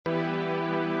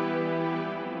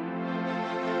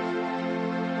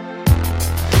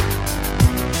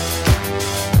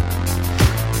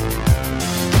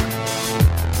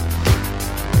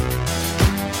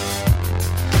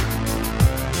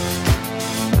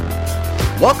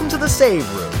Welcome to the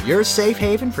Save Room, your safe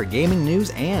haven for gaming news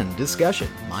and discussion.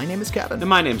 My name is Kevin. And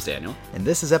my name's Daniel. And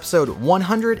this is episode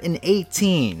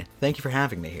 118. Thank you for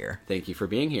having me here. Thank you for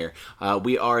being here.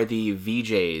 We are the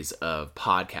VJs of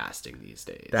podcasting these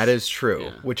days. That is true,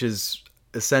 which is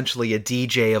essentially a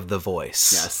DJ of the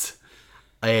voice. Yes.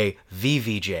 A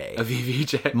VVJ. A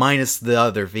VVJ. Minus the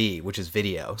other V, which is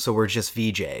video. So we're just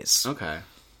VJs. Okay.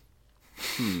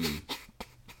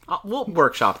 We'll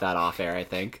workshop that off air, I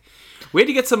think. We had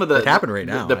to get some of the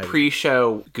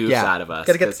pre-show goofs out of us.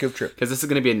 Gotta get the goof trip. Because this is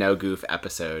going to be a no-goof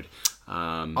episode.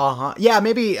 Yeah,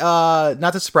 maybe,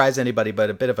 not to surprise anybody, but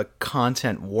a bit of a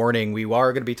content warning. We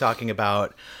are going to be talking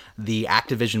about the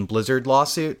Activision Blizzard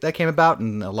lawsuit that came about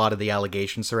and a lot of the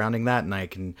allegations surrounding that, and I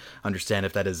can understand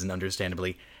if that is an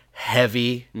understandably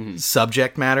heavy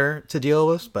subject matter to deal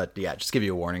with, but yeah, just give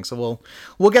you a warning. So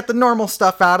we'll get the normal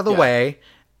stuff out of the way,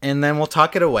 and then we'll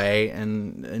tuck it away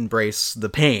and embrace the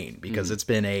pain, because it's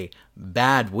been a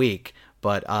bad week.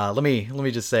 But let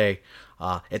me just say,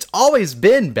 it's always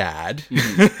been bad.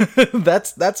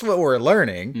 That's what we're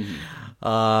learning.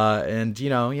 And you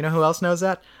know who else knows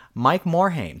that? Mike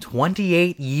Morhaime,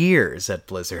 28 years at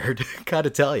Blizzard.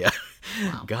 Gotta tell you.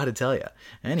 Wow. Gotta tell you.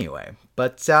 Anyway,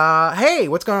 but hey,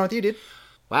 what's going on with you, dude?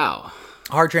 Wow.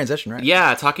 Hard transition, right?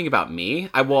 Yeah, talking about me.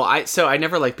 I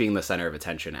never like being the center of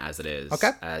attention as it is.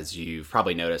 Okay. As you've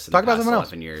probably noticed in Talk the about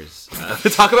past 11 years.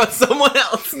 Talk about someone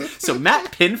else. So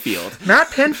Matt Pinfield.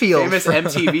 Famous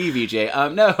MTV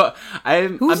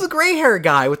VJ. Who's the gray hair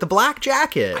guy with the black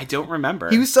jacket? I don't remember.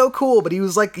 He was so cool, but he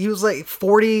was like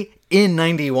 40 in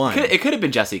 91. It could have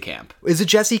been Jesse Camp. Is it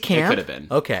Jesse Camp? It could have been.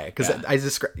 Okay, because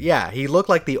he looked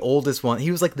like the oldest one.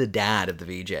 He was like the dad of the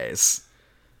VJs.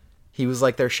 He was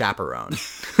like their chaperone.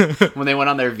 When they went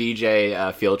on their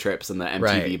VJ field trips in the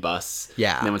MTV bus.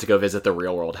 Yeah. And they went to go visit the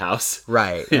Real World house.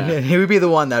 Right. Yeah. And he would be the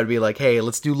one that would be like, hey,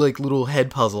 let's do like little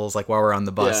head puzzles like while we're on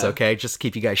the bus, okay? Just to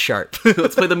keep you guys sharp.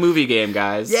 Let's play the movie game,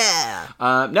 guys. Yeah.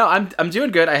 No, I'm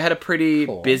doing good. I had a pretty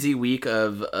busy week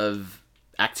of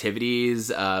activities.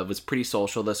 Was pretty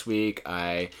social this week.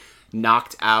 I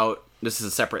knocked out, this is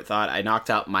a separate thought, I knocked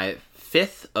out my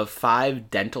 5th of 5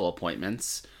 dental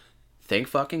appointments. Thank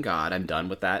fucking God, I'm done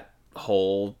with that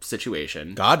whole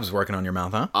situation. God was working on your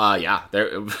mouth, huh? Yeah.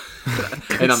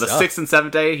 And on the 6th and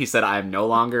 7th day, he said, I am no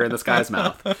longer in this guy's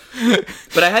mouth.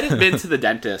 But I hadn't been to the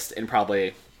dentist in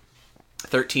probably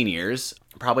 13 years.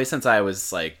 Probably since I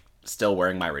was, like, still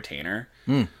wearing my retainer.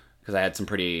 Because I had some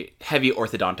pretty heavy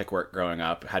orthodontic work growing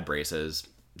up. Had braces,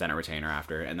 then a retainer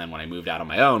after. And then when I moved out on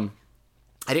my own,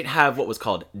 I didn't have what was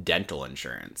called dental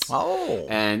insurance. Oh.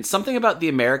 And something about the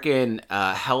American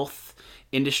health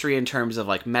industry in terms of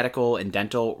like medical and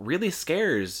dental really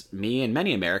scares me and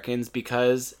many Americans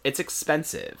because it's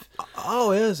expensive.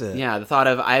 Oh, is it? Yeah, the thought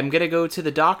of I'm going to go to the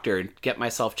doctor and get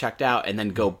myself checked out and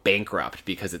then go bankrupt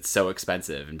because it's so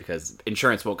expensive and because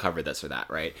insurance won't cover this or that,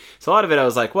 right? So a lot of it I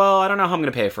was like, well, I don't know how I'm going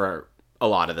to pay for a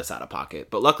lot of this out of pocket.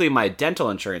 But luckily my dental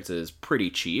insurance is pretty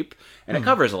cheap and it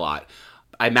covers a lot.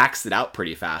 I maxed it out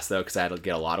pretty fast though because I had to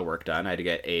get a lot of work done. I had to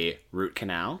get a root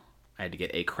canal. I had to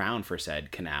get a crown for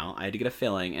said canal. I had to get a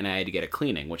filling, and I had to get a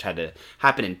cleaning, which had to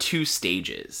happen in 2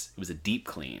 stages. It was a deep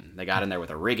clean. They got in there with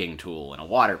a rigging tool and a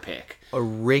water pick. A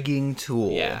rigging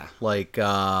tool? Yeah. Like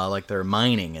they're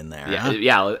mining in there, Yeah, huh?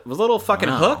 yeah. It was a little fucking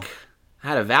hook. I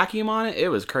had a vacuum on it. It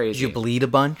was crazy. Did you bleed a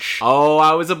bunch? Oh,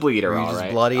 I was a bleeder, all right.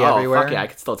 Just bloody everywhere? Fuck yeah, I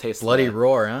could still taste bloody the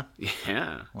roar, huh?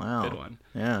 Yeah. Wow. Good one.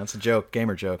 Yeah, that's a joke.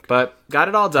 Gamer joke. But got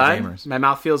it all done. Gamers. My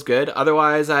mouth feels good.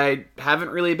 Otherwise, I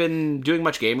haven't really been doing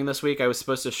much gaming this week. I was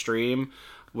supposed to stream,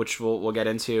 which we'll get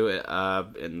into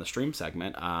in the stream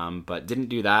segment, but didn't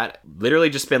do that.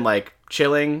 Literally just been like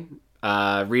chilling,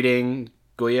 reading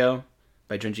Guyo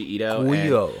by Junji Ito,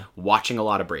 and watching a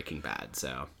lot of Breaking Bad.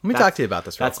 So let me talk to you about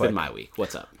this real quick. That's been my week.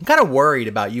 What's up? I'm kind of worried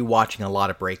about you watching a lot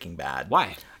of Breaking Bad.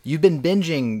 Why? You've been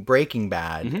binging Breaking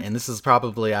Bad, and this is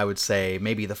probably, I would say,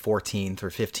 maybe the 14th or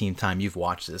 15th time you've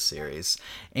watched this series.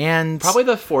 And probably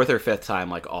the 4th or 5th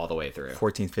time, like all the way through.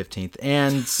 14th, 15th.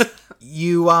 And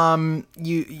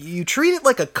you treat it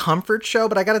like a comfort show,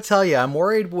 but I gotta tell you, I'm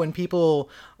worried when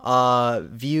people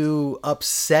view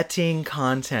upsetting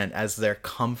content as their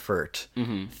comfort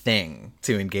thing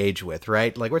to engage with,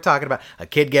 right? Like we're talking about a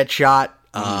kid gets shot,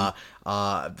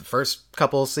 the first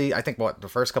couple the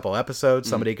first couple episodes,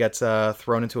 somebody gets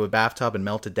thrown into a bathtub and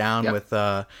melted down with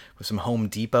some Home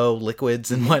Depot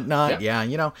liquids and whatnot.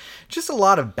 Yeah, just a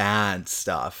lot of bad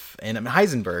stuff. And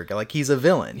Heisenberg, like he's a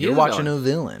villain. You're watching a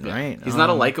villain, right? He's not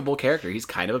a likable character. He's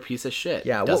kind of a piece of shit.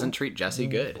 Yeah, doesn't treat Jesse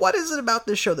good. What is it about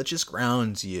this show that just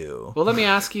grounds you? Well, let me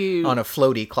ask you on a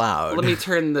floaty cloud. Let me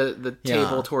turn the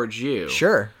table towards you.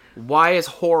 Sure. why is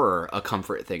horror a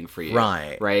comfort thing for you?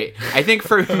 Right. I think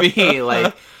for me,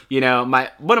 like, you know,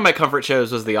 one of my comfort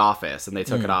shows was The Office, and they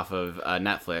took it off of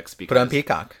Netflix because Put it on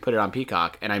Peacock. Put it on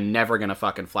Peacock, and I'm never gonna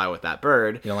fucking fly with that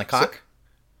bird. You don't like cock?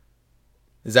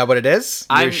 Is that what it is?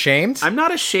 You're ashamed? I'm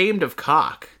not ashamed of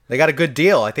cock. They got a good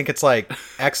deal. I think it's like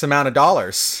X amount of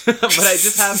dollars. But I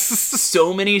just have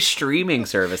so many streaming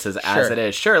services as it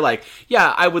is. Sure, like,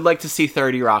 yeah, I would like to see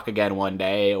 30 Rock again one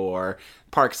day, or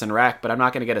Parks and Rec, but I'm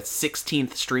not going to get a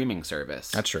 16th streaming service.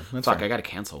 That's true. That's Fuck, fair. I got to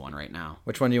cancel one right now.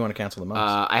 Which one do you want to cancel the most?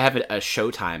 I have a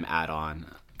Showtime add-on.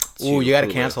 Ooh, you got to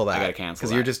cancel that. I got to cancel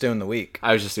because you're just doing the week.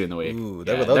 I was just doing the week. Ooh,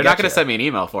 they're they'll not get going to send me an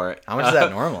email for it. How much is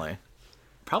that normally?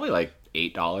 Probably like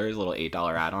 $8, a little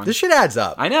 $8 add-on. This shit adds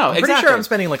up. I know, I'm pretty exactly. sure I'm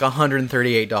spending like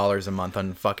 $138 a month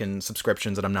on fucking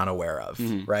subscriptions that I'm not aware of,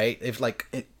 right? If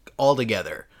like all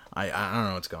together, I don't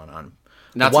know what's going on.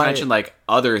 Not to mention like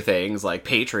other things like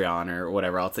Patreon or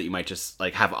whatever else that you might just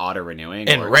like have auto renewing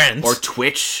and rent or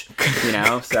Twitch, you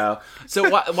know. So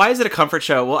why is it a comfort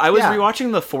show? Well, I was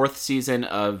rewatching the 4th season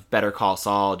of Better Call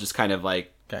Saul, just kind of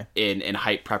like in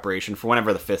hype preparation for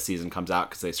whenever the 5th season comes out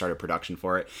because they started production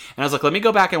for it. And I was like, let me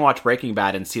go back and watch Breaking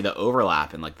Bad and see the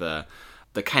overlap and like the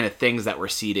kind of things that were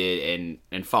seeded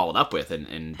and followed up with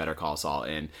in Better Call Saul.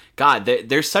 And God,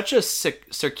 there's such a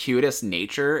circuitous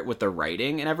nature with the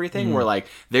writing and everything where like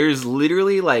there's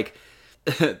literally like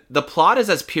the plot is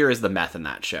as pure as the meth in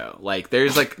that show. Like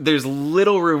there's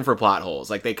little room for plot holes.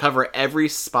 Like they cover every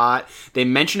spot. They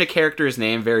mention a character's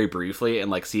name very briefly in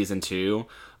like season 2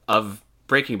 of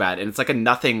Breaking Bad, and it's like a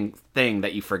nothing thing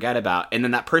that you forget about, and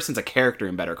then that person's a character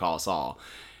in Better Call Saul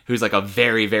who's like a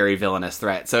very, very villainous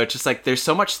threat. So it's just like there's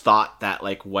so much thought that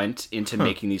like went into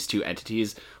making these two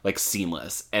entities like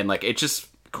seamless, and like it's just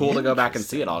cool to go back and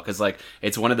see it all because like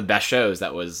it's one of the best shows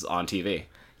that was on TV.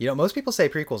 You know, most people say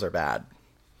prequels are bad.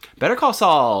 Better Call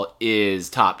Saul is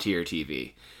top tier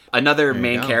TV. Another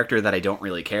main character that I don't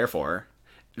really care for.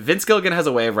 Vince Gilligan has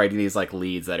a way of writing these like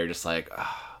leads that are just like,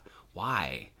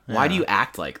 why? Why do you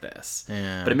act like this?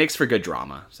 Yeah. But it makes for good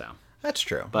drama, so. That's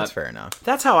true. That's fair enough.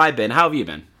 That's how I've been. How have you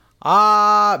been?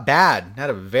 Bad. Had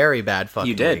a very bad fucking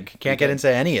You did. week. Can't get into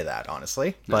any of that,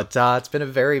 honestly. No. But it's been a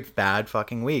very bad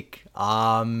fucking week. You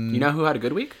know who had a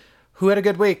good week? Who had a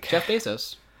good week? Jeff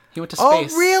Bezos. He went to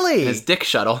space. Oh, really? In his dick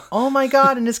shuttle. Oh, my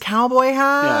God. In his cowboy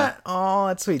hat? Yeah. Oh,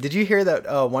 that's sweet. Did you hear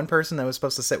that one person that was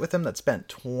supposed to sit with him that spent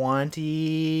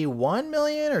 $21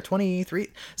 million or 23,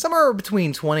 somewhere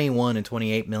between 21 and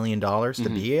 $28 million to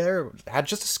be there, had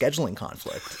just a scheduling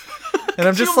conflict. And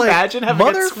I'm just like, imagine having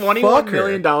a $21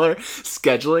 million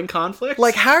scheduling conflict?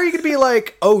 Like, how are you going to be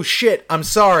like, oh, shit, I'm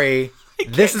sorry.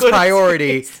 This is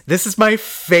priority. This is my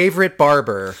favorite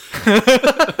barber.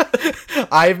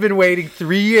 I've been waiting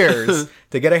 3 years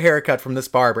to get a haircut from this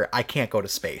barber. I can't go to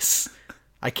space.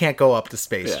 I can't go up to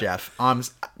space, Jeff.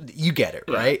 You get it,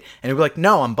 right? And he'll be like,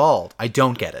 no, I'm bald. I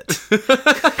don't get it.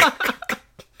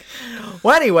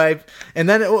 Well, anyway, and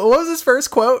then what was his first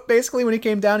quote? Basically, when he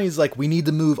came down, he's like, we need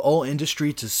to move all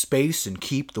industry to space and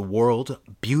keep the world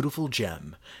a beautiful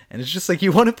gem. And it's just like,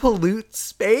 you want to pollute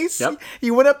space? Yep.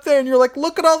 You went up there and you're like,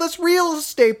 look at all this real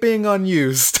estate being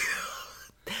unused.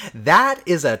 That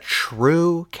is a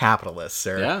true capitalist,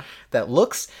 sir. Yeah. That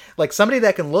looks like somebody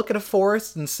that can look at a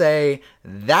forest and say,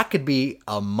 that could be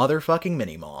a motherfucking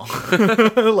mini mall.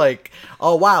 Like,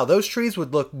 oh, wow, those trees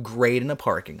would look great in a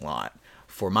parking lot.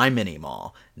 For my mini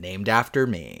mall, named after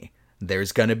me,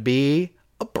 there's gonna be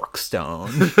a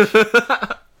Brookstone.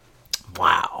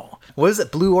 Wow. What is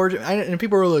it? Blue Origin? And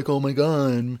people were like, oh my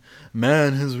God,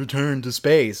 man has returned to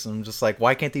space. I'm just like,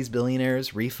 why can't these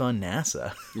billionaires refund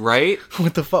NASA? Right?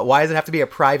 What the fuck? Why does it have to be a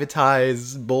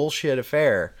privatized bullshit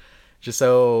affair? Just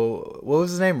so, what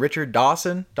was his name? Richard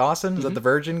Dawson? Dawson? Is that the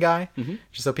Virgin guy? Mm-hmm.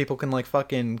 Just so people can like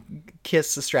fucking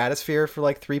kiss the stratosphere for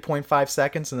like 3.5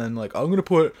 seconds and then like, I'm gonna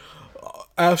put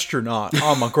astronaut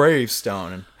on my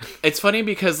gravestone. It's funny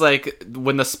because like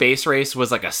when the space race was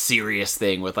like a serious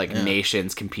thing with like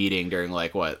nations competing during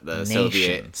like what the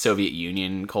Soviet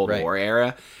Union Cold War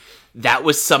era, that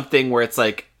was something where it's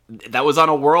like that was on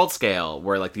a world scale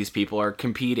where like these people are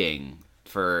competing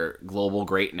for global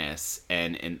greatness,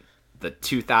 and in the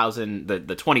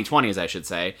 2020s, I should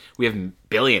say, we have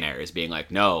billionaires being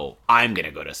like, no, I'm gonna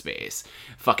go to space.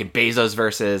 Fucking Bezos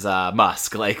versus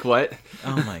Musk. Like, what?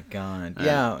 Oh my God.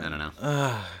 Yeah. I don't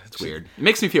know. It's weird. It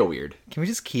makes me feel weird. Can we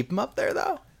just keep them up there,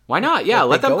 though? Why not? Yeah,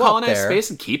 let them colonize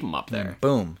space and keep them up there.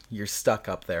 Boom. You're stuck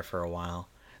up there for a while.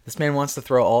 This man wants to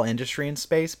throw all industry in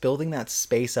space. Building that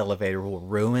space elevator will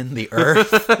ruin the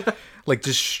Earth. like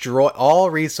destroy all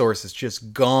resources,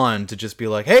 just gone to just be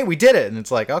like, hey, we did it. And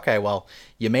it's like, okay, well,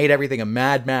 you made everything a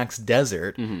Mad Max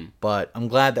desert, but I'm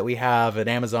glad that we have an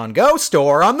Amazon Go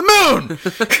store on the moon.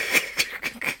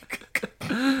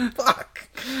 Fuck.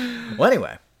 Well,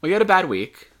 anyway. Well, you had a bad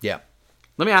week. Yeah.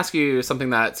 Let me ask you something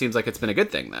that seems like it's been a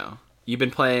good thing, though. You've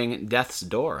been playing Death's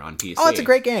Door on PC. Oh, it's a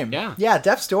great game. Yeah. Yeah,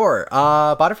 Death's Door.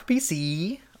 Bought it for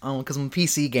PC, because I'm a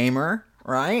PC gamer,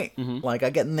 right? Like,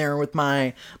 I get in there with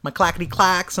my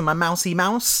clackety-clacks and my mousy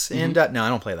mouse, and, no, I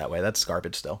don't play that way. That's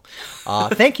garbage still.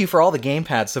 Thank you for all the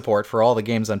gamepad support for all the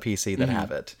games on PC that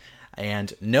have it.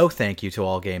 And no thank you to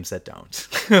all games that don't.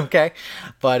 Okay?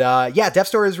 But, yeah,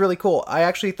 Death's Door is really cool. I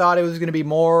actually thought it was going to be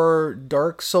more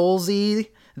Dark Souls-y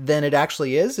than it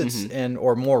actually is. It's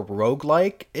or more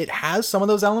roguelike. It has some of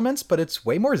those elements, but it's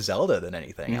way more Zelda than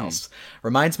anything else.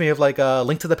 Reminds me of like a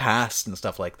Link to the Past and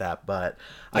stuff like that, but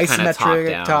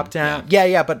isometric, top down.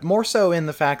 Yeah, but more so in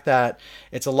the fact that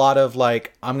it's a lot of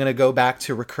like, I'm gonna go back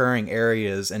to recurring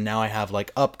areas, and now I have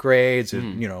like upgrades,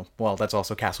 and, you know, well, that's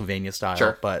also Castlevania style.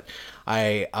 Sure. But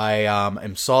I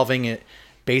am solving it.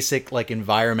 Basic like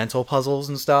environmental puzzles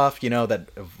and stuff, you know, that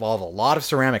involve a lot of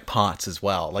ceramic pots as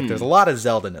well. Like there's a lot of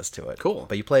Zelda-ness to it. Cool.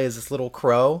 But you play as this little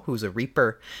crow who's a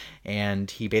reaper, and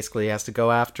he basically has to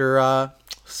go after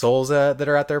souls that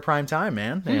are at their prime time,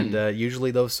 man. And usually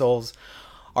those souls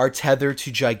are tethered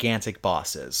to gigantic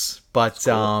bosses. But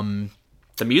cool.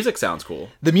 The music sounds cool.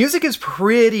 The music is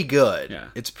pretty good. Yeah.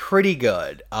 It's pretty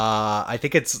good. I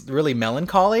think it's really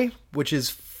melancholy, which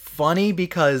is funny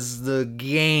because the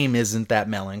game isn't that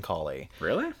melancholy.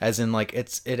 Really? As in, like,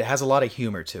 it has a lot of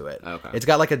humor to it. Okay. It's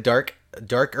got like a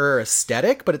darker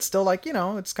aesthetic, but it's still like, you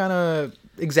know, it's kind of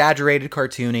exaggerated,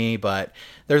 cartoony, but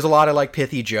there's a lot of like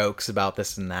pithy jokes about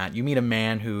this and that. You meet a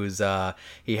man who's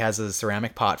he has a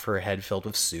ceramic pot for a head filled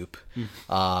with soup,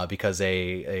 because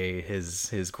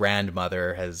his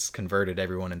grandmother has converted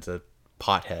everyone into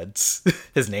potheads.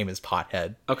 His name is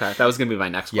Pothead. Okay, that was gonna be my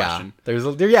next question. There's a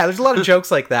lot of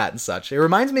jokes like that and such. It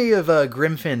reminds me of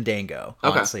Grim Fandango,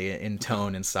 honestly, in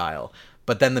tone and style.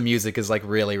 But then the music is like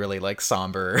really, really like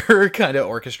somber kind of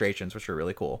orchestrations, which are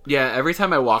really cool. Yeah, every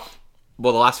time I walk,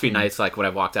 well, the last few nights, like when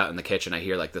I've walked out in the kitchen, I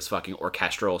hear like this fucking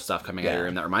orchestral stuff coming out of your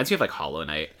room that reminds me of like Hollow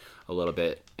Knight a little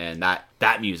bit. And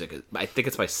that music, I think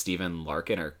it's by Stephen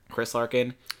Larkin or Chris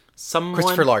Larkin.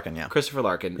 Christopher Larkin, yeah. Christopher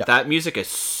Larkin. Yep. That music is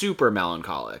super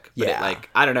melancholic. But it, like,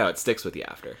 I don't know, it sticks with you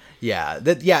after. Yeah,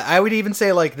 I would even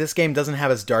say, like, this game doesn't have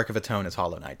as dark of a tone as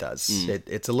Hollow Knight does.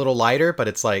 It's a little lighter, but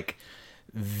it's, like,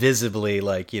 visibly,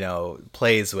 like, you know,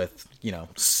 plays with, you know,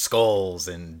 skulls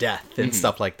and death and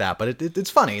stuff like that. But it's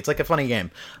funny. It's like a funny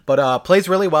game. But plays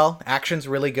really well. Action's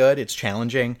really good. It's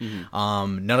challenging.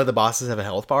 None of the bosses have a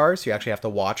health bar, so you actually have to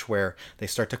watch where they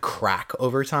start to crack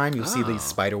over time. You'll see these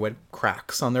spiderweb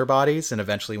cracks on their bodies, and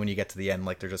eventually when you get to the end,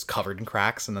 like, they're just covered in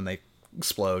cracks, and then they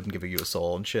explode and give you a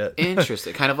soul and shit.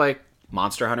 Interesting. Kind of like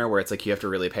Monster Hunter, where it's like you have to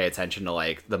really pay attention to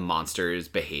like the monster's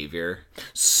behavior.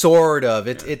 Sort of.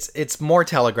 It's more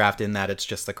telegraphed in that it's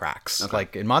just the cracks. Okay.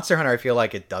 Like in Monster Hunter, I feel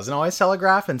like it doesn't always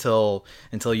telegraph until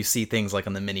you see things like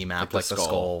on the mini map, like the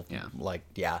skull. Yeah. Like,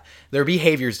 yeah, their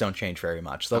behaviors don't change very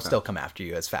much. They'll still come after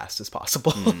you as fast as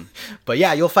possible. But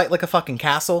yeah, you'll fight like a fucking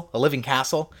castle, a living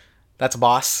castle. That's a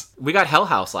boss. We got Hell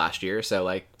House last year, so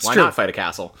like, why not fight a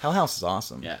castle? Hell House is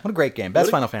awesome. Yeah. What a great game. Best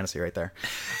Final Fantasy right there.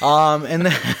 And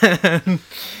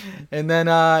then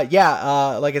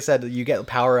like I said, you get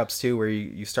power-ups too, where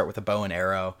you start with a bow and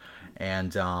arrow.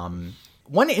 And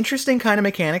one interesting kind of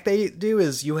mechanic they do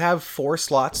is you have 4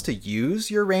 slots to use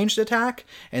your ranged attack,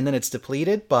 and then it's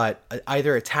depleted, but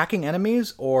either attacking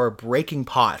enemies or breaking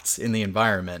pots in the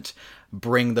environment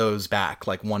bring those back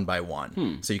like one by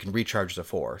one, so you can recharge the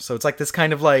 4. So it's like this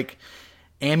kind of like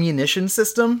ammunition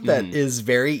system that is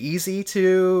very easy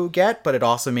to get, but it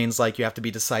also means like you have to be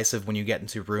decisive when you get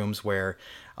into rooms where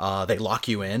they lock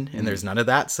you in, and there's none of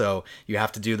that. So you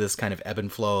have to do this kind of ebb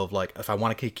and flow of like, if I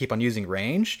want to keep on using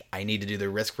ranged, I need to do the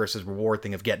risk versus reward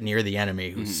thing of get near the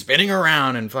enemy who's spinning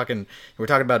around and fucking, we're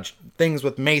talking about things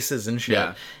with maces and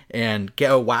shit, and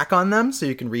get a whack on them so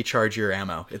you can recharge your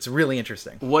ammo. It's really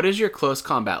interesting. What does your close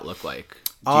combat look like?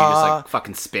 Do you just like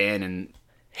fucking spin and...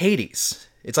 Hades.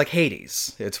 It's like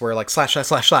Hades. It's where like slash,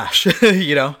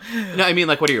 you know? No, I mean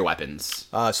like, what are your weapons?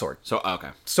 Sword. So, okay.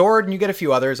 Sword, and you get a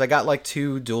few others. I got like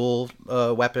 2 dual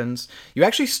weapons. You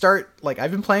actually start like,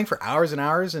 I've been playing for hours and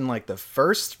hours, and like the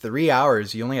first 3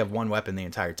 hours, you only have one weapon the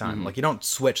entire time. Like, you don't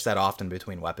switch that often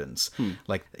between weapons.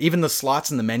 Like, even the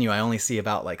slots in the menu, I only see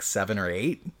about like 7 or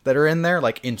 8 that are in there,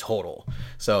 like in total.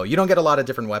 So you don't get a lot of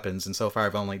different weapons, and so far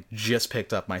I've only just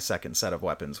picked up my second set of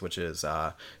weapons, which is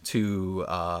 2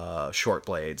 short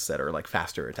blades that are like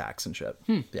faster attacks and shit.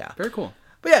 Yeah. Very cool.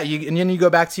 But yeah, and then you go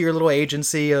back to your little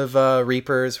agency of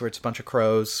Reapers, where it's a bunch of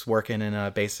crows working in a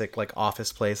basic like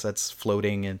office place that's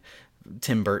floating in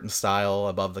Tim Burton style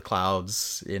above the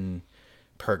clouds in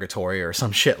purgatory or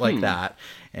some shit like that.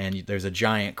 And there's a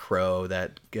giant crow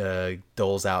that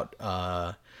doles out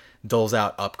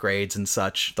upgrades and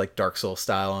such, like Dark Souls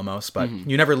style almost. But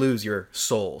you never lose your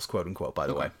souls, quote unquote. By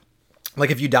the way,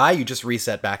 like if you die, you just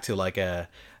reset back to like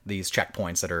these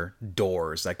checkpoints that are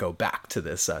doors that go back to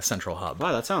this central hub.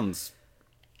 Wow, that sounds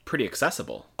pretty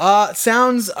accessible.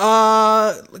 Sounds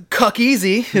cuck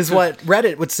easy is what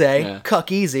Reddit would say. Yeah.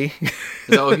 Cuck easy. Is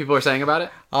that what people are saying about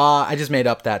it? I just made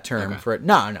up that term for it.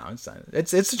 No, it's not.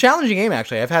 It's a challenging game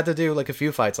actually. I've had to do like a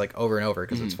few fights like over and over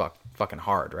because it's fucking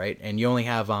hard, right? And you only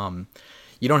have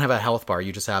you don't have a health bar.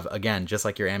 You just have, again, just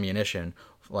like your ammunition,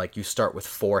 like you start with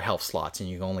 4 health slots and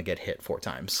you can only get hit 4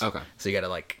 times. Okay. So you got to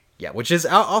like. Yeah, which is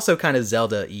also kind of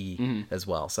Zelda-y as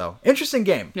well. So, interesting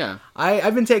game. Yeah.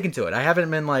 I've been taken to it. I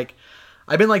haven't been like...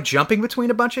 I've been like jumping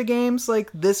between a bunch of games like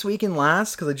this week and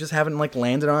last because I just haven't like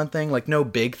landed on a thing. Like no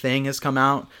big thing has come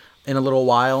out in a little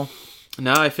while.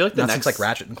 No, I feel like the next... Since like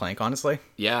Ratchet and Clank, honestly.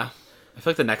 Yeah. I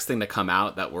feel like the next thing to come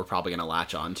out that we're probably going to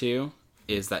latch onto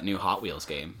is that new Hot Wheels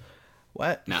game.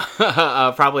 What? No.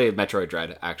 Probably Metroid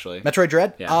Dread, actually. Metroid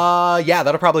Dread? Yeah. Yeah,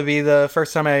 that'll probably be the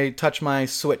first time I touch my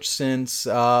Switch since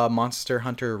Monster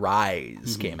Hunter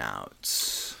Rise came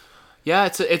out. Yeah,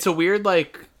 it's a weird,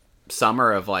 like,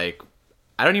 summer of, like,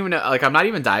 I don't even know, like, I'm not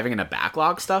even diving into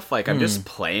backlog stuff. Like, I'm just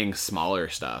playing smaller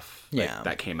stuff like,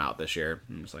 that came out this year.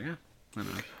 I'm just like, yeah, I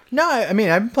don't know. No, I mean,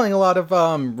 I've been playing a lot of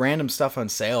random stuff on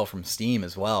sale from Steam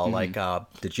as well. Like,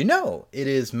 did you know it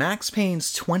is Max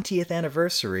Payne's 20th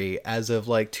anniversary as of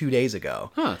like 2 days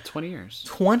ago? Huh, 20 years.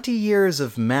 20 years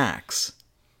of Max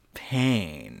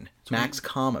Payne. Max,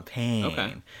 Payne.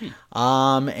 Okay.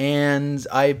 And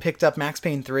I picked up Max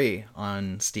Payne 3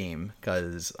 on Steam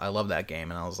because I love that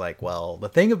game. And I was like, well, the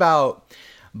thing about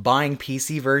buying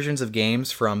PC versions of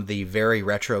games from the very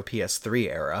retro PS3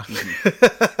 era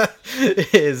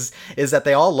is that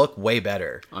they all look way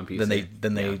better on PC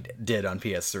than they did on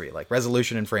PS3. Like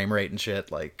resolution and frame rate and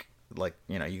shit. Like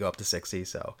you know, you go up to 60.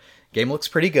 So game looks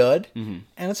pretty good and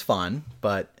it's fun,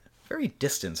 but very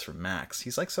distant from Max.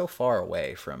 He's like so far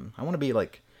away from. I want to be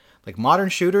like modern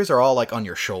shooters are all like on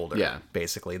your shoulder. Yeah.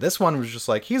 Basically, this one was just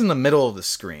like he's in the middle of the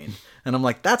screen. And I'm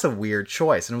like, that's a weird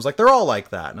choice. And it was like, they're all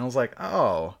like that. And I was like,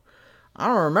 oh, I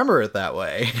don't remember it that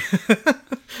way.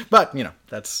 But, you know,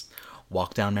 that's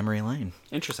walk down memory lane.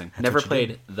 Interesting. Never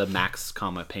played the Max,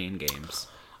 Payne games.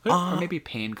 Or maybe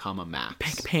Payne,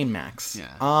 Max. Payne Max.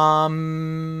 Yeah.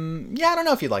 Yeah, I don't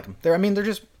know if you'd like them. They're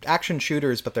just action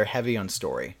shooters, but they're heavy on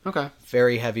story. Okay.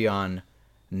 Very heavy on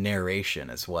narration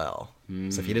as well.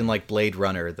 So if you didn't like Blade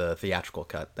Runner, the theatrical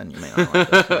cut, then you may not like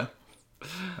this one.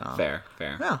 Fair.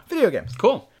 Yeah, video games.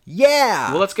 Cool.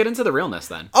 Yeah. Well, let's get into the realness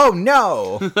then. Oh,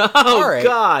 no. All right.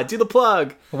 God, do the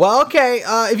plug. Well, okay.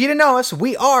 If you didn't know us,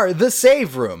 we are The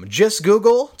Save Room. Just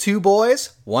Google 2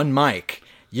 boys, 1 mic.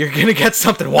 You're going to get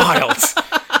something wild.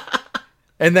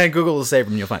 And then Google The Save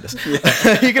Room, you'll find us.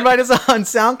 Yeah. You can find us on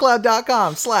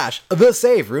SoundCloud.com/The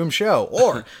Save Room Show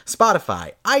or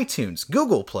Spotify, iTunes,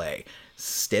 Google Play,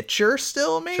 Stitcher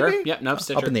still, maybe? Sure. Yep. Nope.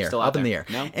 Stitcher. Up in the air. Still Up in the air.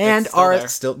 No, and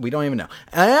still we don't even know.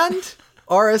 And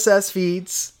RSS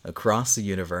feeds across the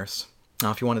universe.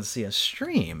 Now, if you wanted to see us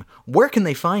stream, where can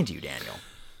they find you, Daniel?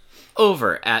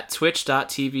 Over at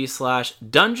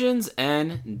twitch.tv/Dungeons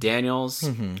and Daniels.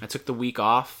 I took the week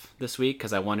off this week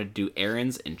because I wanted to do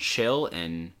errands and chill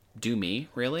and do me,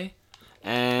 really.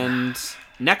 And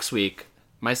next week,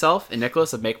 myself and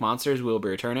Nicholas of Make Monsters will be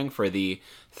returning for the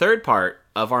 3rd part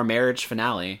of our marriage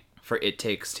finale for It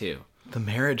Takes Two. The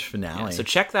marriage finale. Yeah, so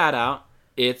check that out.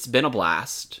 It's been a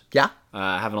blast. Yeah.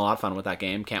 Having a lot of fun with that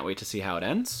game. Can't wait to see how it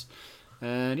ends.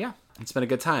 And yeah, it's been a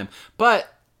good time.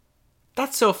 But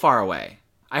that's so far away.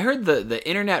 I heard the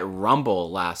internet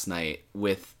rumble last night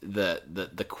with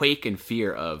the quake and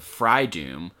fear of Fry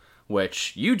Doom,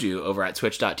 which you do over at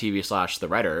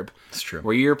twitch.tv/TheRedHerb. It's true.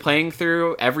 Where you're playing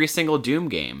through every single Doom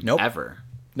game ever.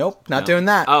 Nope, not doing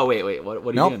that. Oh, wait. What are you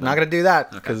doing? Nope, not going to do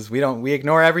that because we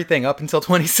ignore everything up until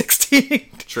 2016.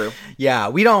 2016. True. Yeah,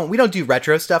 we don't do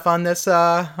retro stuff on this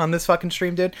fucking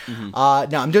stream, dude. No,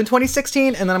 I'm doing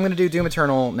 2016, and then I'm gonna do Doom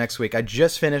Eternal next week. I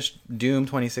just finished Doom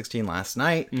 2016 last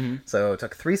night, so it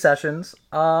took 3 sessions.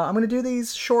 I'm gonna do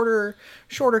these shorter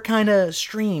kind of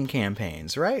stream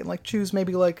campaigns, right? Like choose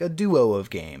maybe like a duo of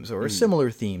games or a similar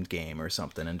themed game or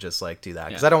something, and just like do that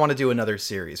because I don't want to do another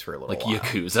series for a little while. Like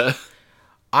Yakuza.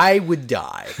 I would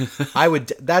die.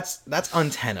 That's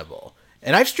untenable.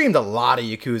 And I've streamed a lot of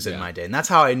Yakuza in my day, and that's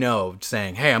how I know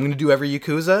saying, hey, I'm going to do every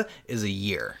Yakuza is a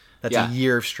year. That's a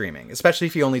year of streaming, especially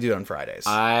if you only do it on Fridays.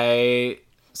 I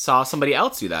saw somebody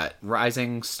else do that.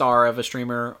 Rising star of a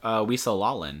streamer, Wisa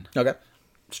Lawlin. Okay.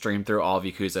 Streamed through all of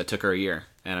Yakuza. It took her a year.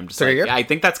 And I'm just Took her a year? I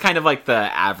think that's kind of like the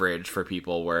average for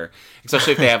people where,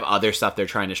 especially if they have other stuff they're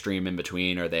trying to stream in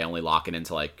between, or they only lock it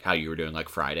into like how you were doing like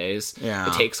Fridays. Yeah.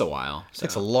 It takes a while. So. It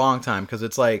takes a long time because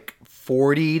it's like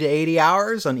 40 to 80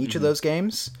 hours on each of those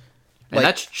games. And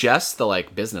that's just the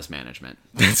like business management.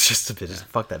 It's just a bit.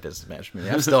 Fuck that business management.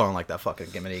 I'm still on like that fucking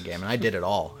mini game, and I did it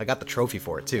all. I got the trophy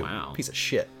for it too. Wow. Piece of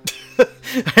shit.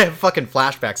 I have fucking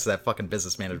flashbacks to that fucking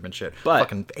business management shit. But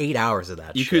fucking 8 hours of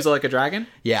that. Yakuza shit. Like a Dragon?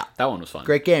 Yeah, That one was fun.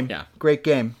 great game. Yeah. Great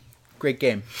game. Great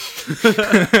game.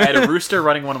 I had a rooster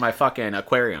running one of my fucking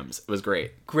aquariums. It was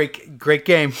great. Great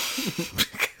game.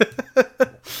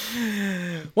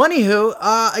 Well, anywho,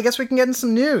 I guess we can get in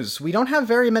some news. We don't have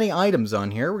very many items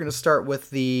on here. We're gonna start with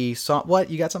the song. What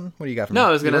you got? Something? What do you got for me? No,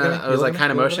 I was You gonna. looking at me? I was You like looking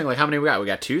kind at of me? motioning. Like, how many we got? We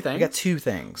got 2 things. We got 2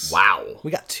 things. Wow.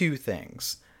 We got 2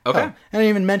 things. Okay. Oh, I didn't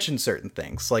even mention certain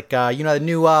things, like you know,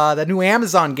 that new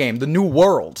Amazon game, The New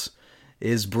World,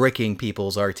 is bricking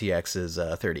people's RTX's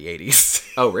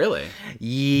 3080s. Oh, really?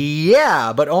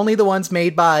 Yeah, but only the ones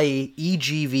made by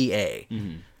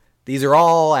EGVA. These are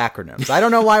all acronyms. I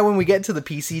don't know why when we get into the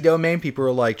PC domain, people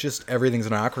are like, just everything's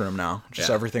an acronym now. Just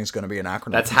everything's going to be an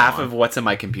acronym. That's half of what's in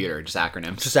my computer, just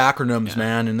acronyms. just acronyms,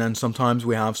 man. And then sometimes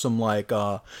we have some like,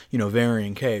 you know,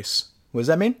 varying case. What does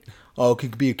that mean? Oh, it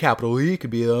could be a capital E, it could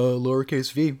be a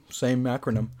lowercase v. Same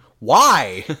acronym.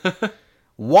 Why?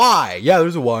 Why? Yeah,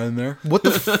 there's a Y in there. What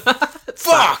the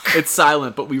fuck? It's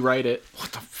silent, but we write it.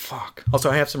 What the fuck? Also,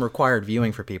 I have some required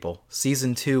viewing for people.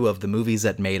 Season 2 of The Movies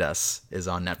That Made Us is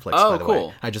on Netflix, Oh, by the cool.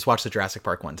 way. I just watched the Jurassic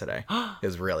Park one today. It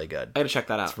was really good. I gotta check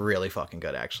that out. It's really fucking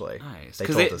good, actually. Nice. They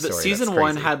Because told the story. season That's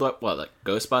 1 crazy. had what, like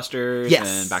Ghostbusters Yes.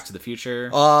 and Back to the Future.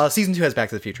 Season 2 has Back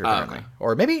to the Future, apparently. okay.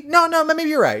 Or maybe, no, maybe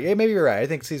you're right. Yeah, maybe you're right. I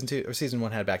think season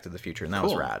 1 had Back to the Future, and that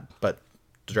was Cool. rad. But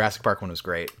the Jurassic Park one was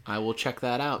great. I will check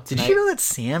that out Did tonight. you know that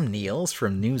Sam Neill's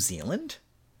from New Zealand?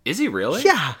 Is he really?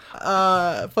 Yeah.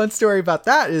 Fun story about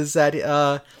that is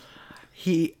that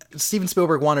Steven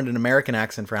Spielberg wanted an American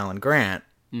accent for Alan Grant.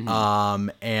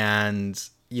 And,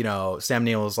 you know, Sam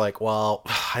Neill was like, well,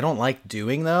 I don't like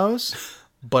doing those,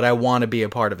 but I want to be a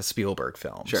part of a Spielberg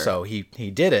film. Sure. So he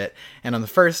did it. And on the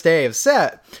first day of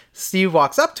set, Steve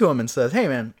walks up to him and says, hey,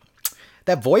 man,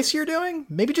 that voice you're doing,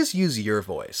 maybe just use your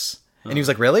voice. And he was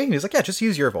like, really? And he was like, yeah, just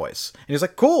use your voice. And he was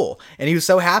like, cool. And he was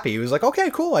so happy. He was like,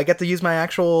 okay, cool. I get to use my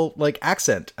actual like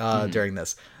accent during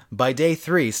this. By day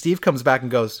 3, Steve comes back and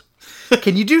goes,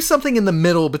 can you do something in the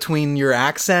middle between your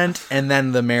accent and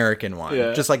then the American one?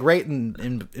 Yeah. Just like right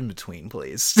in between,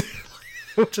 please.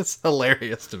 Which is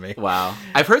hilarious to me. Wow.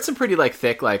 I've heard some pretty like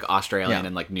thick like Australian Yeah.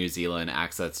 and like New Zealand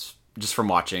accents just from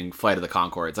watching Flight of the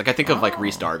Conchords. Like I think of like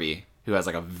Rhys Darby, who has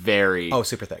like a very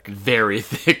Super thick. very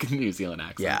thick New Zealand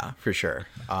accent. Yeah, for sure.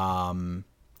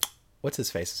 What's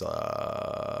his face?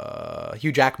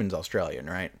 Hugh Jackman's Australian,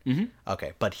 right? Mm-hmm.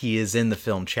 Okay, but he is in the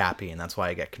film Chappie, and that's why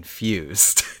I get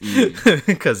confused.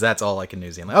 Because that's all like in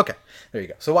New Zealand. Okay, there you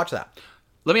go. So watch that.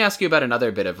 Let me ask you about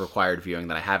another bit of required viewing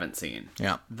that I haven't seen.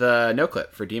 Yeah. The no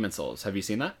clip for Demon Souls. Have you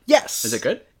seen that? Yes. Is it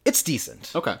good? It's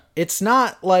decent. Okay. It's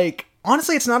not like,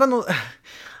 honestly, it's not on the,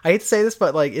 I hate to say this,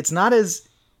 but like, it's not as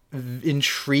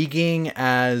intriguing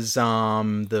as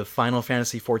the Final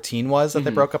Fantasy 14 was that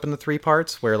they broke up into 3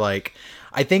 parts, where like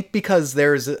I think because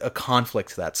there's a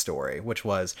conflict to that story, which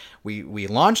was we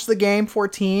launched the game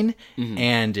 14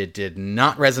 and it did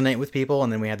not resonate with people,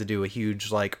 and then we had to do a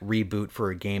huge like reboot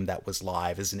for a game that was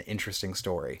live as an interesting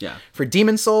story. Yeah. For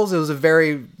Demon Souls, it was a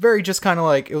very, very just kind of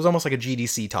like, it was almost like a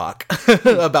GDC talk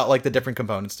about like the different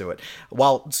components to it.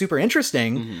 While super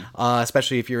interesting,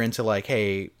 especially if you're into like,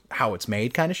 hey, how it's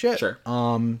made kind of shit. Sure.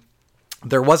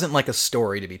 There wasn't like a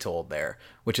story to be told there,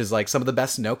 which is like some of the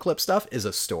best no-clip stuff is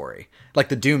a story. Like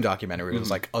the Doom documentary was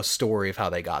like a story of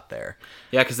how they got there.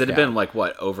 Yeah, because it had been like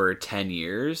what, over 10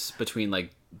 years between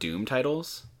like Doom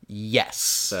titles?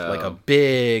 Yes, like a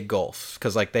big gulf,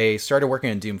 because like they started working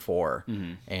on Doom 4,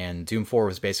 and Doom 4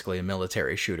 was basically a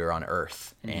military shooter on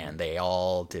Earth, and they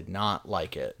all did not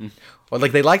like it. Well,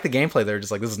 like, they like the gameplay. They're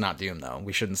just like, this is not Doom, though.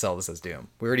 We shouldn't sell this as Doom.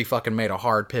 We already fucking made a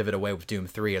hard pivot away with Doom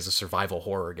 3 as a survival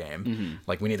horror game.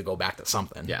 Like, we need to go back to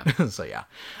something. Yeah. So, yeah.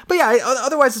 But, yeah,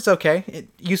 otherwise, it's okay.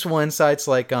 Useful insights,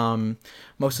 like,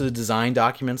 most of the design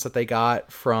documents that they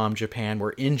got from Japan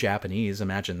were in Japanese.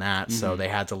 Imagine that. So, they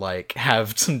had to, like,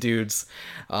 have some dudes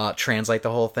translate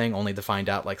the whole thing, only to find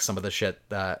out, like, some of the shit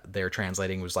that they're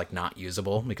translating was, like, not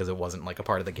usable because it wasn't, like, a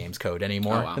part of the game's code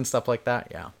anymore and stuff like that.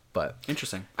 Yeah. But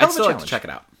interesting. I'd still like to check it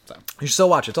out. So. You should still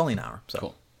watch it. It's only an hour. So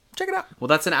cool. Check it out. Well,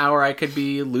 that's an hour I could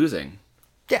be losing.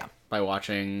 Yeah. By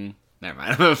watching... Never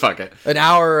mind. Fuck it. An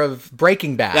hour of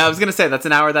Breaking Bad. Yeah, I was going to say, that's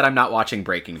an hour that I'm not watching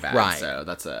Breaking Bad. Right. So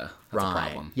that's a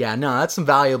problem. Yeah, no, that's some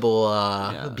valuable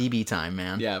BB time,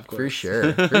 man. Yeah, of course. For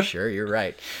sure. For sure. You're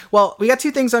right. Well, we got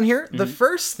two things on here. The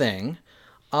first thing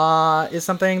is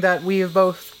something that we have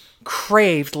both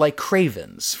craved like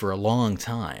cravens for a long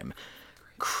time.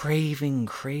 Craven.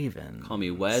 Call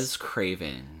me Wes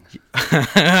Craven.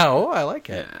 Oh, I like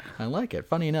it. Yeah. I like it.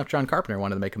 Funny enough, John Carpenter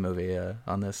wanted to make a movie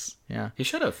on this. Yeah. He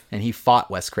should have. And he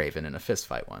fought Wes Craven in a fist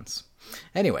fight once.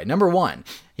 Anyway, number one,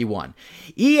 he won.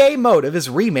 EA Motive is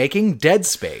remaking Dead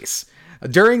Space.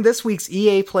 During this week's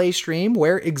EA Play stream,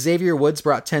 where Xavier Woods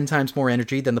brought 10 times more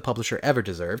energy than the publisher ever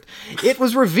deserved, it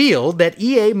was revealed that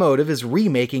EA Motive is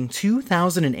remaking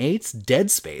 2008's Dead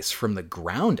Space from the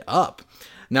ground up.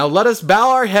 Now let us bow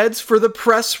our heads for the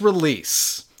press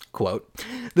release. Quote,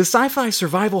 the sci-fi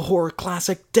survival horror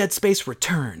classic Dead Space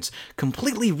returns,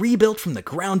 completely rebuilt from the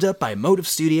ground up by Motive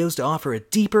Studios to offer a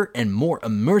deeper and more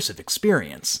immersive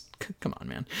experience. Come on,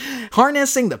 man.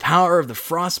 Harnessing the power of the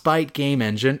Frostbite game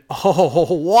engine. Oh,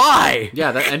 why?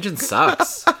 Yeah, that engine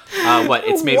sucks.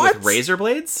 It's made with razor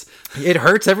blades? It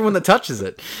hurts everyone that touches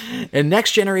it. In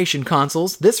next-generation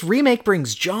consoles, this remake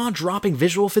brings jaw-dropping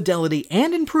visual fidelity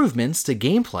and improvements to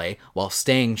gameplay while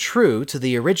staying true to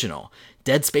the original.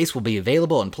 Dead Space will be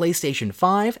available on PlayStation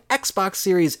 5, Xbox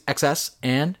Series XS,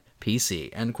 and PC.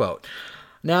 End quote.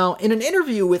 Now, in an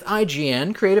interview with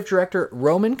IGN, creative director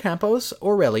Roman Campos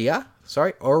Oriella,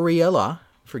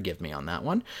 forgive me on that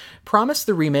one, promised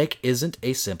the remake isn't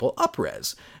a simple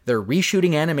up-res. They're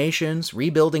reshooting animations,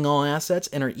 rebuilding all assets,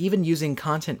 and are even using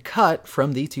content cut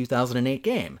from the 2008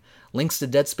 game. Links to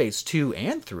Dead Space 2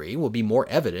 and 3 will be more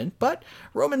evident, but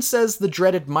Roman says the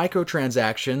dreaded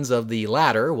microtransactions of the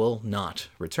latter will not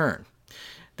return.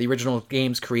 The original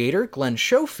game's creator, Glenn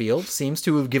Schofield, seems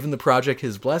to have given the project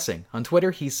his blessing. On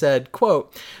Twitter, he said,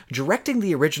 quote, directing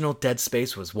the original Dead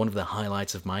Space was one of the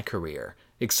highlights of my career.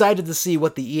 Excited to see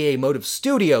what the EA Motive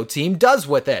Studio team does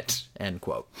with it, end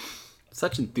quote.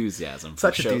 Such enthusiasm.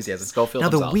 Schofield now,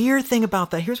 the weird thing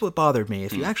about that, here's what bothered me.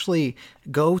 If you actually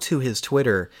go to his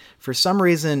Twitter, for some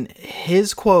reason,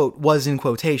 his quote was in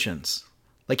quotations.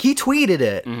 Like, he tweeted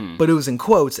it, but it was in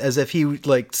quotes as if he,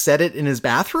 like, said it in his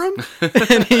bathroom.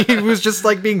 And he was just,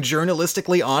 like, being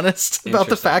journalistically honest about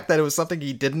the fact that it was something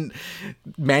he didn't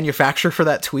manufacture for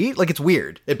that tweet. Like, it's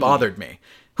weird. It bothered me.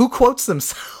 Who quotes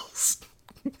themselves?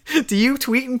 Do you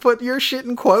tweet and put your shit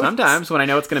in quotes? Sometimes, when I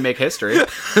know it's going to make history.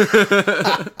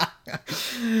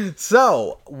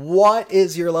 So, what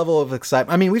is your level of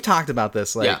excitement? I mean, we've talked about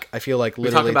this, I feel like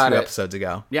literally 2 episodes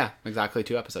ago. Yeah, exactly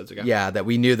 2 episodes ago. Yeah, that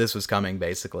we knew this was coming,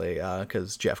 basically,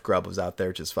 because Jeff Grubb was out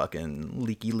there just fucking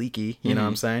leaky, you know what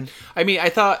I'm saying? I mean, I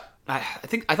thought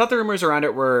the rumors around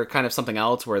it were kind of something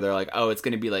else, where they're like, oh, it's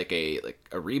going to be like a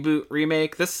reboot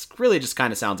remake. This really just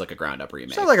kind of sounds like a ground up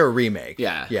remake. Sounds like a remake.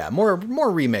 Yeah. More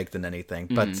remake than anything.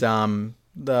 But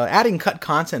the adding cut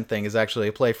content thing is actually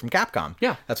a play from Capcom.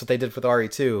 Yeah, that's what they did with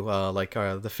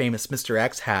RE2. The famous Mr.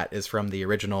 X hat is from the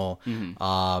original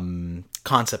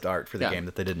concept art for the game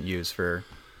that they didn't use for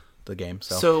the game.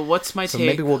 So what's my take?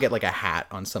 Maybe we'll get like a hat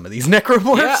on some of these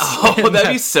necromorphs. Yeah. Oh,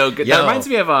 that'd be so good. That reminds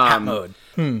me of hat mode.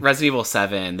 Resident Evil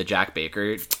 7, the Jack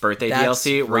Baker birthday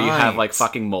DLC, where you have like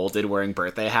fucking molded wearing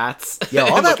birthday hats. Yeah,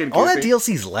 all that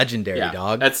DLC's legendary,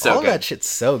 dog. That's so all good. That shit's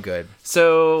so good.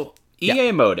 So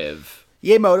EA Motive.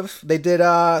 EA Motive. They did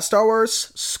Star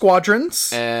Wars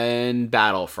Squadrons and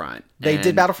Battlefront. They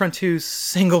did Battlefront 2's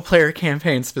single player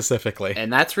campaign specifically,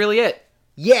 and that's really it.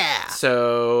 Yeah.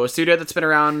 So, a studio that's been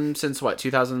around since,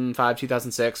 2005,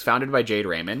 2006, founded by Jade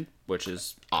Raymond, which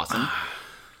is awesome.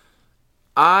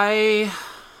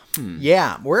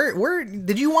 Yeah. Where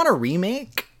did you want a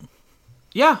remake?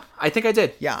 Yeah, I think I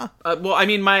did. Yeah. Well, I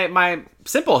mean, my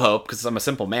simple hope, because I'm a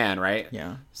simple man, right?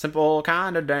 Yeah. Simple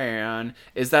kind of Dan,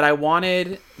 is that I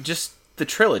wanted just the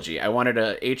trilogy. I wanted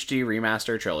a HD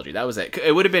remaster trilogy. That was it.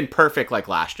 It would have been perfect like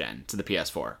last gen to the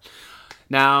PS4.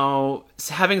 Now,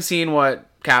 having seen what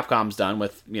Capcom's done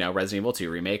with, Resident Evil 2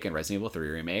 Remake and Resident Evil 3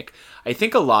 Remake, I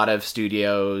think a lot of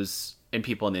studios and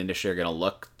people in the industry are going to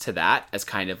look to that as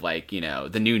kind of like, you know,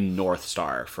 the new North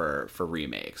Star for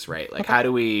remakes, right? Like, how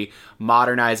do we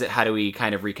modernize it? How do we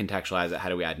kind of recontextualize it? How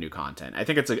do we add new content? I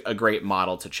think it's a great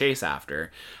model to chase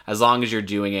after, as long as you're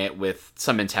doing it with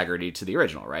some integrity to the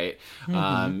original, right?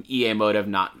 EA Motive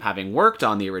not having worked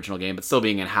on the original game, but still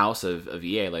being in-house of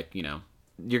EA, like, you know,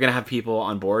 you're going to have people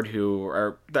on board who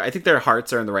are, I think their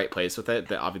hearts are in the right place with it.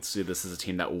 That obviously this is a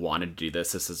team that wanted to do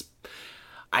this. This is,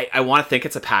 I want to think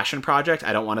it's a passion project.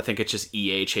 I don't want to think it's just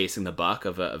EA chasing the buck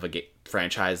of a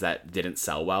franchise that didn't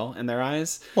sell well in their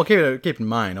eyes. Well, keep in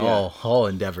mind, all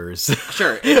endeavors.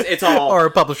 Sure, it's all... or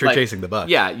a publisher chasing the buck.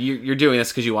 Yeah, you're doing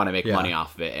this because you want to make money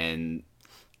off of it. And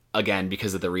again,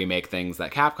 because of the remake things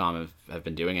that Capcom have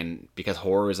been doing, and because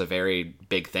horror is a very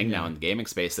big thing now in the gaming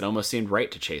space, it almost seemed right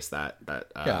to chase that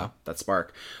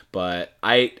spark. But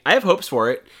I have hopes for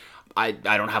it. I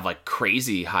don't have like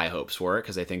crazy high hopes for it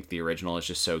because I think the original is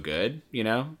just so good, you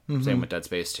know? Same with Dead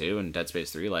Space 2 and Dead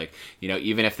Space 3. Like, you know,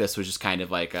 even if this was just kind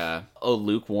of like a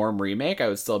lukewarm remake, I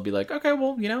would still be like, okay,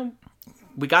 well, you know,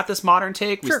 we got this modern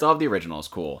take. We still have the original. It's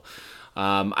cool.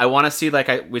 I want to see,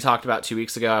 like we talked about 2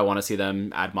 weeks ago, I want to see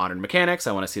them add modern mechanics.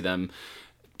 I want to see them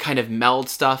kind of meld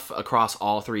stuff across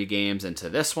all 3 games into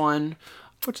this one.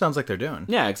 Which sounds like they're doing.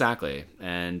 Yeah, exactly.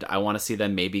 And I want to see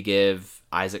them maybe give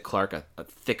Isaac Clarke a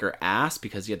thicker ass,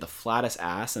 because he had the flattest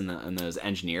ass in those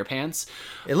engineer pants.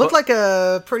 It looked like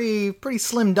a pretty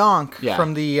slim donk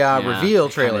from the reveal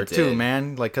trailer too,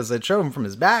 man. Like, because it showed him from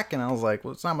his back, and I was like,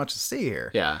 well, it's not much to see here.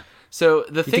 Yeah. So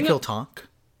the you thing think he'll talk?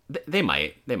 They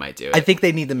might do it. I think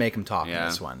they need to make him talk in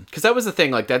this one, because that was the thing.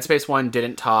 Like, Dead Space 1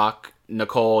 didn't talk.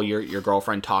 Nicole, your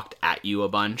girlfriend, talked at you a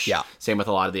bunch. Yeah. Same with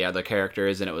a lot of the other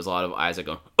characters, and it was a lot of Isaac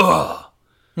going, ugh.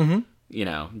 You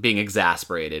know, being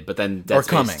exasperated. But then Dead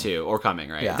Space 2, or coming,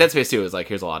 right? Yeah. Dead Space 2 was like,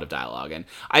 here's a lot of dialogue. And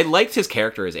I liked his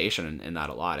characterization in that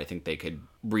a lot. I think they could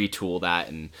retool that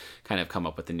and kind of come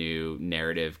up with a new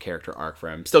narrative character arc for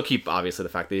him. Still keep, obviously, the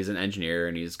fact that he's an engineer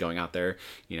and he's going out there,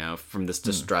 you know, from this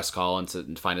distress call and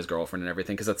to find his girlfriend and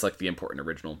everything, because that's like the important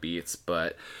original beats.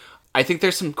 But I think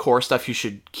there's some core stuff you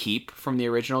should keep from the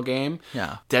original game.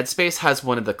 Yeah. Dead Space has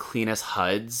one of the cleanest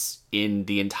HUDs in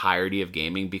the entirety of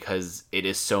gaming because it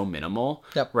is so minimal.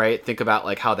 Yep. Right? Think about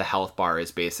like how the health bar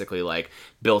is basically like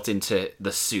built into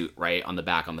the suit, right? On the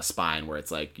back, on the spine, where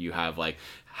it's like you have like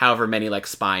however many like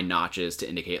spine notches to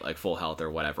indicate like full health or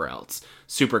whatever else.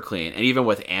 Super clean. And even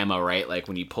with ammo, right? Like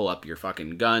when you pull up your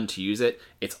fucking gun to use it,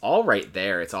 it's all right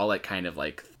there. It's all like kind of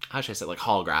like, how should I say, like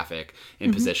holographic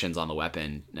in positions on the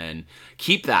weapon. And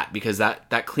keep that, because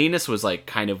that cleanness was like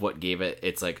kind of what gave it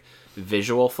its like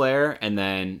visual flair. And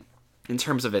then in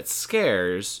terms of its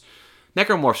scares,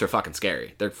 necromorphs are fucking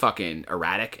scary. They're fucking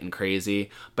erratic and crazy.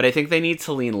 But I think they need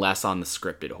to lean less on the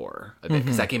scripted horror a bit,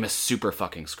 because that game is super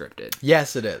fucking scripted.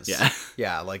 Yes, it is. Yeah.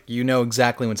 Yeah, like you know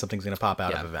exactly when something's going to pop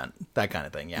out of event. That kind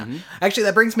of thing, yeah. Actually,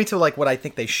 that brings me to like what I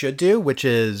think they should do, which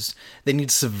is they need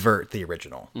to subvert the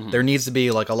original. There needs to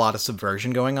be like a lot of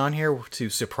subversion going on here to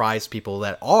surprise people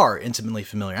that are intimately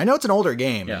familiar. I know it's an older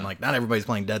game, and like not everybody's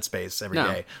playing Dead Space every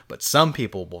day, but some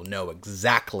people will know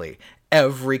exactly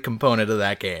every component of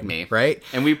that game, right?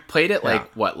 And we played it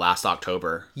like last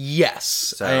October. Yes,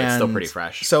 so it's still pretty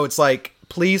fresh. So it's like,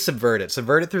 please subvert it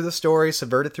through the story,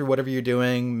 subvert it through whatever you're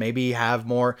doing. Maybe have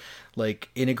more, like,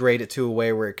 integrate it to a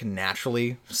way where it can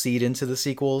naturally seed into the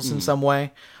sequels in some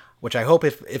way. Which I hope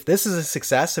if this is a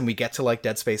success and we get to like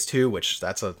Dead Space 2, which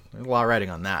that's a lot of writing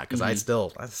on that, because I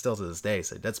still to this day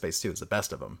say Dead Space 2 is the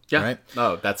best of them. Yeah. Right?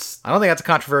 Oh, I don't think that's a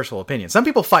controversial opinion. Some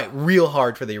people fight real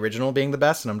hard for the original being the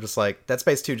best, and I'm just like, Dead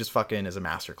Space 2 just fucking is a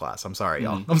masterclass. I'm sorry,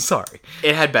 y'all. I'm sorry.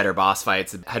 It had better boss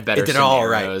fights. It had better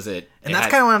scenarios. All right. And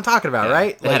that's kind of what I'm talking about,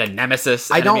 right? It had a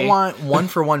nemesis enemy. I don't want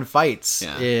one-for-one fights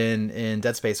in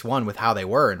Dead Space 1 with how they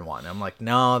were in 1. I'm like,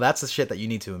 no, that's the shit that you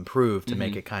need to improve to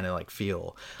make it kind of like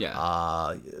feel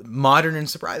modern and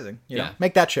surprising. You know?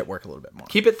 Make that shit work a little bit more.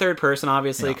 Keep it third person,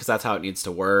 obviously, because that's how it needs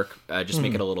to work. Just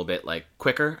make it a little bit like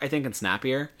quicker, I think, and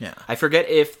snappier. Yeah. I forget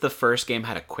if the first game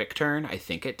had a quick turn. I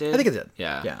think it did. I think it did.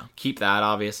 Yeah. Keep that,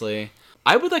 obviously.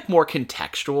 I would like more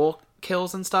contextual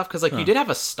kills and stuff, because like you did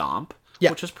have a stomp.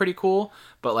 Which was pretty cool,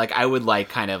 but like I would like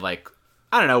kind of like,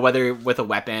 I don't know, whether with a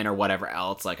weapon or whatever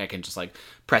else, like I can just like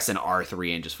press an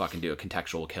R3 and just fucking do a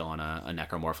contextual kill on a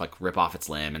necromorph, like rip off its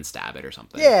limb and stab it or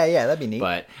something. Yeah, that'd be neat.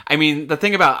 But I mean, the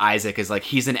thing about Isaac is like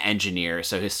he's an engineer,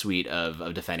 so his suite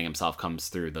of defending himself comes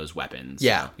through those weapons.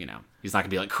 Yeah, so, you know, he's not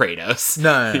gonna be like Kratos.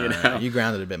 No, you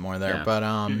grounded a bit more there. Yeah.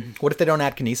 But what if they don't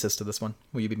add kinesis to this one?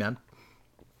 Will you be mad?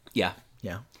 Yeah.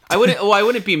 Yeah. I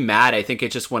wouldn't be mad. I think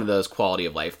it's just one of those quality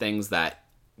of life things that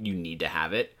you need to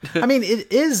have it. I mean,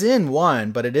 it is in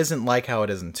 1, but it isn't like how it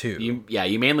is in 2.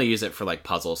 You mainly use it for like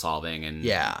puzzle solving and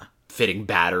yeah. fitting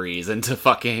batteries into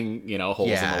fucking, holes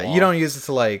in the wall. You don't use it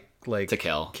to like to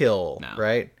kill. Kill, No.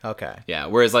 right? Okay. Yeah,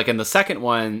 whereas like in the second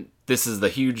one, this is the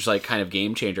huge like kind of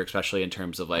game changer, especially in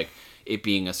terms of like it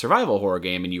being a survival horror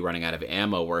game and you running out of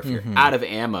ammo, where if you're out of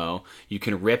ammo, you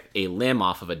can rip a limb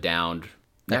off of a downed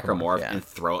necromorph and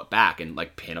throw it back and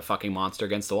like pin a fucking monster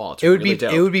against the wall. It's really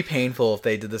dope. It would be painful if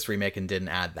they did this remake and didn't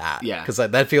add that. Yeah, because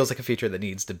that feels like a feature that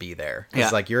needs to be there.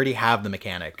 It's like you already have the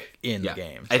mechanic in the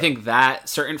game. So. I think that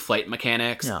certain flight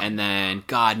mechanics, and then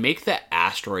God, make the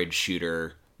asteroid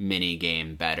shooter mini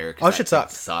game better. Oh, shit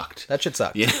sucked. That shit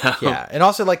sucked. Yeah, yeah, and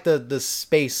also like the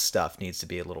space stuff needs to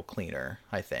be a little cleaner.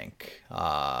 I think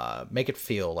make it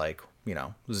feel like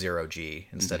 0G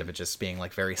instead of it just being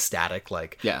like very static.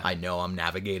 Like I know I'm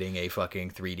navigating a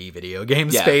fucking 3D video game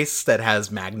space that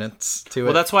has magnets to it.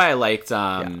 Well, that's why I liked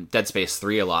Dead Space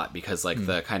 3 a lot, because like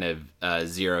the kind of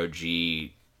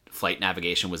 0G flight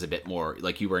navigation was a bit more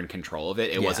like you were in control of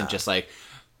it. It wasn't just like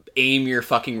aim your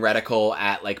fucking reticle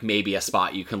at like maybe a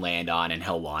spot you can land on and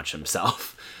he'll launch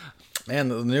himself.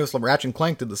 And the newest Ratchet and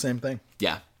Clank did the same thing.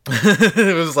 Yeah.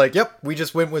 It was like, yep, we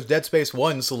just went with Dead Space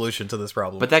 1's solution to this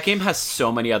problem. But that game has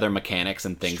so many other mechanics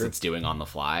and things it's doing on the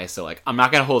fly, so like I'm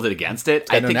not going to hold it against it.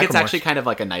 I think it's actually kind of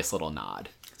like a nice little nod.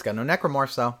 It's got no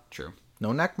necromorphs though. True.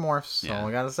 No necromorphs. So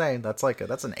I got to say, that's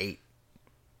an 8.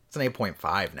 It's an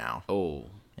 8.5 now. Oh.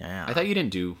 Yeah. I thought you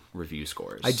didn't do review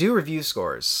scores. I do review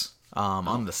scores.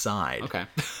 On the side. Okay.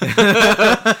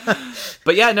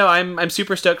 But yeah, no, I'm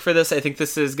super stoked for this. I think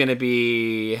this is going to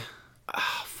be...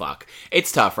 fuck.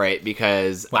 It's tough, right?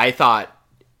 Because I thought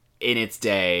in its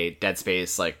day, Dead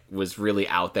Space like was really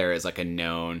out there as like a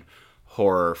known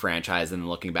horror franchise, and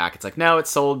looking back, it's like, no, it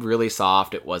sold really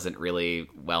soft. It wasn't really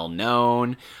well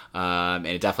known, and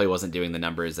it definitely wasn't doing the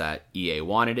numbers that EA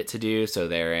wanted it to do. So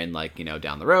they're in like,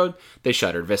 down the road, they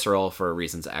shuttered Visceral for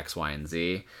reasons X, Y, and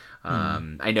Z.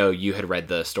 I know you had read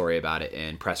the story about it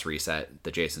in Press Reset,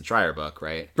 the Jason Schreier book,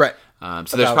 right? Right.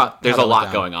 So there's a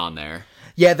lot going on there.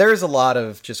 Yeah, there's a lot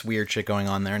of just weird shit going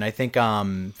on there, and I think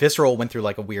Visceral went through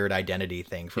like a weird identity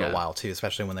thing for a while too,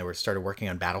 especially when they started working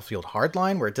on Battlefield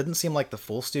Hardline, where it didn't seem like the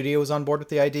full studio was on board with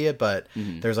the idea, but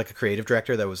there's like a creative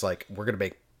director that was like, we're gonna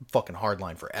make fucking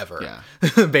Hardline forever.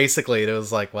 Yeah. Basically, it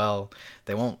was like, well,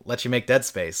 they won't let you make Dead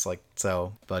Space, like,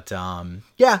 so, but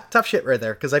yeah, tough shit right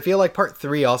there, because I feel like Part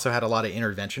 3 also had a lot of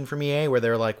intervention from EA, where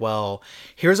they're like, well,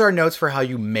 here's our notes for how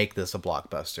you make this a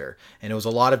blockbuster, and it was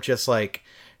a lot of just like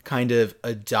kind of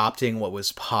adopting what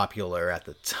was popular at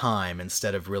the time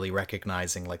instead of really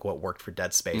recognizing like what worked for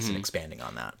Dead Space and expanding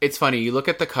on that. It's funny, you look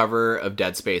at the cover of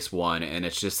Dead Space 1 and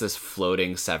it's just this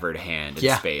floating severed hand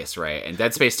in space, right? And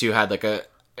Dead Space 2 had like a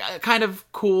kind of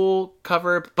cool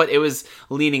cover, but it was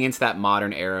leaning into that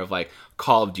modern era of like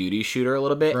Call of Duty shooter a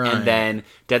little bit. Right. And then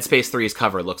Dead Space 3's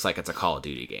cover looks like it's a Call of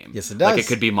Duty game. Yes, it does. Like it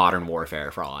could be Modern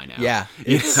Warfare for all I know. Yeah,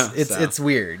 it's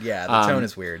weird. Yeah, the tone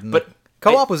is weird. But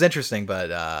co-op was interesting,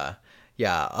 but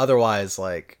yeah, otherwise,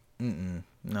 like,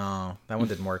 no, that one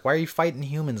didn't work. Why are you fighting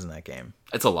humans in that game?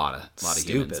 It's a lot of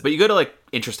humans. But you go to like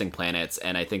interesting planets,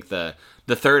 and I think the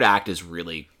third act is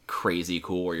really crazy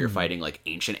cool, where you're fighting like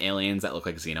ancient aliens that look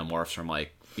like xenomorphs from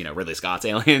like Ridley Scott's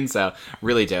Alien. So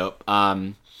really dope.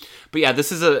 But yeah,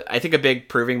 this is I think a big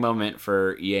proving moment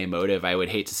for EA Motive. I would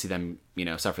hate to see them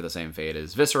suffer the same fate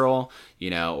as Visceral,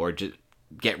 or just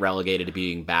get relegated to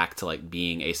being back to like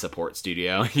being a support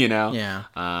studio. Yeah.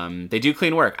 They do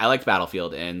clean work. I liked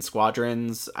Battlefield and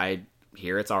Squadrons. I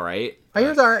hear it's all right. I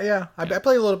hear it's all right. Yeah, I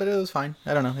played a little bit. It was fine.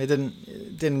 I don't know. It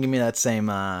didn't give me that same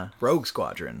Rogue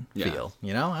Squadron feel.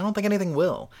 I don't think anything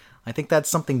will. I think that's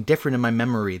something different in my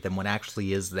memory than what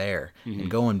actually is there. And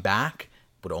going back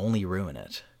would only ruin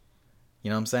it. You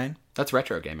know what I'm saying? That's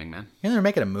retro gaming, man. They're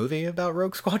making a movie about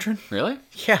Rogue Squadron. Really?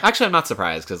 Yeah. Actually, I'm not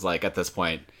surprised, because like at this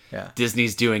point,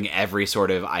 Disney's doing every sort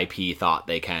of IP thought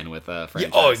they can with a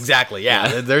franchise. Oh, exactly.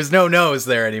 Yeah. There's no no's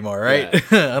there anymore, right?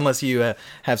 Yeah. Unless you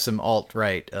have some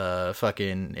alt-right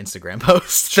fucking Instagram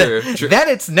posts. True. Then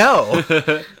it's no.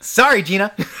 Sorry,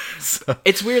 Gina.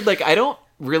 It's weird. Like, I don't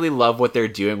really love what they're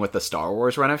doing with the Star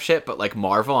Wars run of shit, but like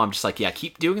Marvel, I'm just like, yeah,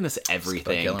 keep doing this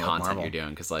everything content you're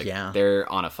doing, because like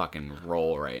they're on a fucking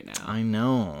roll right now. I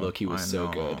know. Loki was so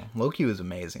good. Loki was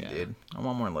amazing, dude. I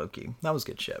want more Loki. That was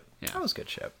good shit. Yeah. That was good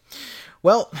shit.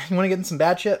 Well, you want to get in some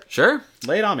bad shit? Sure.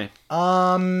 Lay it on me.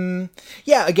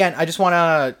 Yeah, again, I just want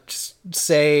to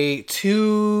say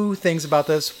two things about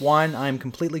this. One, I'm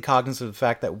completely cognizant of the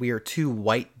fact that we are two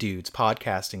white dudes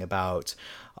podcasting about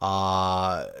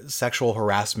sexual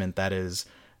harassment that is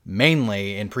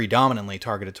mainly and predominantly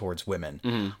targeted towards women.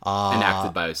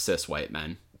 Enacted by cis white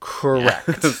men.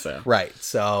 Correct. So. Right.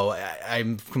 So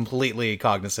I'm completely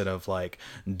cognizant of like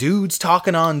dudes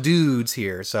talking on dudes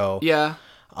here. So Yeah.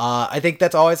 I think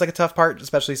that's always like a tough part,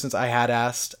 especially since I had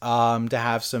asked to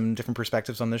have some different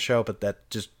perspectives on this show, but that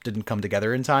just didn't come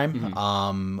together in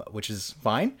time, which is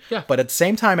fine. Yeah. But at the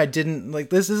same time, I didn't like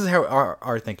this is how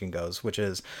our thinking goes, which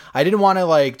is I didn't want to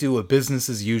like do a business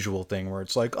as usual thing where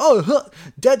it's like, oh,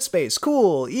 Dead Space,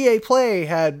 cool. EA Play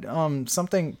had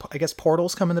something. I guess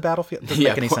portals come in the Battlefield. Doesn't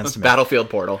make any sense to me. Battlefield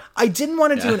Portal. I didn't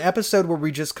want to do an episode where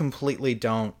we just completely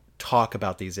don't talk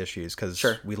about these issues because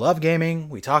we love gaming,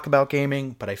 we talk about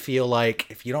gaming, but I feel like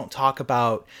if you don't talk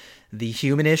about the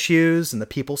human issues and the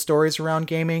people stories around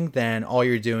gaming, then all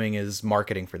you're doing is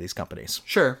marketing for these companies.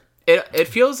 Sure. It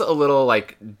feels a little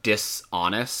like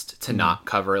dishonest to not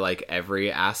cover like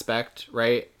every aspect,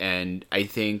 right? And I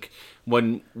think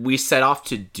when we set off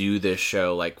to do this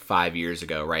show like 5 years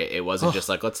ago, right? It wasn't just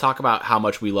like, let's talk about how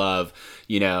much we love,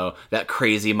 that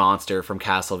crazy monster from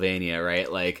Castlevania,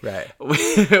 right? Like,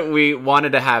 we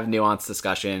wanted to have nuanced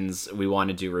discussions. We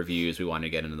wanted to do reviews. We wanted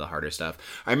to get into the harder stuff.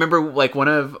 I remember like one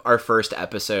of our first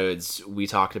episodes, we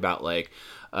talked about like,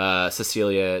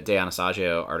 Cecilia De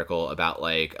Anastasio article about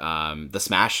like the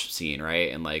Smash scene,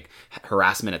 right, and like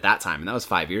harassment at that time, and that was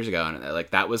 5 years ago, and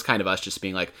like that was kind of us just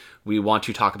being like, we want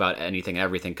to talk about anything and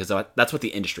everything because that's what the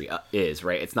industry is,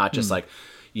 right? It's not just like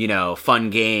fun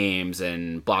games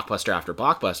and blockbuster after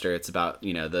blockbuster. It's about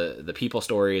the people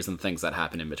stories and things that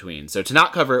happen in between. So to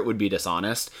not cover it would be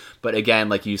dishonest, but again,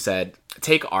 like you said,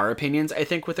 take our opinions, I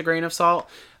think, with a grain of salt.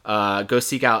 Go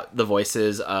seek out the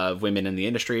voices of women in the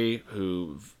industry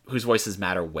whose voices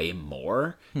matter way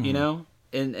more,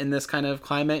 in this kind of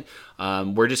climate.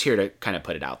 We're just here to kind of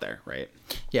put it out there, right?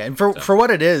 Yeah, and for what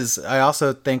it is, I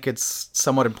also think it's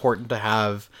somewhat important to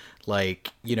have like,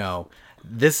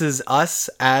 this is us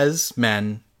as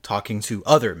men talking to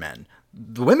other men.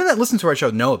 The women that listen to our show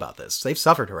know about this. They've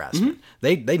suffered harassment.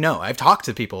 They know. I've talked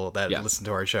to people that listen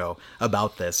to our show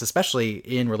about this, especially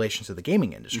in relation to the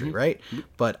gaming industry, right?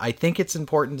 But I think it's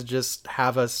important to just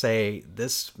have us say,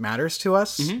 this matters to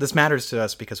us. This matters to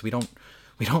us because we don't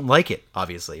like it,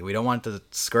 obviously. We don't want to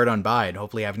skirt on by, and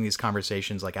hopefully having these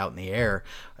conversations like out in the air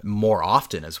more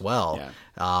often as well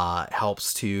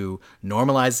helps to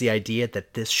normalize the idea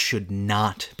that this should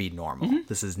not be normal.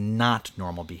 This is not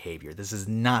normal behavior. This is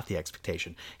not the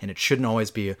expectation, and it shouldn't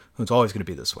always be, it's always going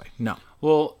to be this way. No.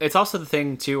 Well, it's also the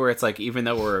thing, too, where it's like, even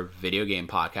though we're a video game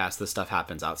podcast, this stuff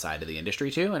happens outside of the industry,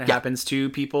 too, and it happens to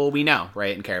people we know,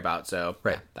 right, and care about, so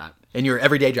that. In your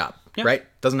everyday job, right?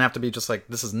 Doesn't have to be just like,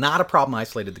 this is not a problem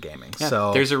isolated to gaming. Yeah.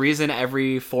 So there's a reason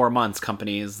every 4 months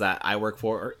companies that I work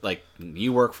for, like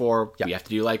you work for, we have to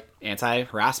do like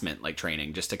anti-harassment like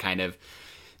training just to kind of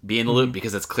be in the loop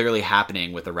because it's clearly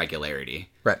happening with a regularity.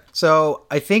 Right. So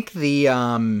I think the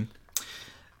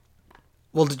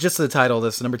well, just the title of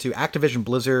this, number 2, Activision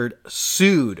Blizzard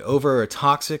sued over a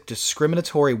toxic,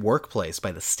 discriminatory workplace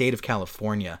by the state of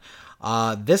California.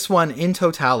 This one in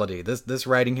totality, this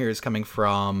writing here is coming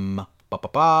from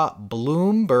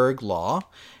Bloomberg Law,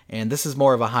 and this is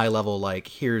more of a high level, like,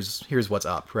 here's what's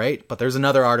up, right? But there's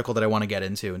another article that I want to get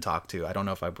into and talk to. I don't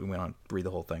know if we want to read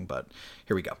the whole thing, but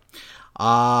here we go.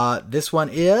 This one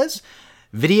is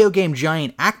video game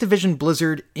giant Activision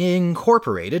Blizzard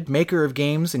Incorporated, maker of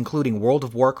games including World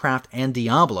of Warcraft and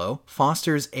Diablo,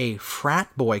 fosters a frat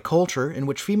boy culture in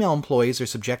which female employees are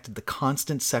subjected to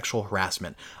constant sexual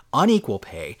harassment, unequal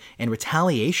pay, and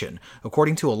retaliation,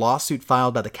 according to a lawsuit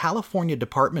filed by the California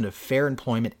Department of Fair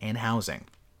Employment and Housing.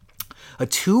 A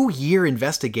 2-year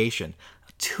investigation.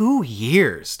 2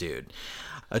 years, dude.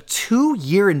 A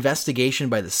 2-year investigation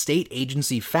by the state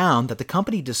agency found that the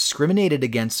company discriminated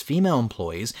against female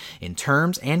employees in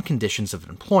terms and conditions of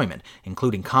employment,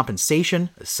 including compensation,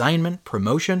 assignment,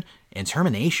 promotion, and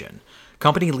termination.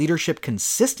 Company leadership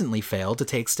consistently failed to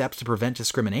take steps to prevent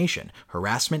discrimination,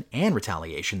 harassment, and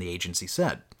retaliation, the agency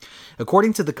said.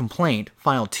 According to the complaint,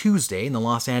 filed Tuesday in the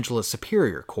Los Angeles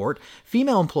Superior Court,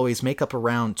 female employees make up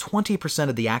around 20%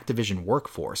 of the Activision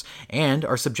workforce and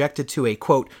are subjected to a,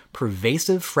 quote,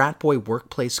 pervasive frat boy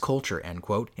workplace culture, end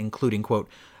quote, including, quote,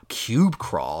 cube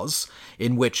crawls,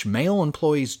 in which male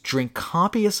employees drink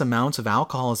copious amounts of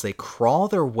alcohol as they crawl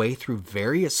their way through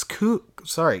various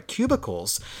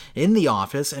cubicles in the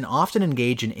office and often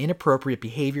engage in inappropriate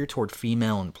behavior toward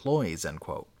female employees, end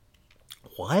quote.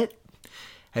 What?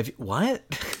 What?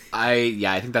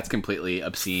 I think that's completely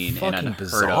obscene and unheard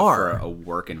bizarre of for a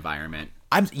work environment.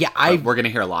 We're going to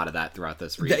hear a lot of that throughout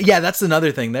this read. Yeah, that's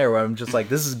another thing there where I'm just like,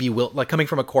 this is like coming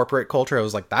from a corporate culture. I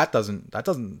was like, that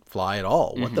doesn't fly at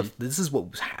all. What this is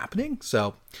what was happening.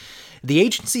 So The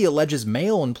agency alleges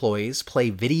male employees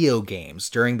play video games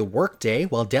during the workday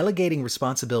while delegating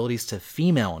responsibilities to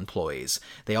female employees.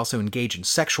 They also engage in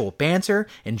sexual banter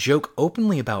and joke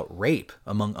openly about rape,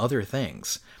 among other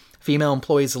things. Female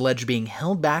employees allege being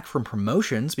held back from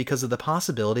promotions because of the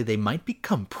possibility they might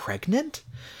become pregnant,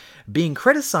 being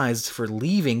criticized for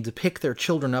leaving to pick their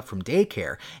children up from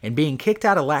daycare, and being kicked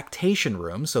out of lactation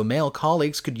rooms so male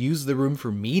colleagues could use the room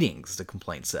for meetings, the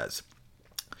complaint says.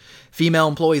 Female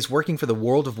employees working for the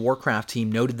World of Warcraft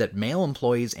team noted that male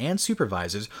employees and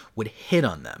supervisors would hit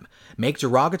on them, make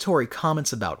derogatory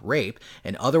comments about rape,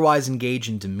 and otherwise engage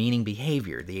in demeaning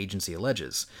behavior, the agency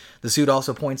alleges. The suit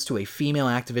also points to a female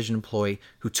Activision employee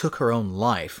who took her own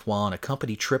life while on a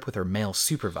company trip with her male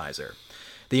supervisor.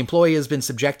 The employee has been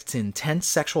subjected to intense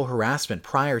sexual harassment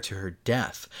prior to her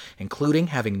death, including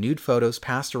having nude photos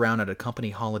passed around at a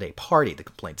company holiday party, the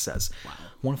complaint says. Wow. I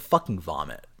want to fucking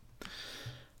vomit.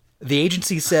 The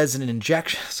agency says an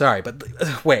injection... Sorry, but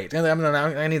wait.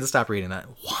 I need to stop reading that.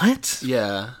 What?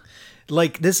 Yeah.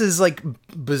 Like, this is, like,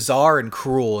 bizarre and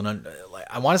cruel and...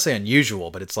 I want to say unusual,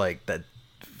 but it's like that...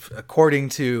 According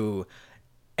to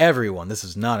everyone, this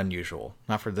is not unusual.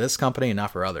 Not for this company and not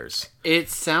for others. It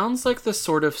sounds like the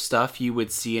sort of stuff you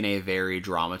would see in a very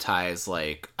dramatized,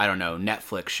 like, I don't know,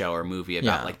 Netflix show or movie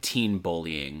about, like, teen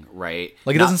bullying, right?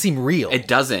 Like, it doesn't seem real. It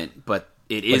doesn't, but...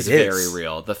 It is very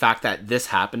real. The fact that this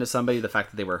happened to somebody, the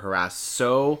fact that they were harassed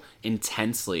so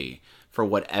intensely for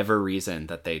whatever reason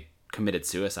that they committed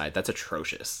suicide, that's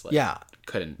atrocious. Like, yeah.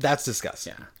 That's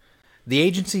disgusting. Yeah. The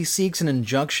agency seeks an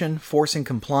injunction forcing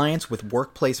compliance with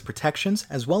workplace protections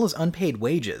as well as unpaid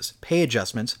wages, pay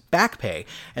adjustments, back pay,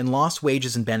 and lost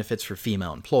wages and benefits for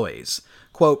female employees.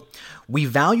 Quote, "We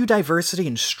value diversity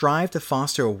and strive to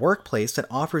foster a workplace that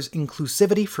offers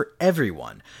inclusivity for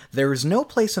everyone. There is no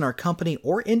place in our company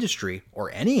or industry, or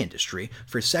any industry,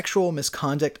 for sexual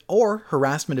misconduct or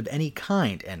harassment of any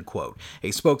kind," end quote, a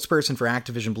spokesperson for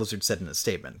Activision Blizzard said in a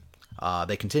statement.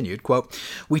 They continued, quote,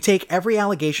 "We take every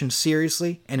allegation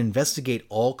seriously and investigate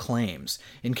all claims.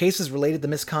 In cases related to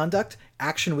misconduct,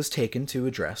 action was taken to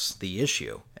address the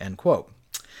issue," end quote.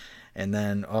 And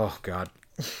then, oh God,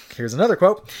 here's another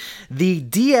quote. "The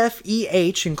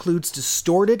DFEH includes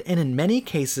distorted and in many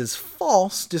cases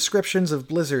false descriptions of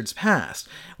Blizzard's past.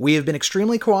 We have been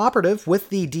extremely cooperative with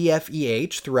the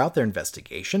DFEH throughout their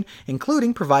investigation,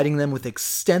 including providing them with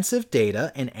extensive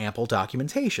data and ample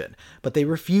documentation, but they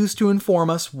refuse to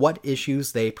inform us what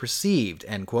issues they perceived,"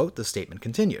 end quote, the statement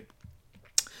continued.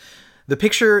 "The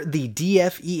picture the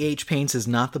DFEH paints is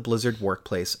not the Blizzard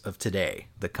workplace of today,"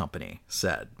 the company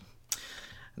said.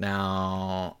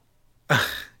 Now,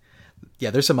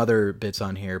 yeah, there's some other bits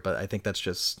on here, but I think that's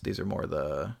just, these are more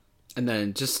the... And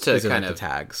then just to kind of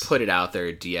tags. Put it out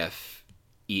there,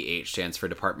 DFEH stands for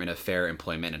Department of Fair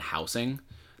Employment and Housing.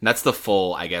 And that's the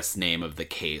full, I guess, name of the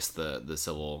case, the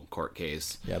civil court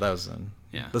case. Yeah, that was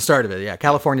the start of it, yeah.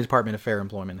 California Department of Fair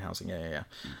Employment and Housing, yeah.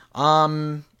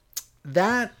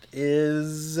 That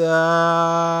is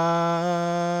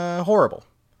horrible,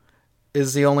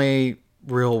 is the only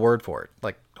real word for it.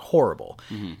 Like, horrible.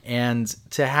 Mm-hmm. And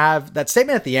to have that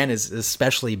statement at the end is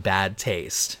especially bad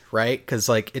taste, right? Because,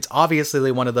 like, it's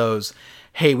obviously one of those,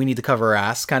 hey, we need to cover our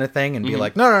ass kind of thing, and be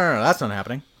like, no, that's not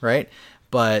happening, right?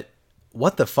 But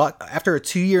what the fuck? After a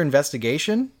 2-year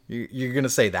investigation, you're going to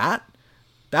say that?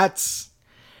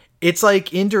 It's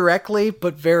like indirectly,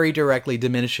 but very directly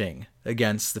diminishing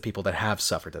against the people that have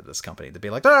suffered at this company. To be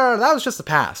like, no, that was just the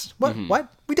past. What? Mm-hmm.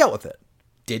 What? We dealt with it.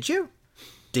 Did you?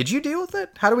 Did you deal with it?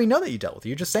 How do we know that you dealt with it?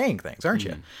 You're just saying things, aren't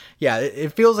you? Yeah,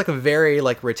 it feels like a very,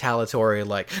 like, retaliatory,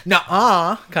 like,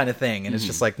 nah kind of thing. And it's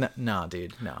just like, no,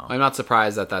 dude, no. I'm not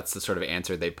surprised that that's the sort of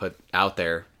answer they put out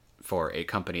there for a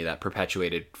company that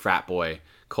perpetuated frat boy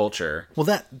culture.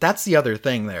 Well, that's the other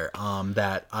thing there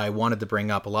that I wanted to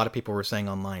bring up. A lot of people were saying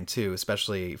online, too,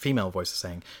 especially female voices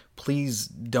saying, please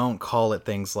don't call it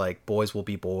things like boys will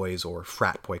be boys or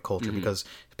frat boy culture, because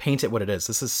paint it what it is.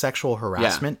 This is sexual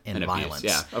harassment and violence.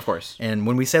 Yeah, of course. And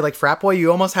when we say like frat boy,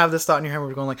 you almost have this thought in your head where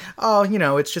we're going like, oh,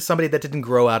 it's just somebody that didn't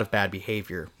grow out of bad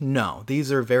behavior. No,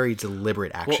 these are very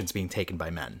deliberate actions being taken by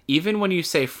men. Even when you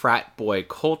say frat boy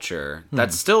culture,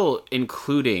 that's still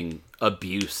including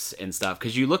abuse and stuff,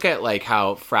 because you look at like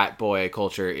how frat boy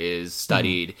culture is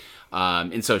studied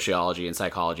in sociology and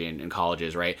psychology and in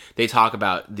colleges, right? They talk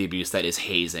about the abuse that is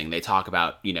hazing. They talk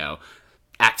about,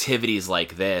 activities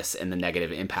like this and the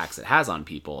negative impacts it has on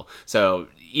people. So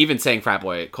even saying frat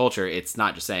boy culture, it's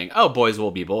not just saying, oh, boys will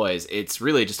be boys. It's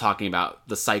really just talking about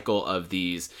the cycle of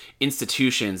these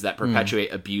institutions that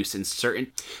perpetuate abuse and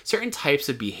certain types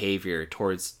of behavior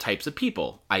towards types of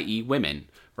people, i.e. women,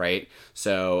 right?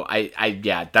 So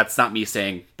yeah, that's not me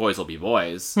saying boys will be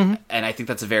boys. And I think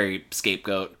that's a very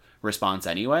scapegoat response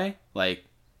anyway. Like,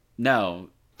 no.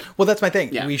 Well, that's my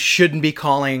thing. Yeah. We shouldn't be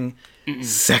calling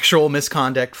sexual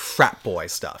misconduct frat boy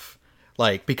stuff.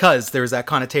 Like, because there's that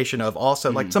connotation of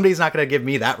also, like, somebody's not going to give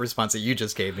me that response that you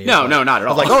just gave me. No, no, not at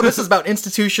all. Like, oh, this is about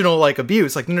institutional, like,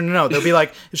 abuse. Like, no. They'll be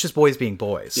like, it's just boys being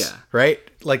boys. Yeah. Right?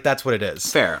 Like, that's what it is.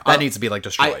 Fair. That needs to be, like,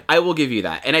 destroyed. I will give you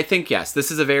that. And I think, yes, this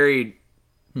is a very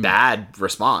bad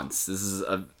response. This is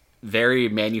a very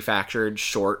manufactured,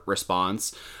 short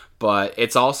response. But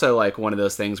it's also, like, one of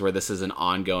those things where this is an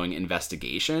ongoing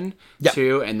investigation,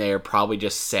 too. And they're probably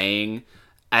just saying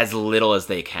as little as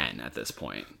they can at this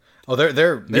point. Oh,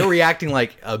 they're reacting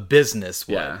like a business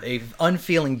would, Yeah. a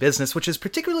unfeeling business, which is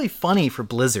particularly funny for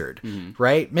Blizzard,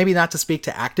 right? Maybe not to speak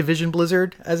to Activision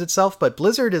Blizzard as itself, but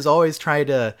Blizzard is always trying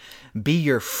to be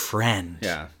your friend,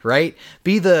 right?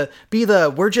 Be the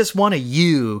we're just one of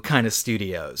you kind of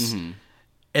studios,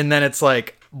 and then it's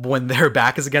like when their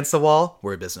back is against the wall,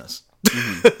 we're a business.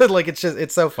 Like,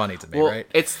 it's so funny to me, right?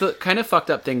 It's the kind of fucked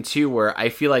up thing too, where I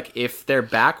feel like if their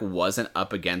back wasn't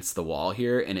up against the wall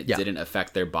here and it didn't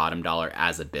affect their bottom dollar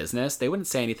as a business, they wouldn't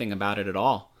say anything about it at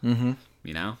all. You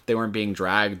know, they weren't being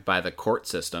dragged by the court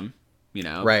system. You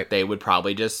know, right? They would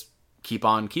probably just keep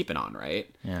on keeping on, right?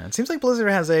 Yeah, it seems like Blizzard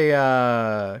has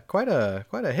a quite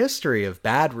a history of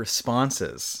bad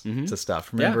responses to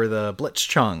stuff. Remember the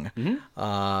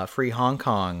Blitzchung, Free Hong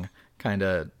Kong kind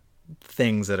of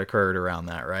things that occurred around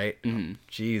that, right?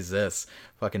 Jesus.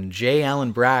 Fucking J.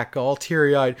 Allen Brack, all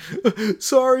teary-eyed.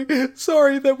 Sorry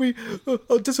that we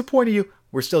disappointed you.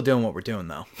 We're still doing what we're doing,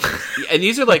 though. And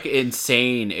these are, like,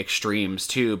 insane extremes,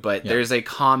 too, but there's a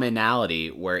commonality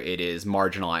where it is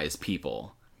marginalized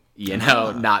people, you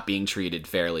know, not being treated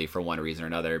fairly for one reason or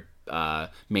another,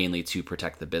 mainly to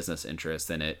protect the business interests.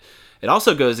 And it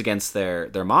also goes against their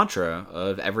mantra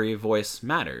of every voice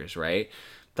matters, right?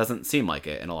 Doesn't seem like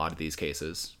it in a lot of these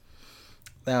cases.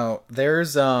 Now,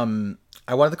 there's I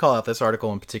wanted to call out this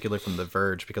article in particular from The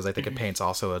Verge because I think it paints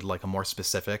also a more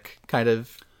specific kind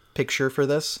of picture for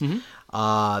this.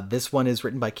 This one is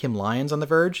written by Kim Lyons on The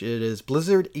Verge. It is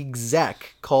Blizzard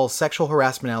exec calls sexual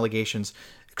harassment allegations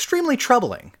extremely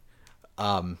troubling.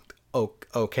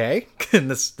 Okay. And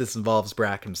this involves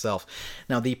Brack himself.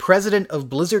 Now, the president of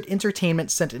Blizzard Entertainment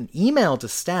sent an email to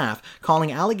staff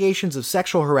calling allegations of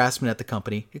sexual harassment at the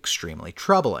company extremely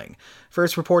troubling.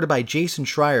 First reported by Jason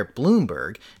Schreier at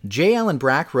Bloomberg, J. Allen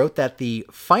Brack wrote that the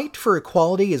fight for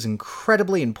equality is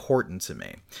incredibly important to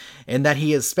me, and that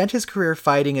he has spent his career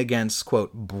fighting against,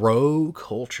 quote, bro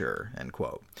culture, end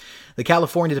quote. The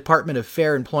California Department of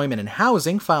Fair Employment and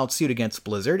Housing filed suit against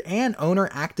Blizzard and owner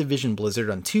Activision Blizzard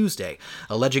on Tuesday,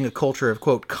 alleging a culture of,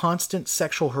 quote, constant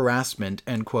sexual harassment,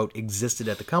 end quote, existed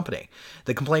at the company.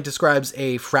 The complaint describes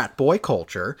a frat boy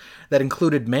culture that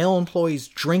included male employees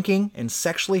drinking and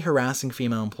sexually harassing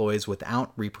female employees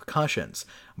without repercussions.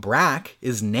 Brack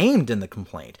is named in the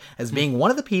complaint as being one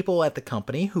of the people at the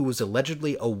company who was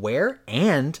allegedly aware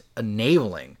and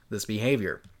enabling this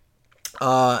behavior.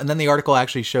 And then the article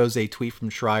actually shows a tweet from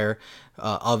Schreier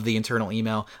of the internal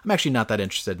email. I'm actually not that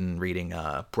interested in reading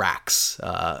Brack's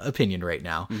opinion right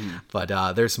now,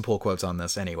 but there's some pull quotes on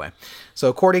this anyway. So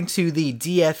according to the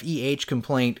DFEH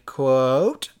complaint,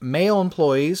 quote, male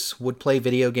employees would play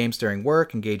video games during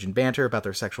work, engage in banter about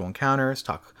their sexual encounters,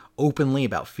 talk openly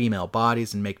about female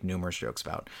bodies, and make numerous jokes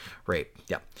about rape.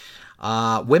 Yeah.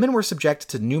 Women were subjected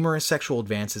to numerous sexual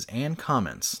advances and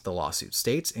comments, the lawsuit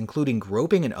states, including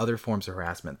groping and other forms of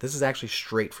harassment. This is actually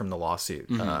straight from the lawsuit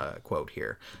quote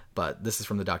here, but this is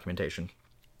from the documentation.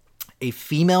 A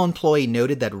female employee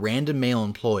noted that random male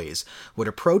employees would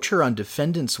approach her on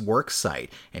defendant's work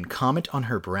site and comment on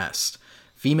her breast.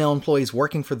 Female employees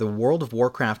working for the World of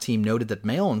Warcraft team noted that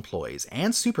male employees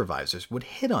and supervisors would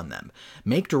hit on them,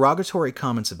 make derogatory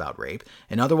comments about rape,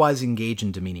 and otherwise engage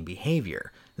in demeaning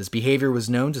behavior. This behavior was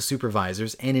known to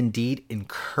supervisors and indeed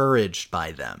encouraged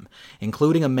by them,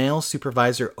 including a male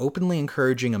supervisor openly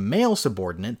encouraging a male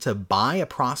subordinate to buy a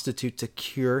prostitute to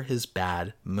cure his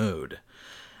bad mood.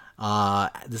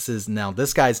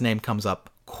 This guy's name comes up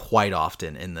quite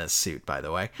often in this suit, by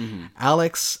the way.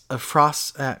 Alex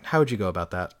how would you go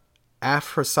about that?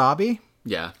 Afrasabi?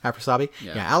 Yeah. Afrasabi?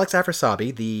 Yeah, Alex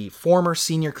Afrasabi, the former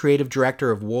senior creative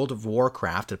director of World of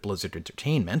Warcraft at Blizzard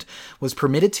Entertainment, was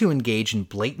permitted to engage in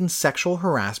blatant sexual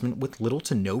harassment with little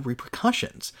to no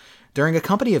repercussions. During a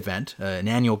company event, an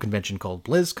annual convention called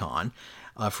BlizzCon,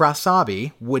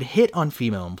 Frasabi would hit on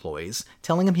female employees,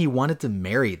 telling him he wanted to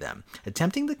marry them,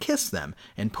 attempting to kiss them,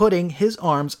 and putting his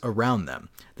arms around them.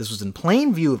 This was in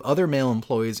plain view of other male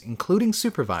employees, including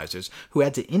supervisors, who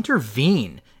had to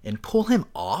intervene and pull him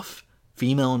off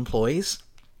female employees.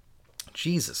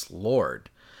 Jesus Lord.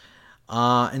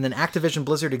 And then Activision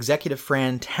Blizzard executive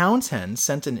Fran Townsend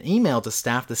sent an email to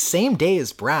staff the same day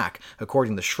as Brack,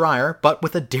 according to Schreier, but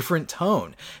with a different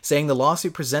tone, saying the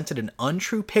lawsuit presented an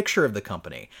untrue picture of the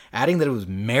company, adding that it was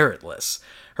meritless.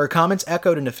 Her comments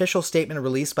echoed an official statement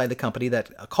released by the company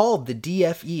that called the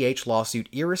DFEH lawsuit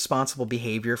irresponsible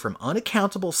behavior from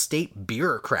unaccountable state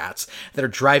bureaucrats that are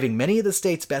driving many of the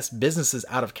state's best businesses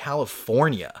out of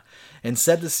California, and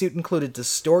said the suit included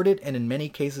distorted and in many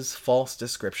cases false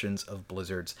descriptions of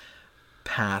Blizzard's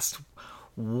past.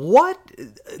 What?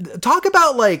 Talk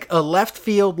about like a left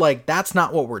field, like that's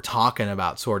not what we're talking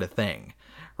about sort of thing.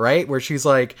 Right? Where she's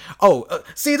like,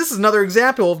 see, this is another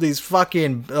example of these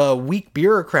fucking weak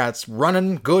bureaucrats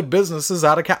running good businesses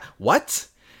out of What?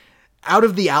 Out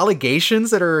of the allegations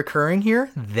that are occurring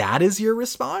here, that is your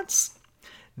response?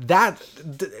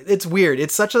 It's weird.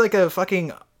 It's such like a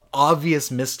fucking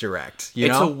obvious misdirect, you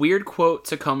know? It's a weird quote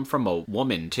to come from a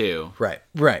woman, too. Right.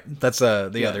 That's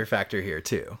the other factor here,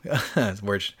 too.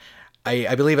 Where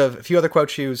I believe a few other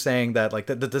quotes she was saying that, like,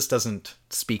 that this doesn't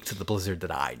speak to the Blizzard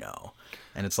that I know.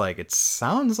 And it's like, it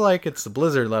sounds like it's the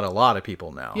Blizzard that a lot of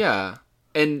people know. Yeah.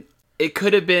 And it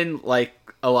could have been like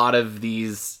a lot of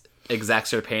these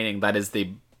execs are painting that is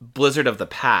the Blizzard of the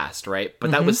past, right?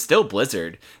 But that was still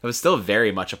Blizzard. It was still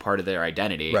very much a part of their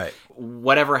identity. Right.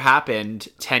 Whatever happened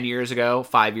 10 years ago,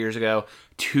 5 years ago,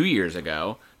 2 years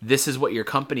ago, this is what your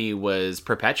company was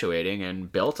perpetuating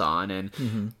and built on.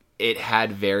 And it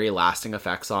had very lasting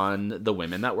effects on the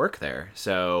women that work there.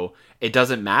 So it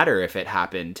doesn't matter if it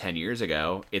happened 10 years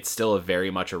ago. It's still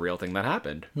very much a real thing that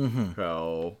happened.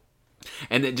 So,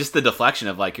 and then just the deflection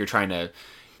of like, you're trying to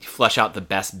flesh out the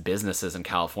best businesses in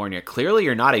California. Clearly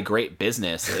you're not a great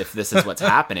business if this is what's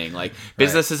happening. Like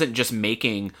business isn't just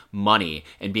making money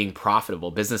and being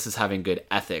profitable. Business is having good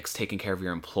ethics, taking care of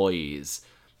your employees,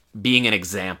 being an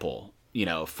example, you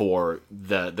know, for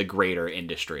the greater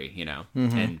industry, you know,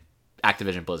 and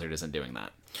Activision Blizzard isn't doing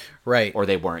that. Right. Or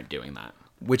they weren't doing that.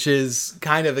 Which is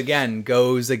kind of, again,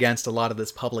 goes against a lot of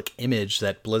this public image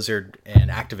that Blizzard and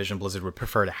Activision Blizzard would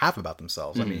prefer to have about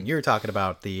themselves. I mean, you're talking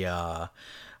about the,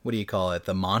 what do you call it?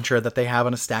 The mantra that they have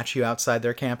on a statue outside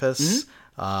their campus.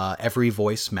 Every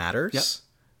voice matters.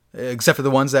 Yep. Except for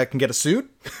the ones that can get a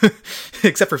suit.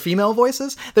 Except for female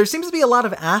voices. There seems to be a lot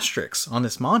of asterisks on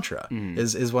this mantra,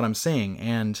 is what I'm seeing.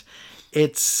 And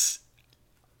it's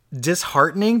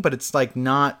disheartening, but it's like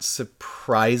not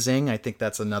surprising. I think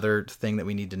that's another thing that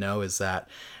we need to know is that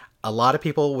a lot of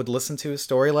people would listen to a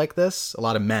story like this, a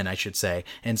lot of men, I should say,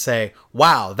 and say,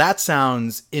 wow, that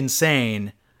sounds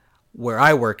insane. Where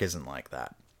I work isn't like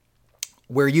that.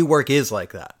 Where you work is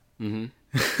like that. And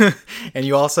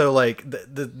you also like,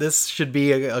 this should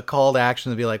be a call to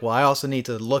action to be like, well, I also need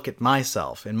to look at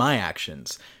myself and my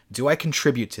actions. Do I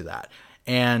contribute to that?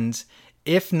 And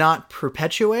if not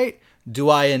perpetuate, do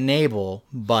I enable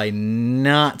by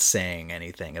not saying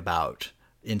anything about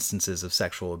instances of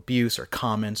sexual abuse or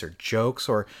comments or jokes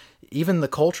or even the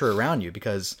culture around you?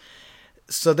 Because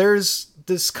so there's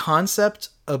this concept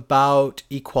about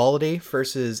equality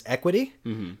versus equity,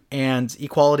 and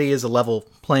equality is a level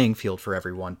playing field for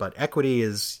everyone, but equity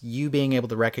is you being able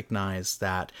to recognize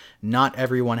that not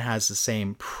everyone has the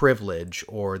same privilege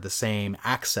or the same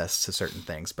access to certain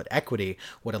things, but equity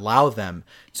would allow them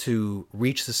to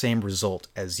reach the same result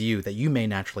as you that you may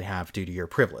naturally have due to your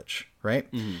privilege, right?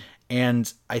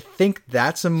 And I think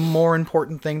that's a more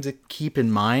important thing to keep in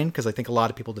mind, because I think a lot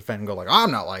of people defend and go like,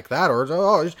 I'm not like that, or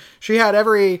oh, she had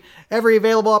every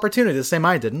available opportunity the same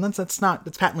I did, and that's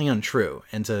patently untrue.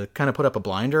 And to kind of put up a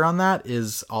blinder on that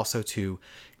is also to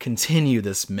continue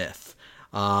this myth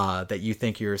that you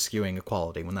think you're skewing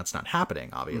equality when that's not happening,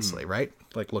 obviously, right?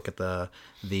 Like look at the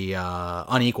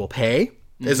unequal pay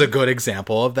is a good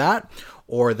example of that,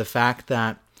 or the fact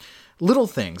that little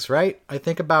things, right? I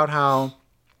think about how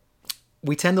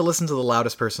we tend to listen to the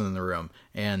loudest person in the room,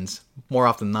 and more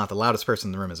often than not, the loudest person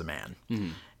in the room is a man.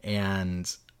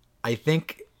 And I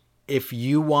think if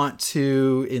you want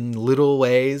to, in little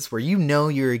ways where you know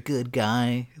you're a good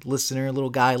guy,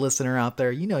 little guy listener out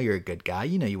there, you know you're a good guy,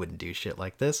 you know you wouldn't do shit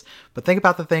like this, but think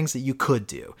about the things that you could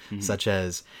do, such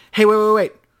as, hey,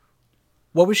 wait,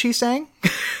 what was she saying?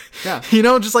 Yeah. You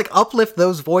know, just like uplift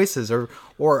those voices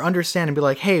or understand and be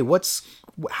like, hey,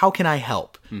 how can I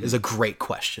help is a great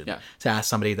question to ask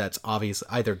somebody that's obviously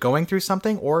either going through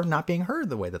something or not being heard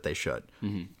the way that they should.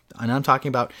 And I'm talking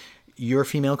about your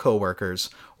female coworkers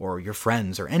or your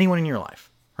friends or anyone in your life,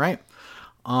 right?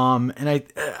 And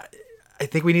I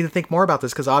think we need to think more about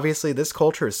this because obviously this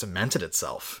culture has cemented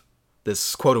itself.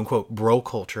 This quote unquote bro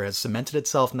culture has cemented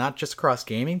itself not just across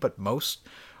gaming, but most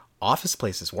office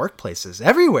places, workplaces,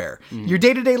 everywhere. Your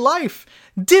day-to-day life,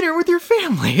 dinner with your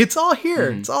family. It's all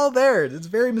here. It's all there. It's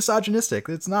very misogynistic.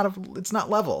 It's not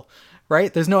level,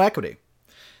 right? There's no equity.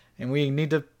 And we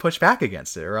need to push back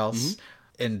against it or else,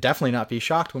 and definitely not be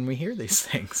shocked when we hear these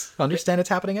things. Understand it's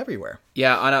happening everywhere.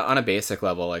 Yeah, on a basic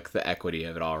level, like the equity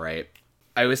of it all, right?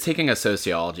 I was taking a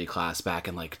sociology class back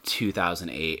in like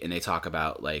 2008, and they talk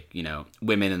about like, you know,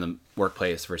 women in the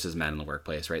workplace versus men in the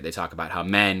workplace, right? They talk about how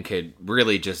men could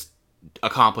really just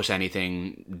accomplish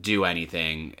anything, do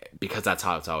anything, because that's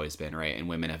how it's always been, right? And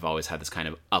women have always had this kind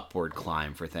of upward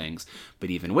climb for things. But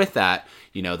even with that,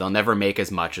 you know, they'll never make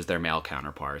as much as their male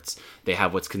counterparts. They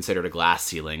have what's considered a glass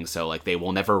ceiling, so like they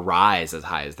will never rise as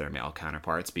high as their male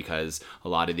counterparts because a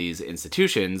lot of these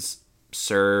institutions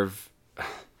serve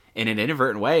in an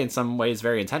inadvertent way, in some ways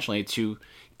very intentionally, to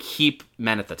keep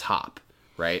men at the top,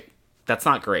 right? That's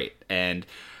not great. And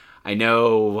I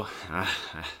know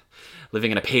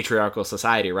living in a patriarchal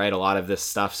society, right, a lot of this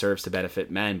stuff serves to benefit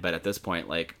men, but at this point,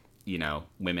 like, you know,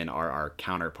 women are our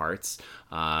counterparts.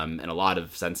 In a lot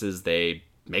of senses, they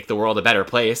make the world a better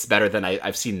place, better than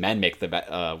I've seen men make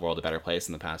the world a better place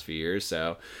in the past few years.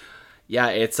 So, yeah,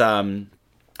 it's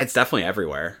definitely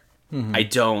everywhere.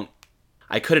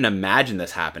 I couldn't imagine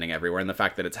this happening everywhere, and the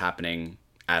fact that it's happening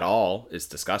at all is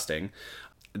disgusting.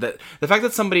 The fact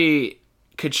that somebody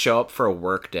could show up for a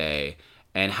work day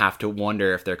and have to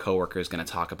wonder if their coworker is going to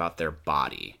talk about their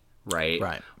body, right?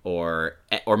 Right. Or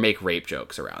make rape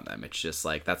jokes around them. It's just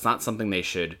like, that's not something they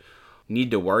should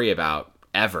need to worry about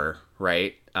ever,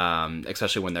 right?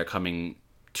 Especially when they're coming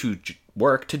to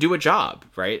work to do a job,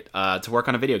 right? To work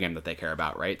on a video game that they care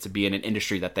about, right? To be in an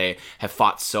industry that they have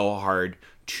fought so hard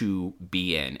to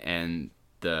be in. And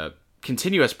the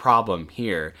continuous problem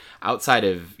here, outside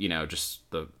of, you know, just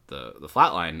the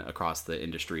flatline across the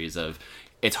industries of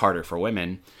it's harder for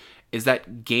women, is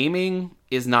that gaming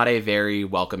is not a very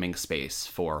welcoming space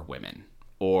for women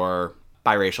or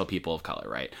biracial people of color,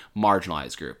 right?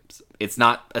 Marginalized groups. It's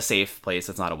not a safe place.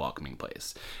 It's not a welcoming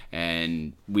place.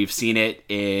 And we've seen it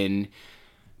in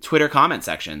Twitter comment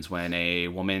sections when a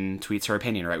woman tweets her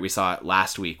opinion, right? We saw it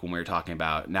last week when we were talking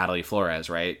about Natalie Flores,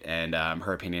 right? And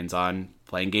her opinions on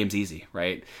playing games easy,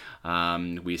 right?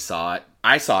 I saw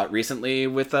it recently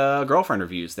with a girlfriend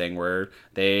reviews thing where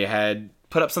they had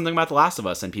put up something about The Last of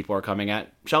Us and people are coming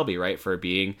at Shelby, right? For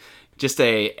being just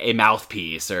a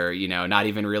mouthpiece or, you know, not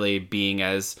even really being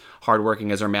as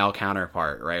hardworking as her male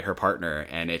counterpart, right? Her partner.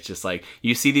 And it's just like,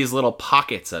 you see these little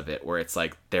pockets of it where it's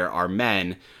like there are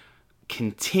men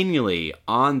continually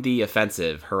on the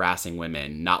offensive harassing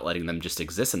women, not letting them just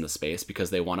exist in the space because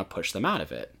they want to push them out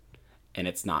of it. And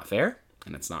it's not fair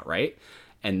and it's not right.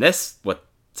 And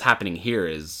what's happening here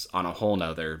is on a whole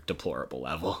nother deplorable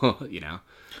level, you know?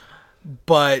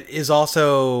 But is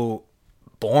also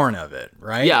born of it,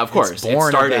 right? Yeah, of course. It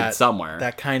started somewhere.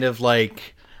 That kind of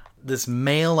like this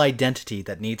male identity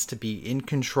that needs to be in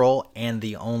control and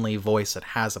the only voice that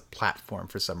has a platform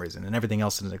for some reason, and everything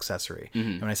else is an accessory.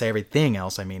 And when I say everything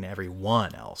else, I mean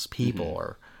everyone else. People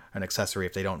are an accessory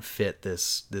if they don't fit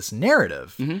this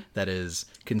narrative that is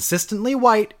consistently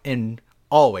white and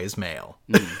always male,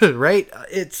 right?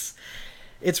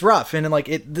 It's rough, and like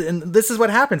and this is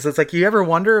what happens. It's like, you ever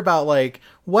wonder about like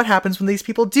what happens when these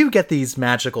people do get these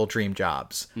magical dream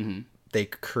jobs? They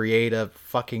create a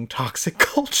fucking toxic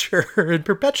culture and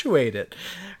perpetuate it.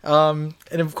 And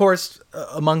of course,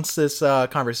 amongst this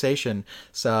conversation,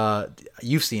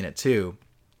 you've seen it too.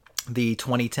 The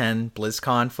 2010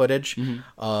 BlizzCon footage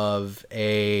of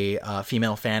a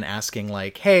female fan asking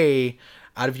like, "Hey,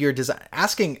 out of your design,"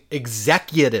 asking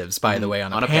executives, by the way,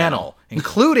 on a panel,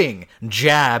 including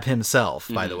Jab himself,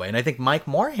 by the way. And I think Mike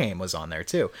Morhaime was on there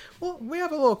too. Well, we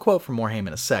have a little quote from Morhaime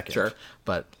in a second. Sure.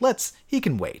 But he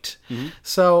can wait.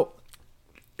 So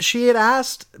she had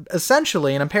asked,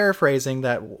 essentially, and I'm paraphrasing,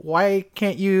 that why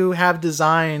can't you have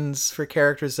designs for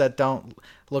characters that don't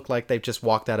look like they've just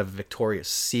walked out of a Victoria's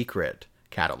Secret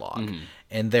catalog?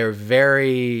 And their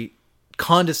very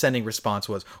condescending response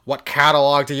was, "What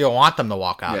catalog do you want them to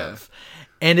walk out of?"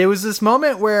 And it was this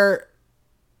moment where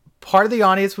part of the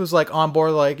audience was like on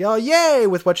board, like, "Oh, yay,"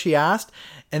 with what she asked.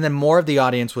 And then more of the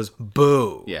audience was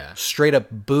boo. Yeah. Straight up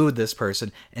booed this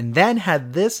person. And then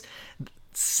had this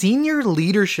senior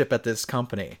leadership at this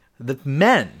company, the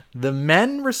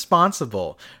men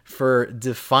responsible for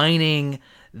defining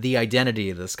the identity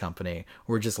of this company,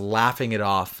 were just laughing it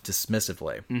off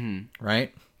dismissively.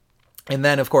 Right? And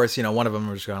then, of course, one of them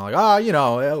was kind of like,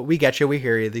 oh, we get you, we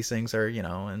hear you. These things are,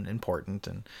 important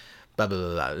and blah, blah,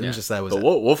 blah, blah. And just that was but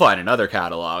we'll find another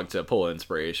catalog to pull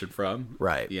inspiration from.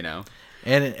 Right.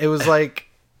 And it was like,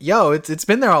 yo, it's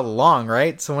been there all along,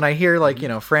 right? So when I hear, like,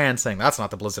 Fran saying, that's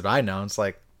not the Blizzard I know, it's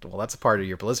like, well, that's a part of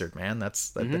your Blizzard, man.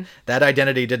 That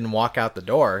identity didn't walk out the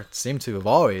door. It seemed to have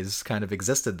always kind of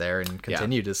existed there and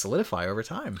continued to solidify over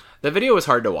time. The video was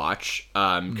hard to watch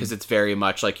because it's very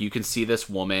much like you can see this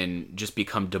woman just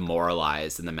become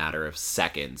demoralized in the matter of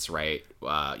seconds, right?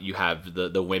 You have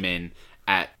the women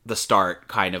at the start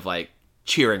kind of like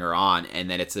cheering her on, and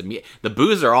then the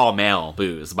boos are all male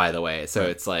boos, by the way. So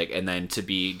it's like, and then to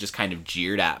be just kind of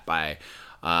jeered at by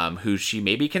who she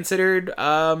maybe considered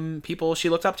people she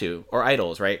looked up to or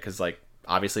idols, right? Because like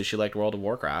obviously she liked World of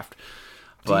Warcraft.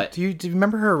 But do you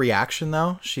remember her reaction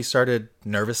though? She started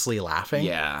nervously laughing.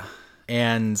 Yeah,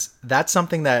 and that's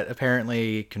something that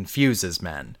apparently confuses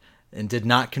men. And did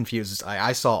not confuse.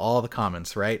 I saw all the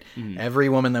comments, right? Every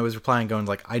woman that was replying going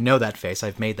like, I know that face.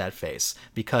 I've made that face.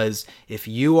 Because if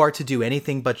you are to do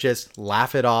anything but just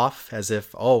laugh it off as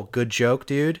if, oh, good joke,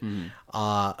 dude,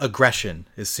 aggression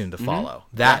is soon to follow.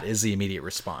 That is the immediate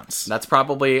response. That's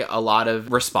probably a lot of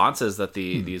responses that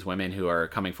these women who are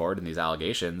coming forward in these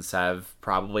allegations have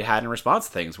probably had in response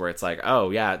to things where it's like, oh,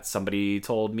 yeah, somebody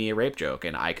told me a rape joke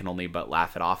and I can only but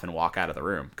laugh it off and walk out of the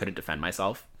room. Couldn't defend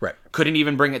myself. Right. Couldn't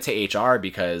even bring it to HR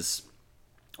because,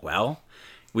 well,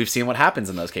 we've seen what happens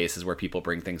in those cases where people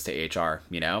bring things to HR.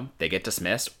 They get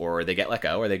dismissed or they get let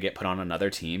go or they get put on another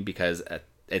team because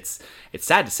it's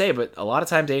sad to say, but a lot of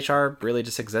times HR really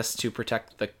just exists to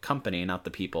protect the company, not the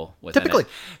people within Typically. it.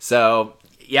 So,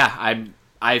 yeah,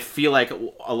 I feel like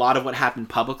a lot of what happened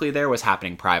publicly there was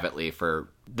happening privately for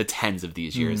the tens of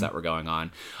these years that were going on.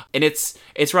 And it's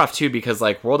rough too because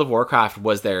like World of Warcraft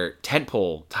was their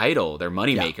tentpole title, their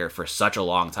moneymaker for such a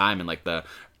long time in like the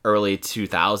early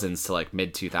 2000s to like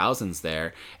mid 2000s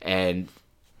there. And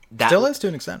that still is to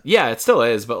an extent. Yeah, it still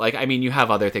is. But like, I mean, you have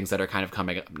other things that are kind of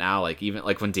coming up now, like even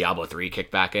like when Diablo 3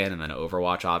 kicked back in and then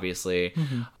Overwatch, obviously.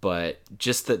 But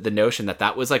just the notion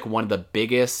that was like one of the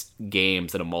biggest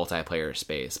games in a multiplayer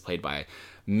space played by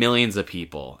millions of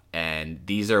people, and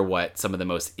these are what some of the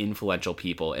most influential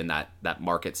people in that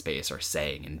market space are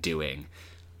saying and doing.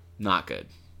 Not good.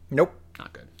 Nope.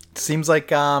 Not good. It seems like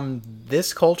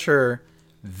this culture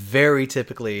very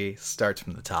typically starts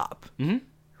from the top.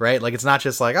 Right? Like it's not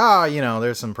just like,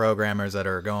 there's some programmers that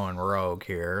are going rogue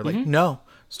here. Like no,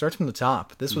 starts from the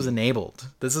top. This was enabled.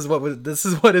 This is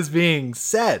what is being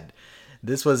said.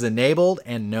 This was enabled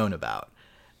and known about.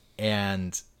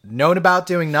 And known about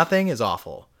doing nothing is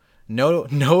awful.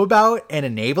 Know about and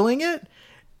enabling it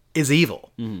is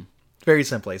evil. Very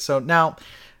simply. So now,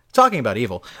 talking about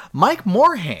evil, Mike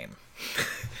Morhaime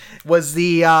was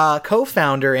the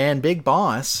co-founder and big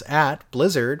boss at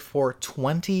Blizzard for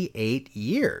 28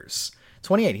 years.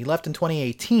 28. He left in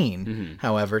 2018,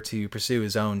 however, to pursue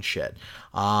his own shit.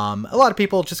 A lot of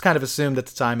people just kind of assumed at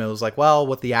the time it was like, well,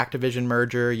 with the Activision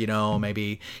merger,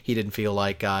 maybe he didn't feel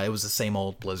like it was the same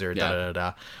old Blizzard,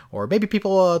 Or maybe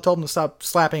people told him to stop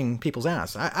slapping people's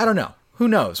ass. I don't know. Who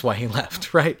knows why he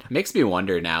left, right? Makes me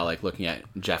wonder now, like looking at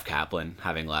Jeff Kaplan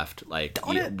having left, like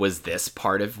was this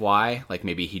part of why? Like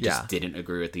maybe he just didn't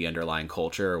agree with the underlying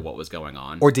culture or what was going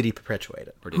on. Or did he perpetuate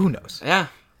it? Who knows? Yeah.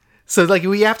 So like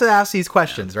we have to ask these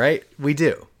questions, right? We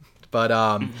do. But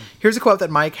here's a quote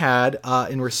that Mike had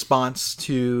in response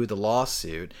to the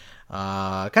lawsuit.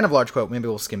 Kind of a large quote. Maybe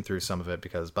we'll skim through some of it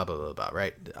because blah, blah, blah, blah,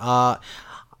 right?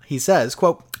 He says,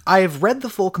 quote, I have read the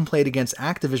full complaint against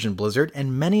Activision Blizzard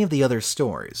and many of the other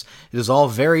stories. It is all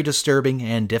very disturbing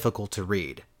and difficult to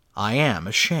read. I am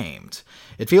ashamed.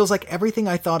 It feels like everything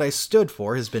I thought I stood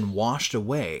for has been washed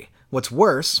away. What's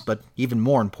worse, but even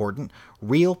more important,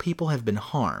 real people have been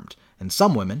harmed, and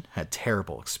some women had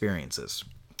terrible experiences.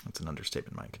 That's an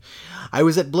understatement, Mike. I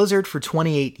was at Blizzard for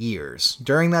 28 years.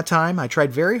 During that time, I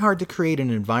tried very hard to create an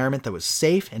environment that was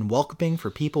safe and welcoming for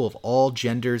people of all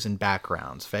genders and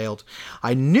backgrounds. Failed.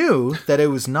 I knew that it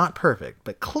was not perfect,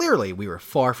 but clearly we were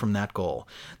far from that goal.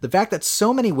 The fact that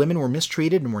so many women were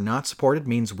mistreated and were not supported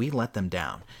means we let them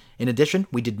down. In addition,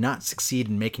 we did not succeed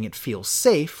in making it feel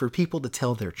safe for people to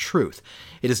tell their truth.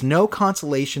 It is no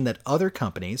consolation that other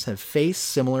companies have faced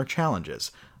similar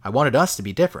challenges. I wanted us to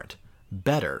be different.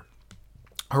 Better.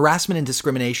 Harassment and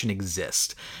discrimination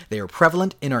exist. They are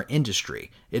prevalent in our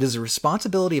industry. It is a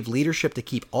responsibility of leadership to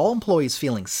keep all employees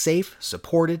feeling safe,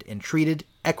 supported, and treated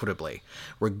equitably,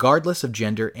 regardless of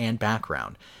gender and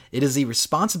background. It is the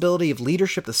responsibility of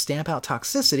leadership to stamp out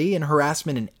toxicity and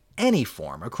harassment in any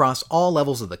form across all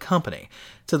levels of the company.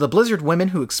 To the Blizzard women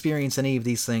who experience any of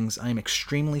these things, I am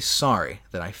extremely sorry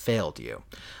that I failed you.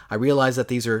 I realize that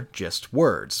these are just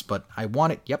words, but I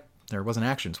wanted... Yep, there wasn't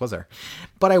actions, was there?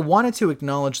 But I wanted to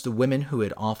acknowledge the women who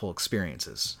had awful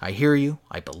experiences. I hear you,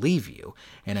 I believe you,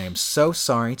 and I am so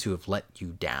sorry to have let you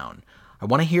down. I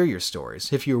want to hear your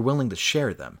stories, if you are willing to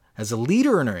share them. As a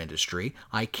leader in our industry,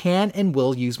 I can and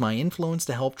will use my influence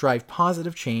to help drive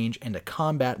positive change and to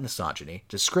combat misogyny,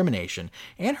 discrimination,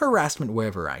 and harassment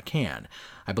wherever I can.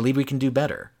 I believe we can do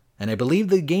better. And I believe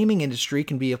the gaming industry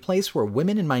can be a place where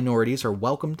women and minorities are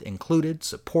welcomed, included,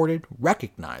 supported,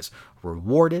 recognized,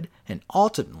 rewarded, and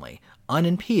ultimately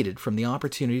unimpeded from the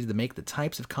opportunity to make the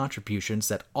types of contributions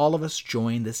that all of us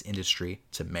join this industry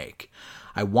to make.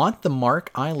 I want the mark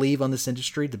I leave on this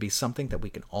industry to be something that we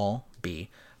can all be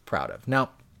proud of.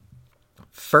 Now,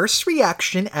 first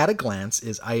reaction at a glance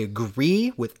is I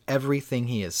agree with everything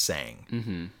he is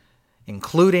saying,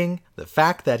 including the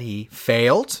fact that he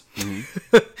failed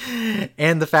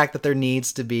and the fact that there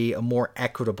needs to be a more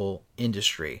equitable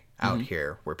industry out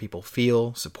here where people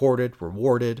feel supported,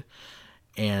 rewarded,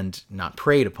 and not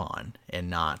preyed upon and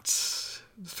not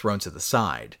thrown to the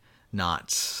side,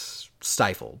 not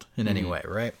stifled in any way,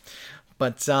 right?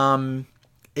 But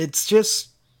it's just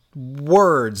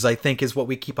words, I think, is what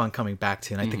we keep on coming back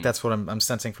to, and I think that's what I'm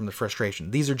sensing from the frustration.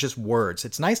 These are just words.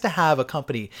 It's nice to have a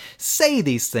company say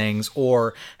these things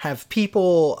or have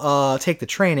people take the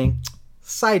training.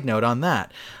 Side note on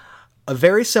that. A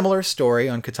very similar story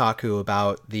on Kotaku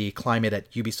about the climate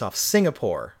at Ubisoft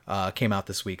Singapore came out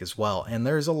this week as well. And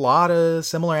there's a lot of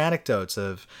similar anecdotes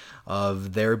of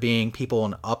there being people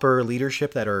in upper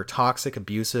leadership that are toxic,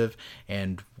 abusive,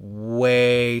 and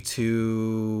way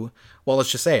too... Well,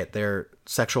 let's just say it. They're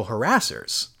sexual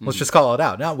harassers. Let's just call it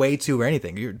out. Not way too or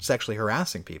anything. You're sexually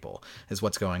harassing people is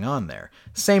what's going on there.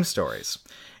 Same stories.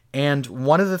 And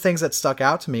one of the things that stuck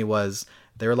out to me was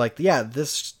they were like, yeah,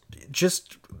 this...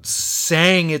 just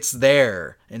saying it's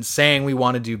there and saying we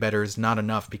want to do better is not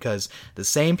enough, because the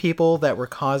same people that were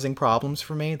causing problems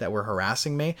for me, that were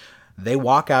harassing me, they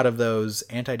walk out of those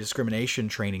anti-discrimination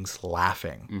trainings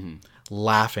laughing,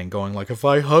 going like, if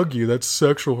I hug you, that's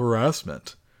sexual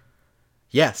harassment.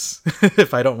 Yes.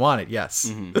 If I don't want it,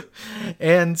 yes.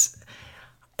 And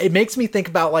it makes me think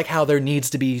about like how there needs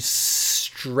to be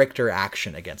stricter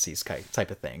action against these type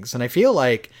of things. And I feel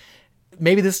like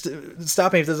maybe this,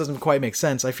 stop me if this doesn't quite make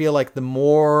sense. I feel like the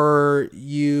more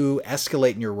you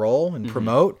escalate in your role and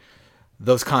promote,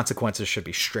 those consequences should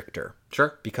be stricter.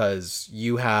 Sure. Because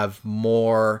you have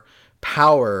more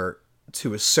power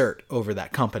to assert over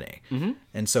that company.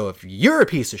 And so if you're a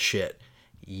piece of shit,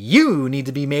 you need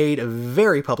to be made a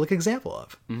very public example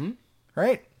of.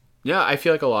 Right? Yeah, I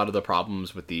feel like a lot of the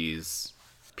problems with these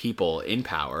people in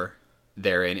power,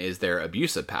 therein is their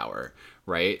abuse of power,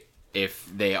 right? If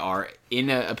they are in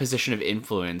a position of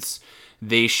influence,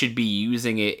 they should be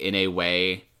using it in a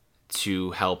way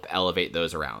to help elevate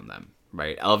those around them,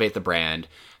 right? Elevate the brand,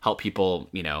 help people,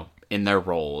 you know, in their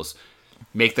roles,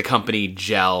 make the company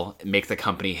gel, make the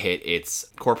company hit its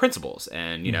core principles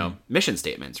and, you know, mission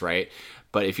statements, right?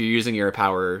 But if you're using your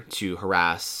power to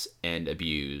harass and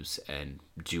abuse and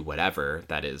do whatever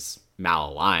that is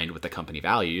malaligned with the company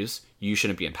values, you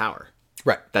shouldn't be in power.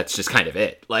 Right. That's just kind of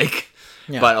it. Like,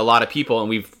 yeah. But a lot of people, and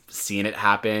we've seen it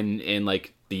happen in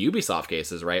like the Ubisoft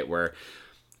cases, right? Where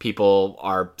people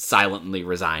are silently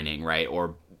resigning, right?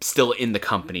 Or still in the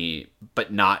company,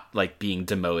 but not like being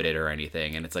demoted or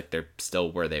anything. And it's like they're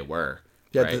still where they were.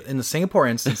 Yeah, right? In the Singapore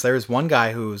instance, there's one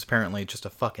guy who's apparently just a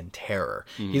fucking terror.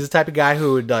 He's the type of guy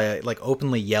who would like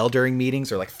openly yell during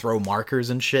meetings or like throw markers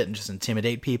and shit and just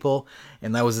intimidate people.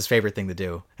 And that was his favorite thing to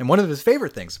do. And one of his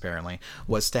favorite things, apparently,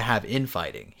 was to have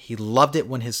infighting. He loved it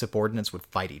when his subordinates would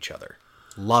fight each other.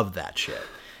 Loved that shit.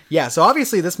 Yeah, so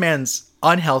obviously this man's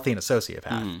unhealthy and a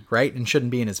sociopath, right? And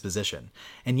shouldn't be in his position.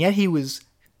 And yet he was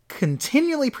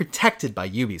continually protected by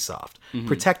Ubisoft.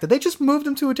 Protected. They just moved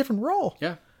him to a different role.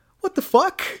 Yeah. What the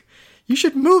fuck? You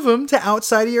should move him to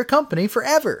outside of your company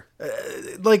forever.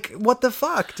 Like, what the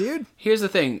fuck, dude? Here's the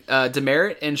thing.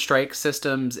 Demerit and strike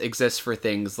systems exist for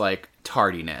things like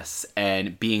tardiness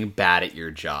and being bad at your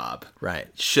job. Right.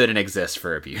 Shouldn't exist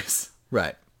for abuse.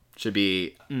 Right. Should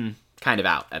be kind of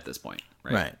out at this point.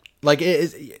 Right. Like,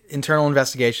 internal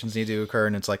investigations need to occur,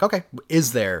 and it's like, okay,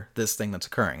 is there this thing that's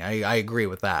occurring? I agree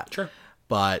with that. Sure.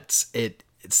 But it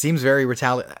seems very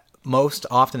most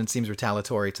often it seems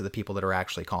retaliatory to the people that are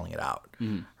actually calling it out,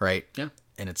 right? Yeah.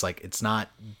 And it's like it's not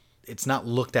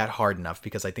looked at hard enough,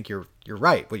 because I think you're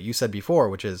right. What you said before,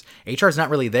 which is HR is not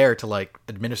really there to like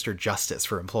administer justice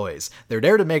for employees. They're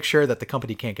there to make sure that the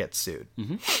company can't get sued.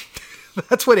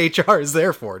 That's what HR is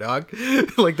there for, dog.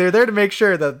 Like, they're there to make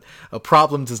sure that a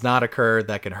problem does not occur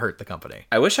that can hurt the company.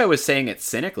 I wish I was saying it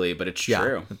cynically, but it's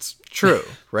true. It's true,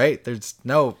 right? There's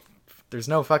no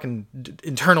fucking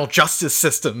internal justice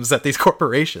systems at these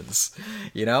corporations,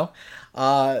 you know?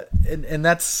 And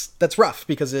that's rough,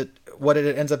 because what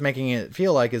it ends up making it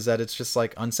feel like is that it's just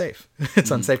like unsafe. It's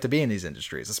unsafe to be in these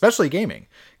industries, especially gaming,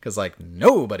 because like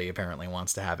nobody apparently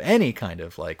wants to have any kind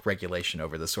of like regulation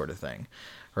over this sort of thing,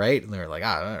 right? And they're like,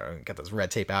 get this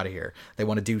red tape out of here. They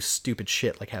want to do stupid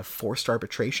shit like have forced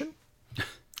arbitration.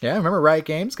 Yeah, remember Riot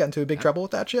Games got into a big trouble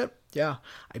with that shit? Yeah,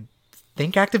 I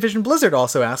think Activision Blizzard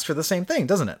also asked for the same thing,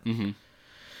 doesn't it? Mm-hmm.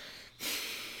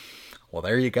 Well,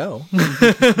 there you go.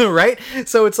 Right?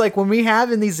 So it's like when we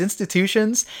have in these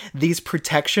institutions these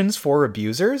protections for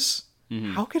abusers,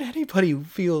 how could anybody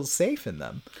feel safe in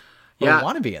them? Or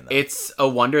want to be in them? It's a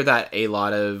wonder that a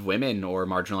lot of women or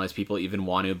marginalized people even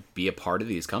want to be a part of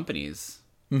these companies.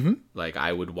 Mm-hmm. Like,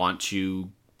 I would want to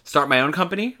start my own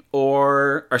company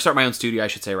or start my own studio, I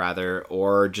should say, rather,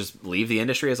 or just leave the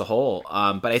industry as a whole.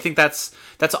 But I think that's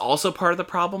also part of the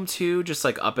problem too. Just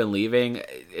like up and leaving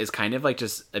is kind of like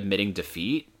just admitting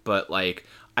defeat. But like,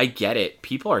 I get it.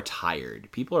 People are tired.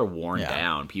 People are worn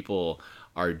down. People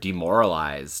are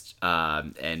demoralized.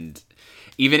 And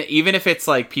even if it's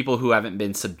like people who haven't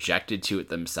been subjected to it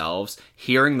themselves,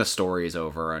 hearing the stories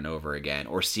over and over again,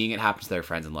 or seeing it happen to their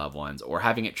friends and loved ones, or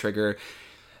having it trigger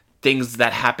things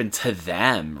that happen to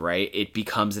them, right? It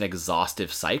becomes an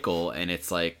exhaustive cycle, and it's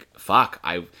like, fuck,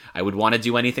 I would want to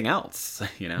do anything else,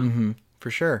 you know? Mm-hmm, for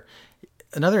sure.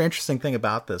 Another interesting thing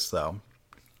about this, though,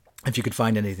 if you could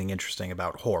find anything interesting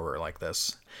about horror like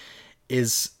this,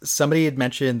 is somebody had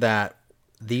mentioned that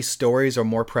these stories are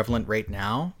more prevalent right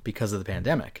now because of the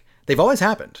pandemic. They've always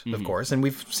happened, of course, and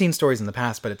we've seen stories in the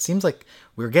past, but it seems like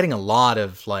we're getting a lot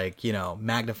of, like, you know,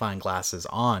 magnifying glasses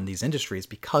on these industries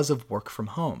because of work from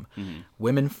home. Mm-hmm.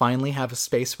 Women finally have a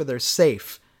space where they're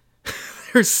safe.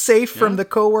 They're safe from the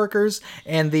coworkers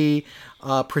and the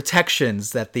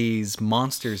protections that these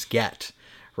monsters get,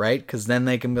 right? Because then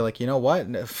they can be like, you know what?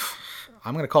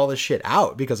 I'm going to call this shit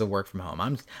out because of work from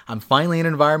home. I'm finally in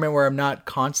an environment where I'm not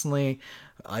constantly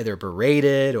either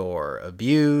berated or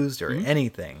abused or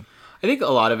anything. I think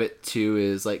a lot of it too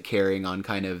is like carrying on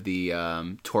kind of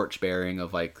the torch bearing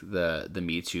of like the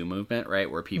Me Too movement, right?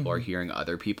 Where people are hearing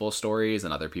other people's stories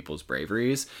and other people's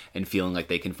braveries and feeling like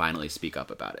they can finally speak up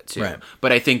about it too. Right.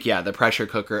 But I think, the pressure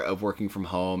cooker of working from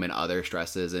home and other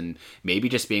stresses, and maybe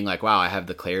just being like, wow, I have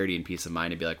the clarity and peace of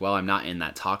mind to be like, well, I'm not in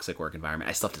that toxic work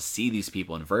environment. I still have to see these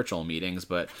people in virtual meetings,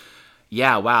 but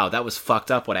yeah, wow, that was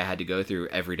fucked up what I had to go through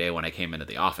every day when I came into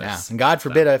the office. Yeah, and God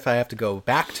forbid if I have to go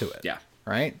back to it. Yeah.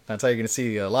 Right? That's how you're going to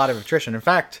see a lot of attrition. In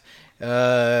fact,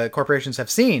 corporations have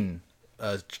seen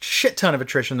a shit ton of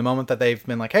attrition the moment that they've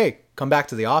been like, hey, come back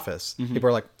to the office. Mm-hmm. People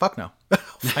are like, fuck no.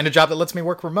 Find a job that lets me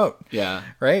work remote. Yeah.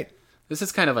 Right? This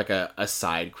is kind of like a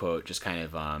side quote, just kind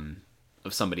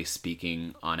of somebody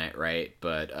speaking on it, right?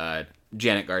 But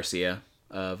Janet Garcia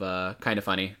of Kind of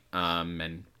Funny,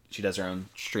 and she does her own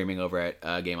streaming over at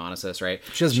Game Onesis, right?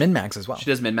 She does Min-Max as well. She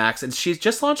does Min-Max, and she's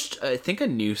just launched, I think, a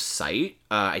new site.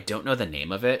 I don't know the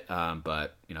name of it,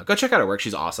 but go check out her work.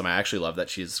 She's awesome. I actually love that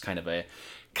she's kind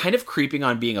of creeping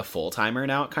on being a full-timer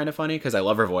now. Kind of funny, because I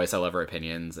love her voice, I love her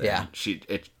opinions. And she's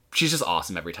just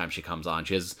awesome every time she comes on.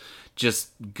 She has just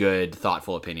good,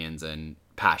 thoughtful opinions and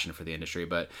passion for the industry.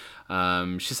 But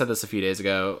she said this a few days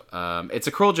ago. It's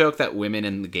a cruel joke that women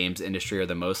in the games industry are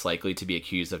the most likely to be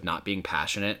accused of not being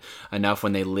passionate enough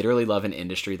when they literally love an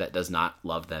industry that does not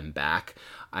love them back.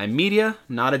 I'm media,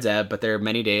 not a dev, but there are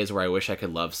many days where I wish I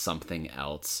could love something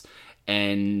else.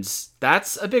 And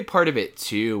that's a big part of it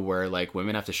too, where like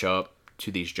women have to show up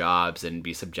to these jobs and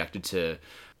be subjected to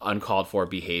uncalled for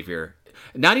behavior.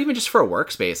 Not even just for a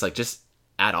workspace, like just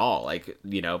at all. Like,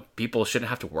 people shouldn't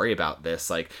have to worry about this,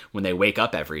 like, when they wake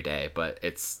up every day, but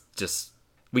it's just,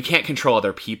 we can't control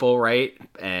other people, right?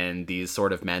 And these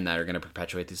sort of men that are going to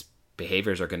perpetuate these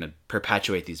behaviors are going to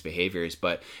perpetuate these behaviors,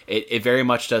 but it very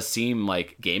much does seem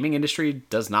like gaming industry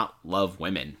does not love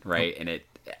women, right? And it,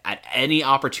 at any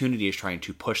opportunity, is trying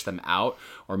to push them out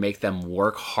or make them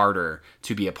work harder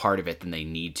to be a part of it than they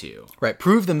need to. Right.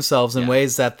 Prove themselves in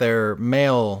ways that their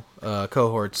male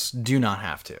cohorts do not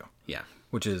have to. Yeah.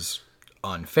 Which is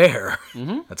unfair.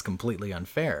 Mm-hmm. That's completely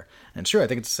unfair. And sure, I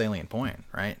think it's a salient point,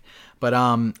 right? But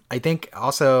I think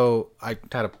also I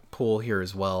had a poll here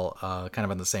as well, kind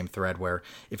of on the same thread, where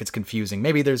if it's confusing,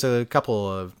 maybe there's a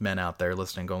couple of men out there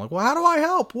listening going like, well, how do I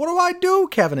help? What do I do,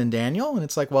 Kevin and Daniel? And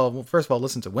it's like, well, first of all,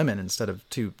 listen to women instead of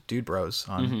two dude bros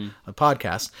on a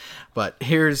podcast. But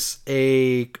here's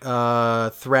a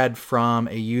thread from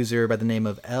a user by the name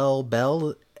of L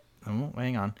Bell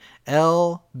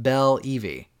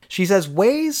Evie. She says,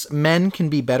 ways men can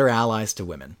be better allies to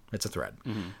women. It's a thread.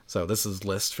 So this is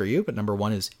list for you. But number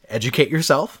 1 is educate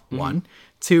yourself. 1.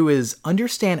 2 is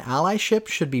understand allyship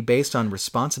should be based on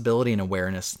responsibility and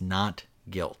awareness, not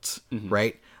guilt.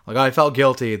 Right? Like, I felt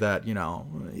guilty that, we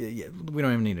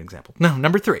don't even need an example. No,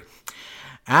 number 3.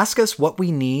 Ask us what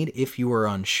we need if you are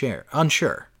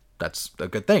unsure. That's a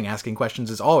good thing. Asking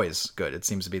questions is always good. It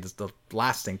seems to be the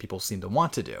last thing people seem to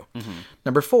want to do.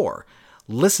 Number 4.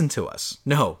 Listen to us.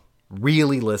 No,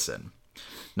 really listen.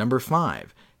 Number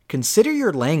 5, consider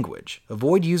your language.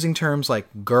 Avoid using terms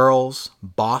like girls,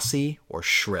 bossy, or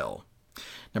shrill.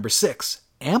 Number 6,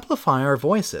 amplify our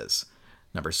voices.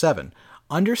 Number 7,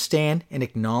 understand and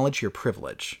acknowledge your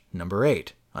privilege. Number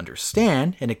 8,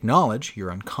 understand and acknowledge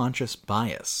your unconscious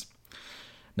bias.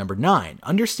 Number 9,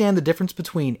 understand the difference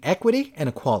between equity and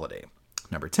equality.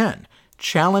 Number 10,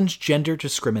 challenge gender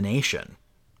discrimination.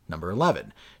 Number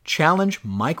 11, challenge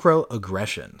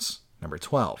microaggressions. Number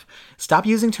 12, stop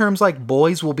using terms like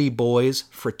boys will be boys,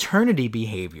 fraternity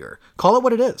behavior. Call it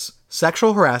what it is,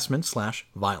 sexual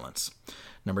harassment/violence.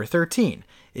 Number 13,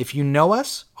 if you know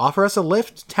us, offer us a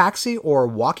lift, taxi, or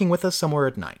walking with us somewhere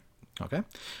at night. Okay.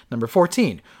 Number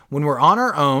 14, when we're on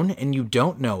our own and you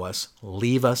don't know us,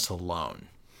 leave us alone.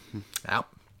 Now,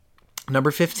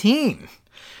 number 15,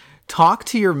 talk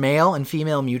to your male and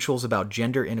female mutuals about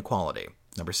gender inequality.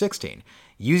 Number 16,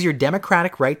 use your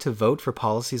democratic right to vote for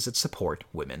policies that support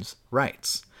women's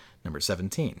rights. Number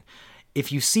 17,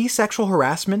 if you see sexual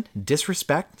harassment,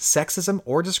 disrespect, sexism,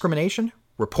 or discrimination,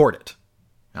 report it.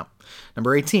 Now,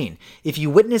 number 18, if you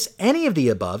witness any of the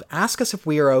above, ask us if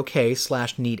we are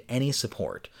okay/need any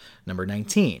support. Number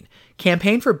 19,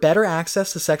 campaign for better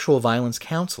access to sexual violence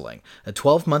counseling. A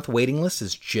 12-month waiting list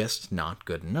is just not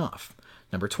good enough.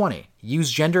 Number 20, use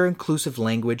gender-inclusive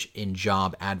language in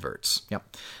job adverts.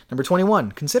 Yep. Number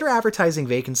 21, consider advertising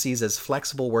vacancies as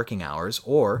flexible working hours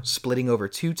or splitting over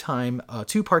two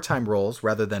part-time roles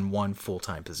rather than one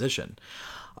full-time position.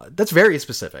 That's very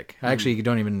specific. Actually, you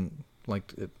don't even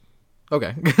like it.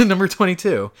 Okay. Number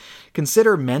 22,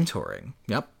 consider mentoring.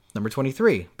 Yep. Number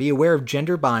 23, be aware of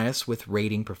gender bias with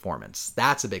rating performance.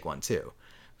 That's a big one too.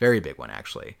 Very big one,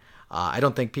 actually. I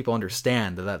don't think people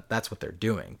understand that that's what they're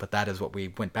doing, but that is what we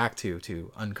went back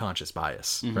to unconscious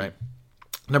bias, right?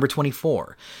 Number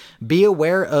 24, be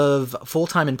aware of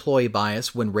full-time employee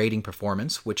bias when rating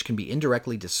performance, which can be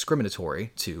indirectly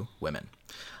discriminatory to women.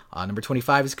 Number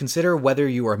 25 is consider whether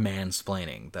you are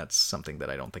mansplaining. That's something that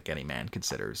I don't think any man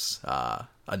considers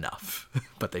enough,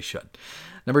 but they should.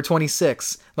 Number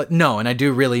 26, no, and I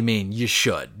do really mean you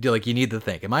should. You need to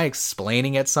think, am I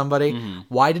explaining at somebody?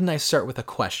 Why didn't I start with a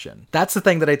question? That's the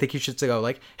thing that I think you should go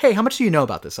like, hey, how much do you know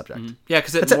about this subject? Yeah,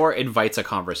 because it more invites a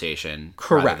conversation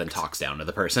rather than talks down to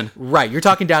the person. Right, you're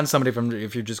talking down to somebody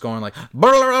if you're just going like,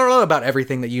 blah, blah, blah, blah, about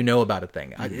everything that you know about a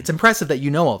thing. It's impressive that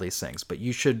you know all these things, but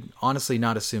you should honestly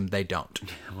not assume they don't.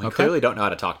 We clearly don't know how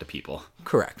to talk to people.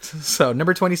 Correct. So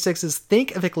number 26 is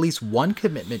think of at least one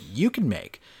commitment you can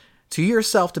make to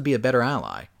yourself to be a better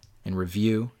ally and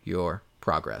review your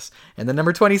progress. And then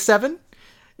number 27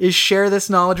 is share this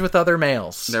knowledge with other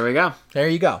males. There we go. There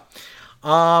you go.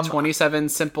 27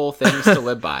 simple things to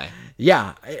live by.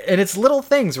 Yeah, and it's little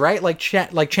things, right? Like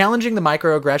challenging the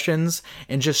microaggressions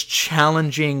and just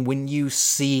challenging when you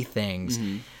see things,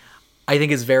 I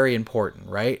think is very important,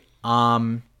 right?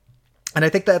 And I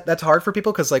think that's hard for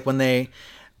people because I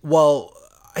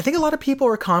think a lot of people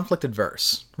are conflict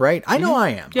adverse, right? I know I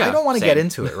am. Yeah, I don't want to same. get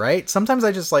into it, right? Sometimes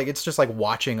I just it's just like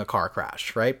watching a car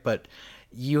crash, right? But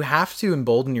you have to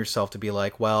embolden yourself to be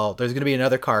like, well, there's going to be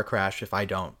another car crash if I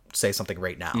don't say something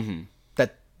right now.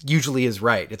 That usually is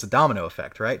right. It's a domino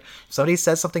effect, right? If somebody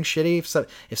says something shitty,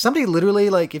 if somebody literally,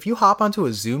 if you hop onto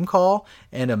a Zoom call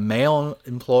and a male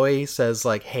employee says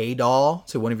hey doll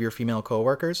to one of your female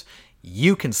coworkers,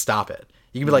 you can stop it.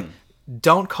 You can be like,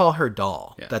 don't call her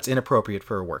doll. Yeah. That's inappropriate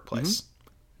for a workplace.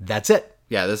 That's it.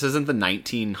 Yeah, this isn't the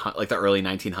the early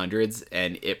 1900s,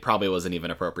 and it probably wasn't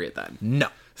even appropriate then. No.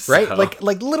 Right?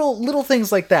 Like little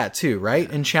things like that too, right?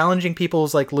 And challenging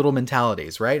people's little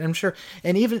mentalities, right? I'm sure,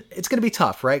 and even it's going to be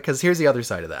tough, right? Because here's the other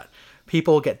side of that.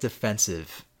 People get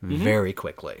defensive very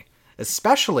quickly,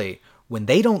 especially when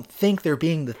they don't think they're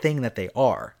being the thing that they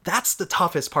are. That's the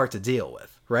toughest part to deal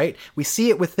with, right? We see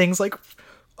it with things like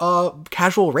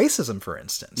casual racism, for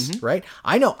instance, right?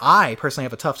 I know I personally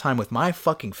have a tough time with my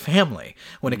fucking family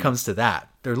when it comes to that.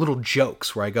 There are little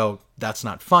jokes where I go, that's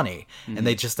not funny. And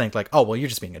they just think like, oh, well, you're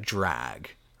just being a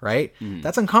drag, right?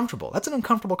 That's uncomfortable. That's an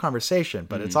uncomfortable conversation,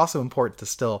 but it's also important to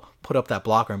still put up that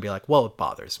blocker and be like, well, it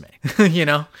bothers me, you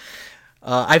know?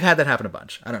 I've had that happen a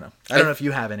bunch. I don't know. I don't know if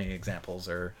you have any examples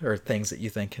or things that you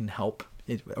think can help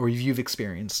or you've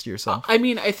experienced yourself. I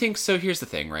mean, I think so. Here's the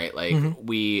thing, right? Like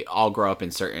we all grow up in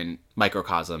certain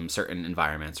microcosms, certain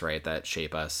environments, right? That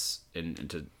shape us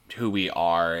into who we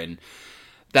are. And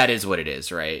that is what it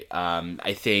is, right?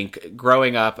 I think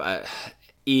growing up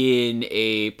in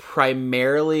a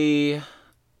primarily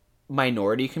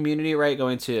minority community, right?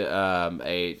 Going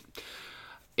to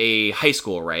a high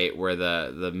school, right, where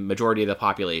the majority of the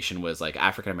population was like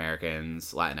African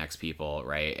Americans, Latinx people,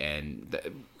 right, and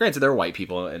granted there were white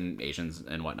people and Asians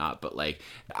and whatnot, but like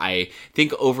I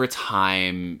think over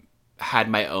time had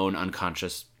my own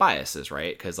unconscious biases,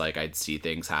 right, because like I'd see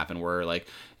things happen where like,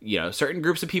 you know, certain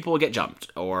groups of people would get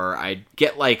jumped or I'd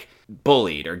get like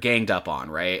bullied or ganged up on,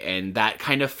 right, and that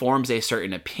kind of forms a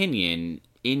certain opinion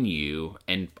in you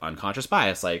and unconscious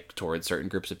bias like towards certain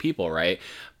groups of people, right,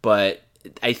 but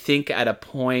I think at a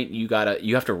point you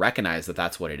have to recognize that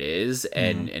that's what it is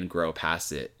and grow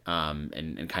past it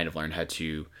and kind of learn how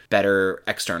to better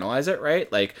externalize it,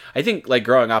 right? Like I think like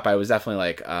growing up I was definitely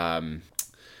like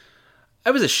I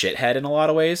was a shithead in a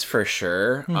lot of ways, for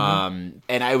sure. And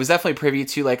I was definitely privy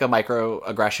to like a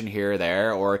microaggression here or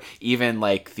there, or even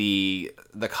like the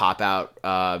cop-out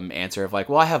answer of like,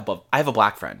 well, I have a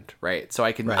black friend, right? So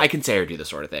I can say or do this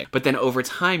sort of thing. But then over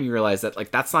time you realize that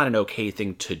like that's not an okay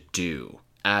thing to do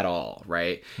at all,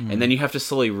 right? And then you have to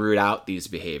slowly root out these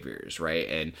behaviors, right?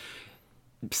 And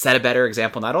set a better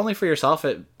example, not only for yourself,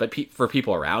 but for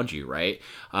people around you, right?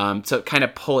 To kind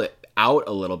of pull it out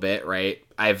a little bit, right?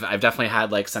 I've definitely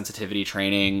had like sensitivity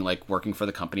training, like working for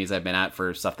the companies I've been at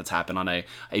for stuff that's happened on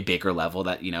a bigger level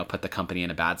that, you know, put the company in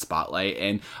a bad spotlight.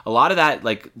 And a lot of that,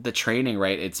 like the training,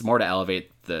 right, it's more to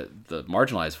elevate the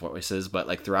marginalized voices, but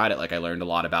like throughout it, like I learned a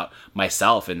lot about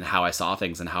myself and how I saw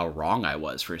things and how wrong I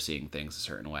was for seeing things a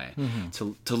certain way.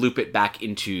 To loop it back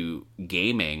into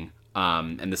gaming,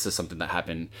 and this is something that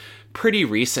happened pretty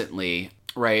recently,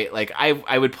 right? Like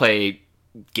I would play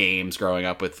games growing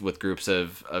up with groups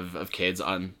of kids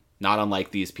on not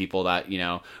unlike these people that, you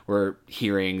know, were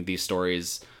hearing these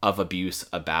stories of abuse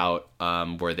about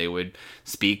where they would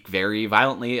speak very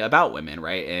violently about women,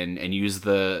 right, and use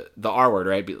the R word,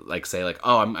 right, like say like,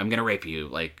 oh, I'm gonna rape you,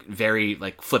 like very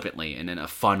like flippantly and in a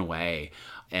fun way.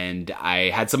 And I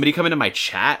had somebody come into my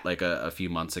chat like a few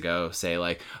months ago say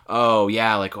like, oh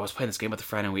yeah, like I was playing this game with a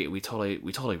friend and we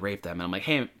totally raped them. And I'm like,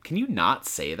 hey, can you not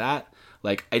say that?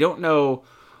 Like, I don't know,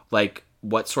 like,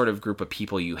 what sort of group of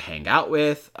people you hang out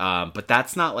with, but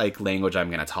that's not, like, language I'm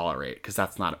going to tolerate, because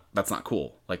that's not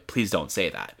cool. Like, please don't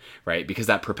say that, right? Because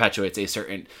that perpetuates a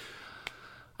certain,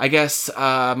 I guess,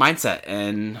 mindset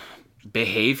and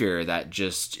behavior that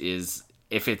just is,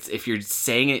 if you're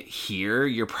saying it here,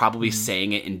 you're probably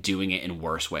saying it and doing it in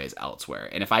worse ways elsewhere.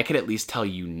 And if I could at least tell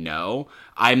you no,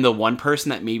 I'm the one person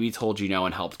that maybe told you no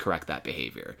and helped correct that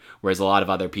behavior. Whereas a lot of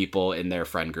other people in their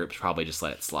friend groups probably just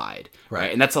let it slide.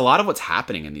 Right? And that's a lot of what's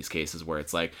happening in these cases where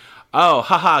it's like, oh,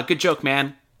 haha, good joke,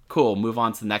 man. Cool, move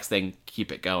on to the next thing,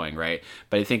 keep it going, right?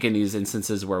 But I think in these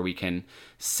instances where we can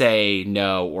say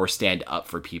no or stand up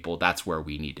for people, that's where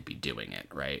we need to be doing it,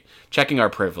 right? Checking our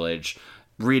privilege,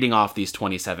 reading off these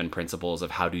 27 principles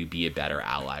of how to be a better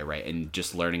ally, right? And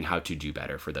just learning how to do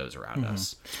better for those around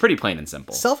us. It's pretty plain and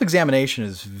simple. Self-examination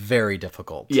is very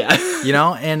difficult. Yeah. You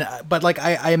know, but like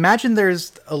I imagine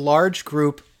there's a large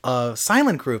group, a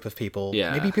silent group of people,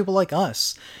 maybe people like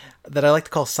us, that I like to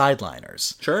call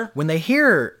sideliners. Sure. When they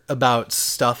hear about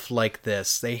stuff like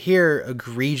this, they hear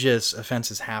egregious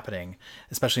offenses happening,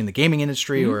 especially in the gaming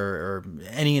industry or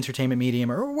any entertainment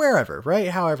medium or wherever, right?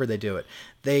 However they do it.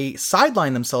 They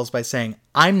sideline themselves by saying,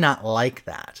 I'm not like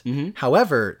that.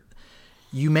 However,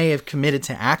 you may have committed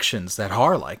to actions that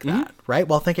are like that, right?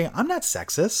 While thinking, I'm not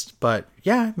sexist, but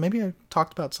yeah, maybe I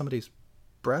talked about somebody's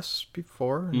breasts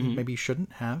before and maybe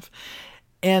shouldn't have.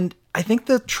 And I think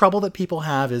the trouble that people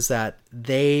have is that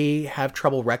they have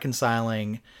trouble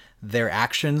reconciling their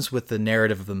actions with the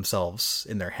narrative of themselves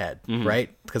in their head, right?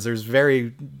 Because there's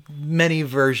very many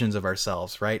versions of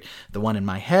ourselves, right? The one in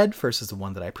my head versus the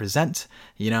one that I present,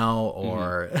 you know,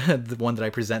 or the one that I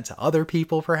present to other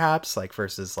people, perhaps, like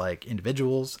versus like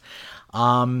individuals.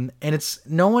 And it's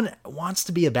no one wants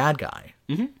to be a bad guy.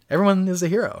 Everyone is a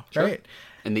hero, right?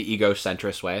 in the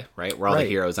egocentrist way, right? We're all the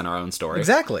heroes in our own story.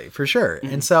 Exactly, for sure.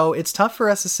 And so it's tough for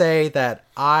us to say that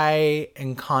I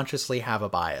unconsciously have a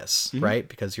bias, right?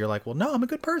 Because you're like, well, no, I'm a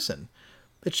good person.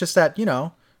 It's just that,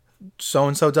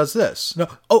 so-and-so does this. No.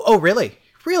 Oh, really?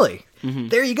 Really?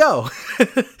 There you go.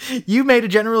 You made a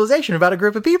generalization about a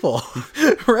group of people,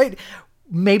 right?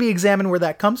 Maybe examine where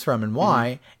that comes from and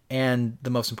why. And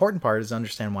the most important part is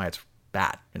understand why it's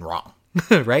bad and wrong.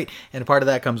 Right? And part of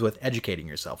that comes with educating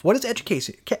yourself. What does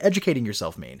educating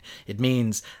yourself mean? It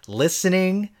means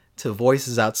listening to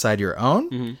voices outside your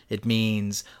own. It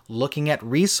means looking at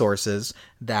resources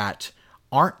that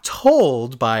aren't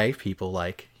told by people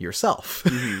like yourself.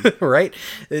 Right?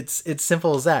 It's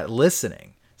simple as that.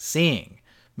 Listening, seeing,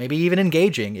 maybe even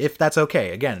engaging, if that's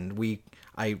okay. Again,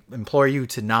 I implore you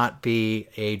to not be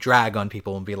a drag on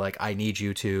people and be like, I need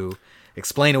you to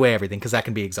explain away everything, because that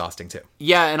can be exhausting too.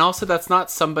 Yeah, and also that's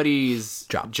not somebody's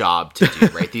job to do,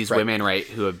 right? These women, right,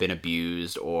 who have been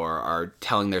abused or are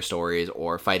telling their stories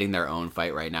or fighting their own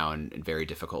fight right now in very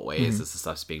difficult ways. This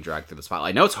stuff's being dragged through the spotlight.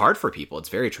 I know it's hard for people. It's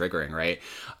very triggering, right?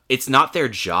 It's not their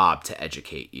job to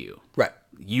educate you. Right.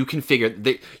 You can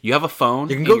you have a phone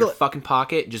you can in Google your fucking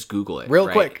pocket, just Google it. Real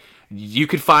quick. You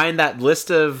could find that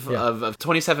list of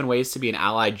 27 ways to be an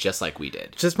ally just like we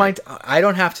did. I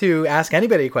don't have to ask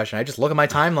anybody a question. I just look at my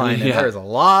timeline and there's a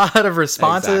lot of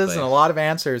responses and a lot of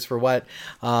answers for what,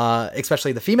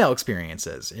 especially the female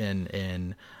experiences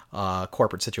in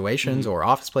corporate situations or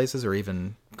office places or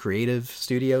even creative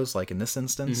studios, like in this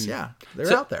instance. Yeah,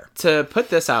 they're out there. To put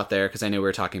this out there, because I know we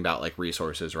were talking about like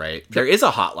resources, right? There is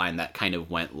a hotline that kind of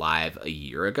went live a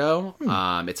year ago.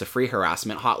 It's a free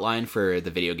harassment hotline for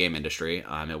the video game industry.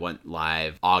 It went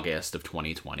live August of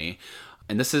 2020.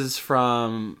 And this is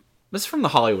from the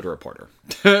Hollywood Reporter.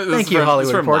 Thank you,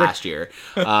 Hollywood Reporter. Last year.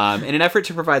 In an effort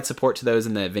to provide support to those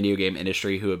in the video game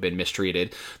industry who have been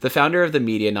mistreated, the founder of the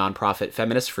media nonprofit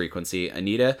Feminist Frequency,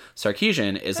 Anita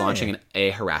Sarkeesian, is launching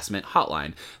a harassment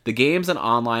hotline. The game's an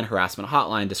online harassment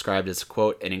hotline described as,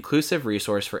 quote, an inclusive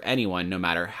resource for anyone, no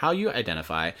matter how you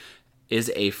identify, is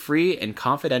a free and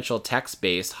confidential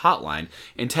text-based hotline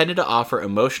intended to offer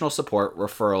emotional support,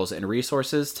 referrals, and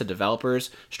resources to developers,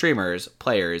 streamers,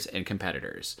 players, and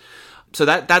competitors. So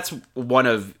that's one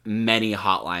of many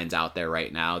hotlines out there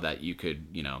right now that you could,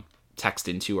 text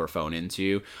into or phone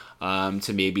into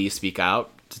to maybe speak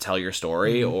out, to tell your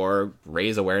story, or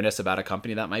raise awareness about a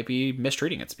company that might be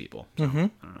mistreating its people. So, I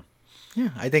don't know. Yeah,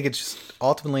 I think it's just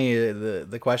ultimately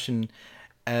the question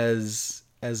as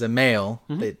a male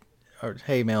that. Or,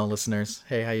 hey, male listeners.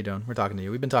 Hey, how you doing? We're talking to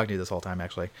you. We've been talking to you this whole time,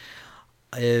 actually.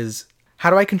 Is how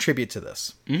do I contribute to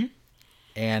this?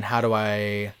 And how do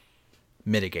I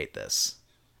mitigate this?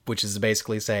 Which is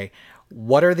basically say,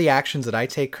 what are the actions that I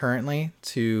take currently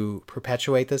to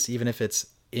perpetuate this, even if it's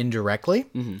indirectly?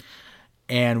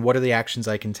 And what are the actions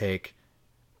I can take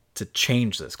to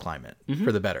change this climate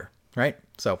for the better? Right?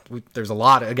 So there's a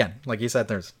lot. Again, like you said,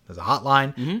 there's a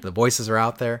hotline. The voices are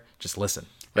out there. Just listen.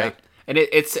 Right? Yeah. And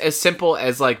it's as simple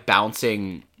as like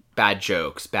bouncing bad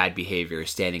jokes, bad behavior,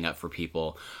 standing up for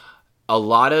people. A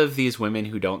lot of these women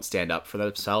who don't stand up for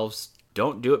themselves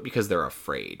don't do it because they're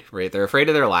afraid, right? They're afraid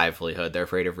of their livelihood. They're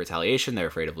afraid of retaliation. They're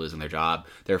afraid of losing their job.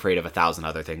 They're afraid of 1,000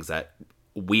 other things that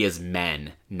we as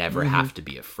men never have to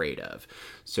be afraid of.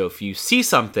 So if you see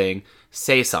something,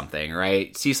 say something,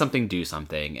 right? See something, do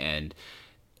something, and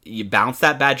you bounce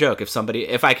that bad joke.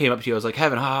 If I came up to you, I was like,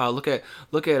 Kevin, look at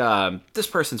this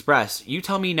person's breast. You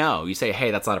tell me no. You say,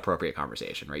 hey, that's not appropriate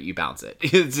conversation, right? You bounce it.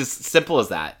 It's just simple as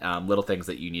that. Little things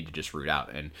that you need to just root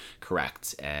out and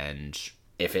correct. And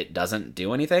if it doesn't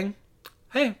do anything,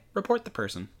 hey, report the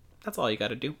person. That's all you got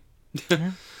to do.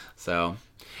 So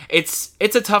it's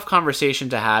a tough conversation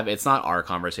to have. It's not our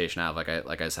conversation to have,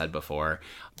 like I said before.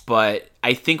 But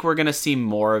I think we're going to see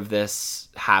more of this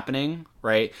happening,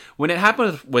 right? When it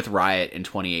happened with Riot in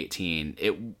 2018,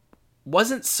 it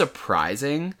wasn't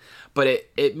surprising, but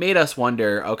it made us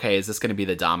wonder, okay, is this going to be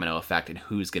the domino effect and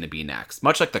who's going to be next?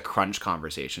 Much like the crunch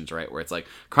conversations, right? Where it's like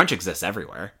crunch exists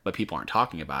everywhere, but people aren't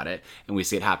talking about it. And we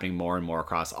see it happening more and more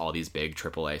across all these big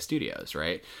AAA studios,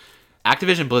 right?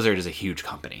 Activision Blizzard is a huge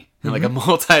company, like a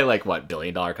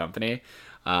multi-billion-dollar company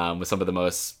with some of the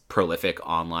most prolific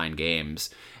online games.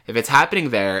 If it's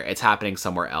happening there, it's happening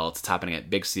somewhere else. It's happening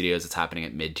at big studios. It's happening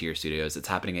at mid-tier studios. It's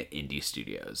happening at indie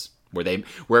studios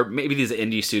where maybe these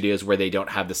indie studios where they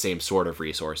don't have the same sort of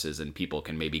resources and people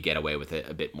can maybe get away with it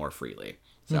a bit more freely.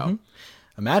 So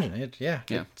imagine it. Yeah.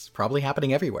 It's probably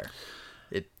happening everywhere.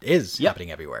 It is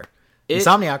happening everywhere.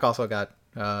 Insomniac also got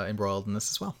embroiled in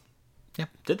this as well. Yeah.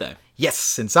 Did they?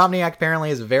 Yes. Insomniac apparently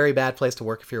is a very bad place to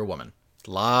work if you're a woman.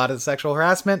 A lot of sexual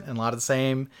harassment and a lot of the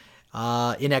same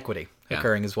inequity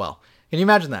occurring as well. Can you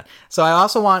imagine that? So I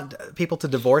also want people to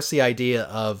divorce the idea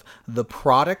of the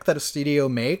product that a studio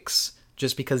makes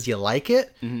just because you like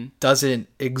it doesn't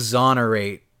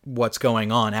exonerate what's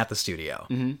going on at the studio,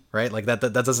 right? Like that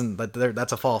doesn't,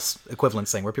 that's a false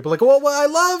equivalence thing where people are like, well, I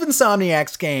love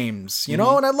Insomniac's games, you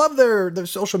know, and I love their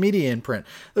social media imprint.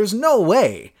 There's no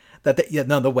way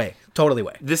totally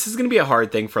way. This is going to be a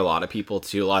hard thing for a lot of people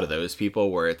too. A lot of those people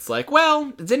where it's like, well,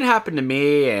 it didn't happen to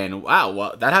me, and wow,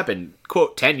 well, that happened,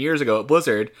 quote, 10 years ago at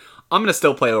Blizzard. I'm going to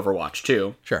still play Overwatch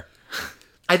too. Sure.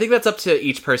 I think that's up to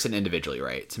each person individually,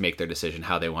 right? To make their decision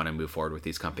how they want to move forward with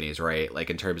these companies, right? Like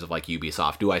in terms of like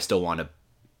Ubisoft, do I still want to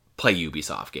play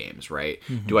Ubisoft games, right?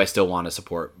 Do I still want to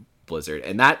support Blizzard?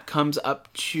 And that comes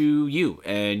up to you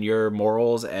and your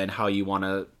morals and how you want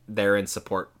to there and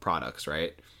support products,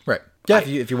 right? Right. Yeah,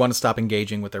 if you want to stop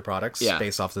engaging with their products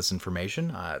based off this information,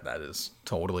 that is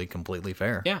totally, completely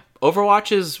fair. Yeah.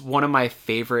 Overwatch is one of my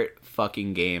favorite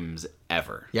fucking games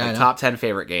ever. Yeah, like, top 10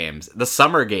 favorite games. The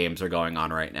summer games are going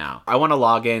on right now. I want to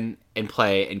log in and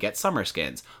play and get summer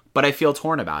skins, but I feel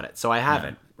torn about it, so I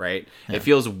haven't, right? Yeah. It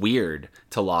feels weird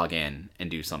to log in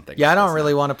and do something. Yeah, I don't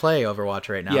really want to play Overwatch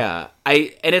right now. Yeah.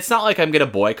 And it's not like I'm going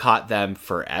to boycott them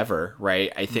forever,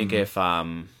 right? I think if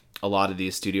a lot of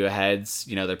these studio heads,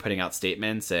 you know, they're putting out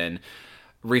statements and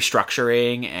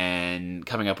restructuring and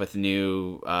coming up with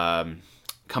new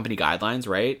company guidelines,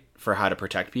 right, for how to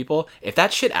protect people. If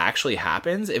that shit actually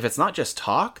happens, if it's not just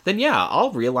talk, then yeah,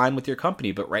 I'll realign with your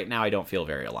company. But right now, I don't feel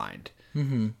very aligned.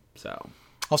 So,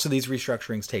 also, these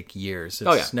restructurings take years.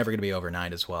 It's never going to be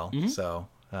overnight as well. So,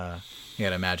 you got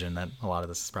to imagine that a lot of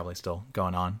this is probably still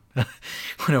going on when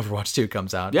Overwatch 2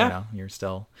 comes out. Yeah. You know,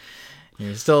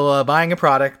 you're still buying a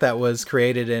product that was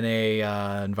created in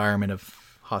a environment of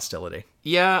hostility.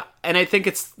 Yeah, and I think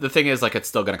it's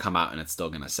still going to come out and it's still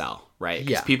going to sell, right?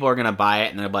 Because people are going to buy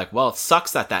it and they're like, well, it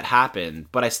sucks that happened,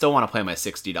 but I still want to play my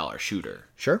 $60 shooter.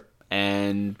 Sure.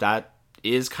 And that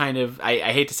is kind of, I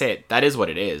hate to say it, that is what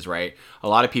it is, right? A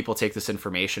lot of people take this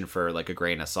information for like a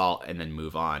grain of salt and then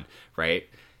move on, right?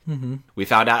 We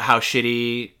found out how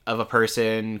shitty of a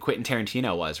person Quentin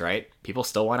Tarantino was, right? People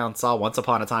still went out and saw Once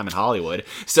Upon a Time in Hollywood.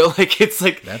 So, like, it's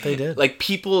like... That they did. Like,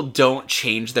 people don't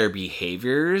change their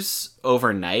behaviors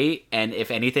overnight. And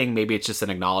if anything, maybe it's just an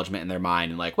acknowledgement in their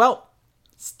mind. And like, well,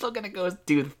 still gonna go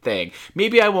do the thing.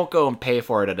 Maybe I won't go and pay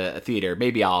for it at a theater.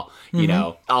 Maybe I'll, you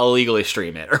know, I'll illegally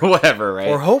stream it or whatever, right?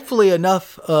 Or hopefully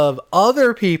enough of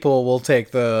other people will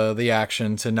take the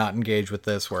action to not engage with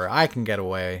this where I can get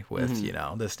away with, you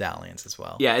know, this dalliance as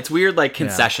well. Yeah, it's weird, like,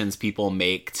 concessions people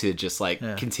make to just, like,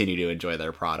 continue to enjoy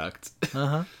their product.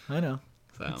 I know.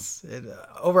 So.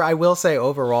 I will say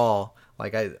overall,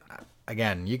 like,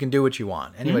 again, you can do what you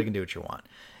want. Anybody can do what you want.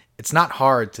 It's not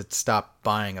hard to stop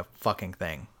buying a fucking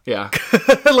thing. Yeah.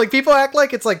 Like, people act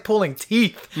like it's like pulling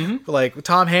teeth, like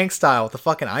Tom Hanks style with the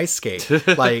fucking ice skate.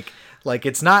 like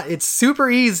it's not, it's super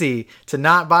easy to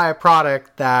not buy a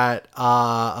product that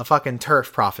a fucking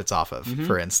turf profits off of,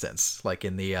 for instance, like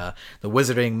in the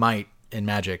Wizarding Might and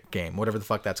Magic game, whatever the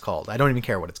fuck that's called. I don't even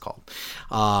care what it's called.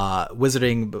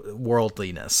 Wizarding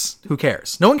Worldliness. Who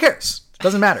cares? No one cares.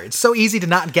 Doesn't matter. It's so easy to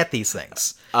not get these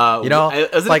things. You know,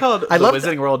 isn't like, it called I the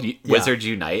Wizarding World Wizards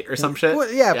Unite or some shit?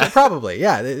 Well, yeah, probably.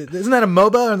 Yeah, isn't that a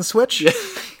MOBA on the Switch?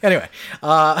 Anyway,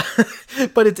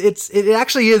 but it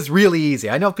actually is really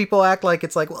easy. I know people act like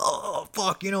it's like, oh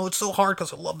fuck, you know, it's so hard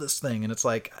because I love this thing, and it's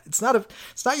like it's not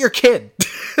your kid.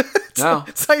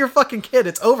 It's not your fucking kid.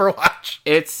 It's Overwatch.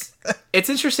 It's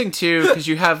interesting too because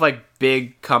you have like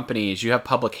big companies, you have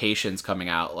publications coming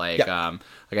out like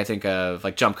I think of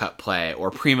like Jump Cut Play or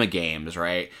Prima Games,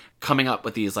 right? Coming up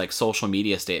with these like social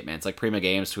media statements. Like Prima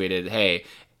Games tweeted, hey,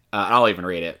 I'll even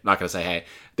read it. I'm not going to say hey.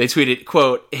 They tweeted,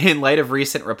 quote, in light of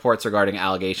recent reports regarding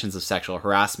allegations of sexual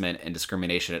harassment and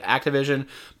discrimination at Activision,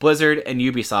 Blizzard, and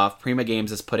Ubisoft, Prima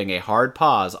Games is putting a hard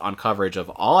pause on coverage of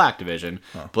all Activision,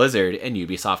 Blizzard, and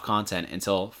Ubisoft content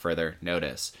until further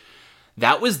notice.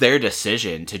 That was their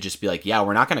decision to just be like, yeah,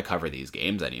 we're not going to cover these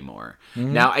games anymore.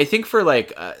 Now, I think for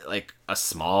like a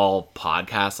small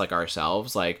podcast like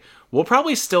ourselves, like we'll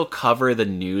probably still cover the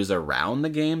news around the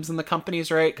games and the companies,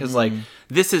 right? Because like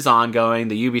this is ongoing,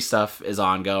 the Ubi stuff is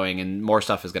ongoing, and more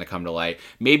stuff is going to come to light.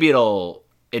 Maybe it'll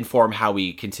inform how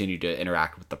we continue to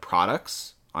interact with the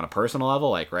products on a personal level,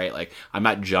 like, right? Like, I'm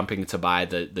not jumping to buy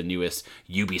the newest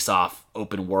Ubisoft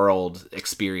open world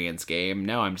experience game.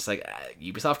 No, I'm just like,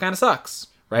 Ubisoft kind of sucks,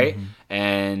 right?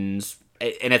 And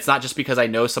it's not just because I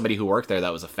know somebody who worked there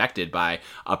that was affected by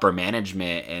upper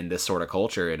management and this sort of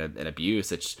culture and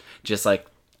abuse. It's just like,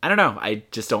 I don't know. I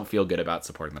just don't feel good about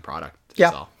supporting the product.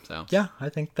 Yeah. So yeah, I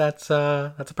think that's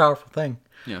a powerful thing.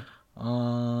 Yeah.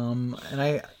 And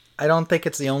I don't think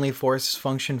it's the only force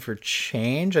function for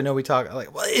change. I know we talk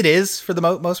like, well, it is for the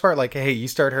most part. Like, hey, you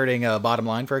start hurting a bottom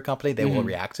line for a company, they will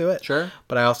react to it. Sure.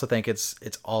 But I also think it's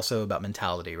also about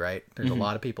mentality, right? There's a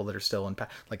lot of people that are still in power,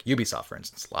 like Ubisoft, for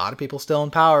instance. A lot of people still in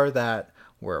power that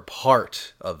were a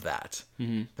part of that.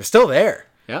 They're still there.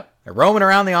 Yep. They're roaming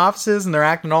around the offices and they're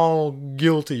acting all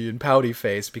guilty and pouty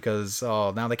faced because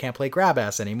now they can't play grab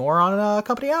ass anymore on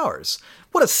company hours.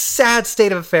 What a sad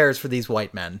state of affairs for these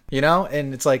white men, you know?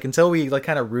 And it's like until we like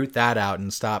kind of root that out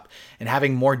and stop and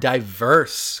having more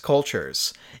diverse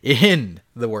cultures in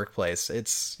the workplace,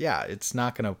 it's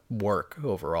not going to work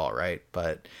overall, right?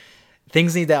 But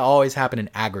things need to always happen in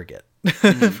aggregate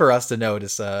for us to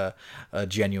notice a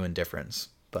genuine difference.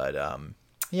 But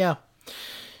yeah.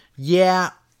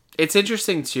 It's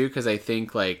interesting too because I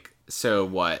think like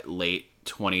late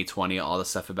 2020, all the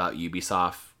stuff about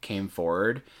Ubisoft came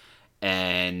forward,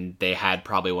 and they had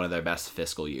probably one of their best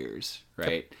fiscal years,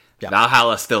 right? Yep.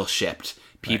 Valhalla still shipped.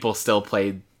 People still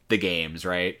played the games,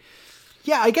 right?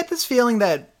 Yeah, I get this feeling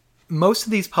that most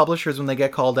of these publishers, when they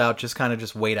get called out, just kind of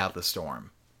just wait out the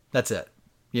storm. That's it.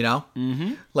 You know?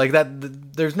 Mm-hmm. Like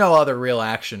that, there's no other real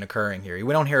action occurring here.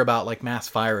 We don't hear about like mass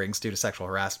firings due to sexual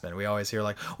harassment. We always hear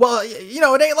like, well, you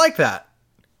know, it ain't like that.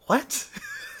 What?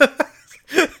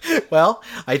 Well,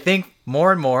 I think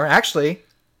more and more, actually,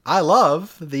 I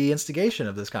love the instigation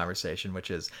of this conversation,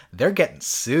 which is they're getting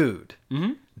sued.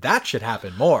 Mm-hmm. That should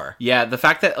happen more. Yeah, the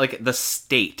fact that like the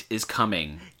state is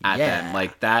coming at them,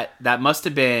 like that must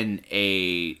have been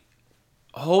a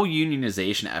whole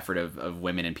unionization effort of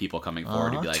women and people coming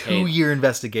forward to be like, hey, 2-year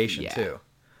investigation too.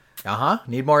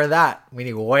 Need more of that. We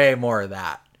need way more of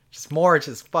that. Just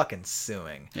fucking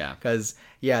suing. Yeah. Because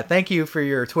thank you for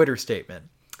your Twitter statement.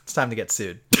 It's time to get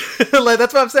sued. Like,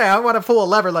 that's what I'm saying. I want to pull a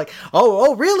lever like,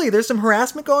 oh, really? There's some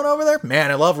harassment going over there? Man,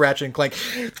 I love Ratchet and Clank.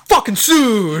 Fucking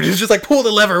sued! It's just like, pull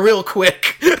the lever real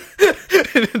quick.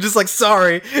 Just like,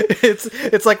 sorry.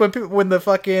 It's like when the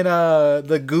fucking,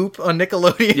 the goop on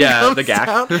Nickelodeon comes the gag.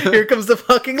 out. Here comes the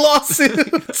fucking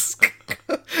lawsuits.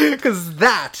 Because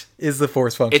that is the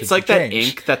force function. It's like that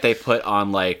ink that they put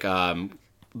on, like,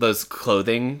 those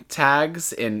clothing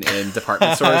tags in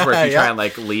department stores where if you try and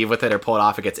like leave with it or pull it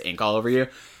off, it gets ink all over you.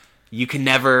 You can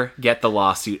never get the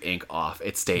lawsuit ink off.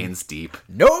 It stains deep.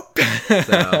 Nope.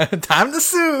 So. Time to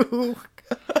sue.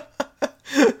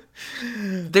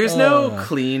 There's no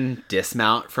clean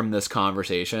dismount from this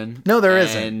conversation. No, there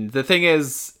isn't. And the thing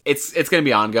is, it's going to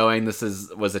be ongoing. This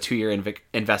was a 2-year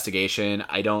investigation.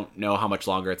 I don't know how much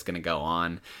longer it's going to go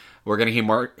on. We're going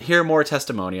to hear more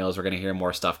testimonials. We're going to hear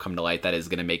more stuff come to light that is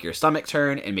going to make your stomach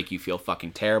turn and make you feel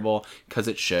fucking terrible, because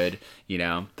it should. You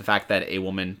know, the fact that a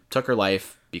woman took her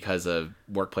life because of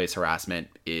workplace harassment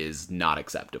is not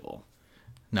acceptable.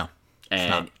 No.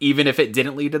 And even if it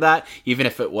didn't lead to that, even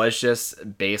if it was just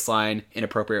baseline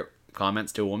inappropriate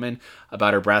comments to a woman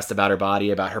about her breast, about her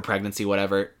body, about her pregnancy,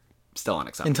 whatever, still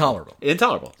unacceptable.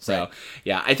 Intolerable. So,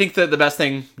 yeah, I think that the best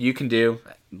thing you can do,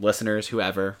 listeners,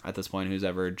 whoever at this point who's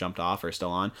ever jumped off or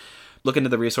still on, look into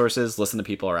the resources, listen to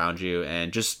people around you,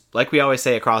 and just like we always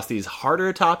say across these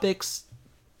harder topics,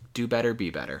 do better, be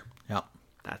better. Yep.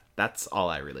 That's all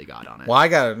I really got on it.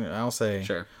 Well, I'll say,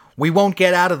 sure. We won't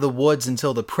get out of the woods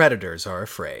until the predators are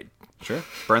afraid. Sure.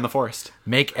 Burn the forest.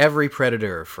 Make every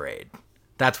predator afraid.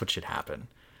 That's what should happen.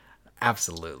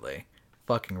 Absolutely.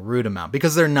 Fucking root them out.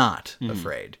 Because they're not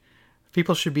afraid.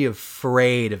 People should be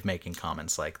afraid of making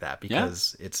comments like that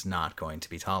because it's not going to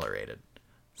be tolerated.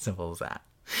 Simple as that.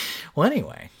 Well,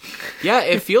 anyway. Yeah,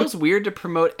 it feels weird to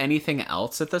promote anything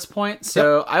else at this point.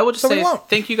 So I will just say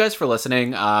thank you guys for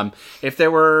listening. If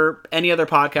there were any other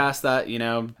podcasts that, you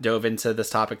know, dove into this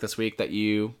topic this week that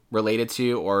you related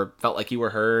to or felt like you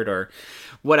were heard or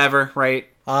whatever, right?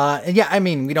 Yeah, I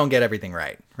mean, we don't get everything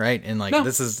right? And like,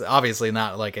 This is obviously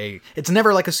not like it's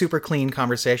never like a super clean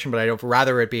conversation, but I'd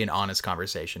rather it be an honest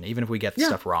conversation, even if we get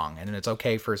stuff wrong. And it's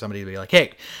okay for somebody to be like,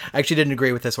 hey, I actually didn't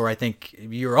agree with this, or I think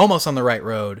you're almost on the right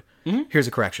road. Here's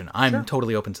a correction. I'm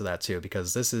totally open to that too,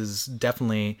 because this is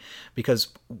definitely because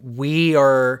we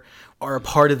are a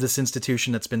part of this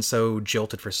institution that's been so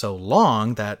jilted for so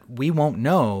long that we won't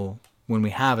know when we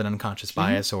have an unconscious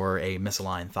bias or a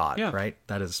misaligned thought, right?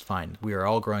 That is fine. We are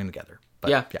all growing together. But,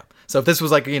 yeah. So if this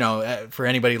was like, you know, for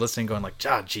anybody listening going like,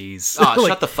 geez. Oh, like,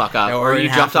 shut the fuck up. Or you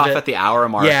jumped off at the hour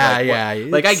mark. Yeah.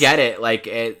 Like, I get it. Like,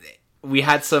 we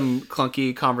had some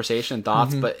clunky conversation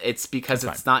thoughts, but it's because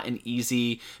it's not an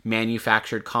easy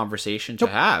manufactured conversation to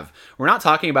have. We're not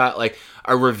talking about like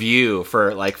a review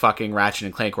for like fucking Ratchet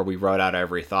and Clank where we wrote out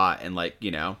every thought and like,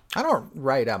 you know. I don't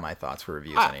write out my thoughts for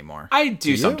reviews anymore. I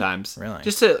do sometimes. Really?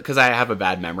 Just because I have a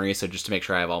bad memory. So just to make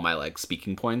sure I have all my like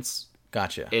speaking points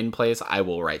Gotcha. in place, I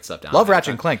will write stuff down. Love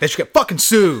Ratchet and Clank. They should get fucking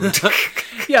sued.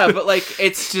 Yeah, but like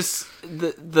it's just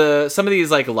the some of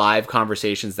these like live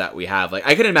conversations that we have. Like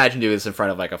I could imagine doing this in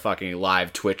front of like a fucking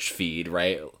live Twitch feed,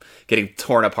 right? Getting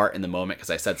torn apart in the moment because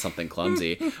I said something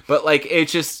clumsy. But like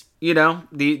it's just, you know,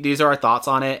 these are our thoughts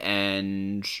on it,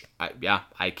 and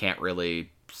I can't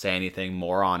really say anything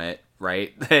more on it,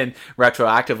 right? And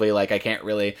retroactively, like I can't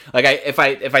really like if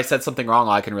I said something wrong,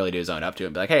 all I can really do is own up to it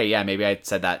and be like, hey, yeah, maybe I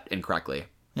said that incorrectly.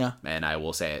 Yeah. And I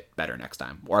will say it better next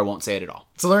time. Or I won't say it at all.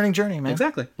 It's a learning journey, man.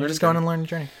 Exactly. We're just going on a learning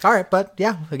journey. All right, but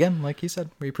yeah, again, like you said,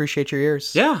 we appreciate your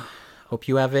ears. Yeah. Hope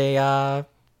you have a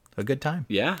good time.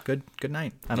 Yeah. Good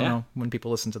night. I don't know when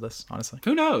people listen to this, honestly.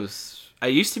 Who knows? I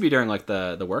used to be during like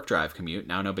the work drive commute.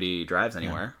 Now nobody drives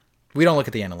anywhere. Yeah. We don't look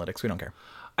at the analytics. We don't care.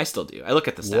 I still do. I look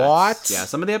at the stats. What? Yeah,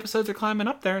 some of the episodes are climbing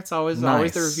up there. It's always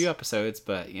Nice. the review episodes,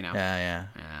 but you know. Yeah.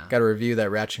 Got to review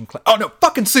that Ratchet and Clank. Oh no,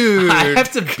 fucking sued. I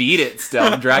have to beat it still.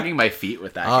 I'm dragging my feet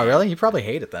with that. Oh game. really? You probably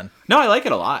hate it then. No, I like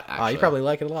it a lot. Actually. Oh, you probably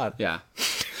like it a lot. Yeah.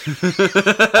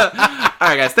 All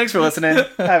right, guys. Thanks for listening.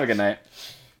 Have a good night.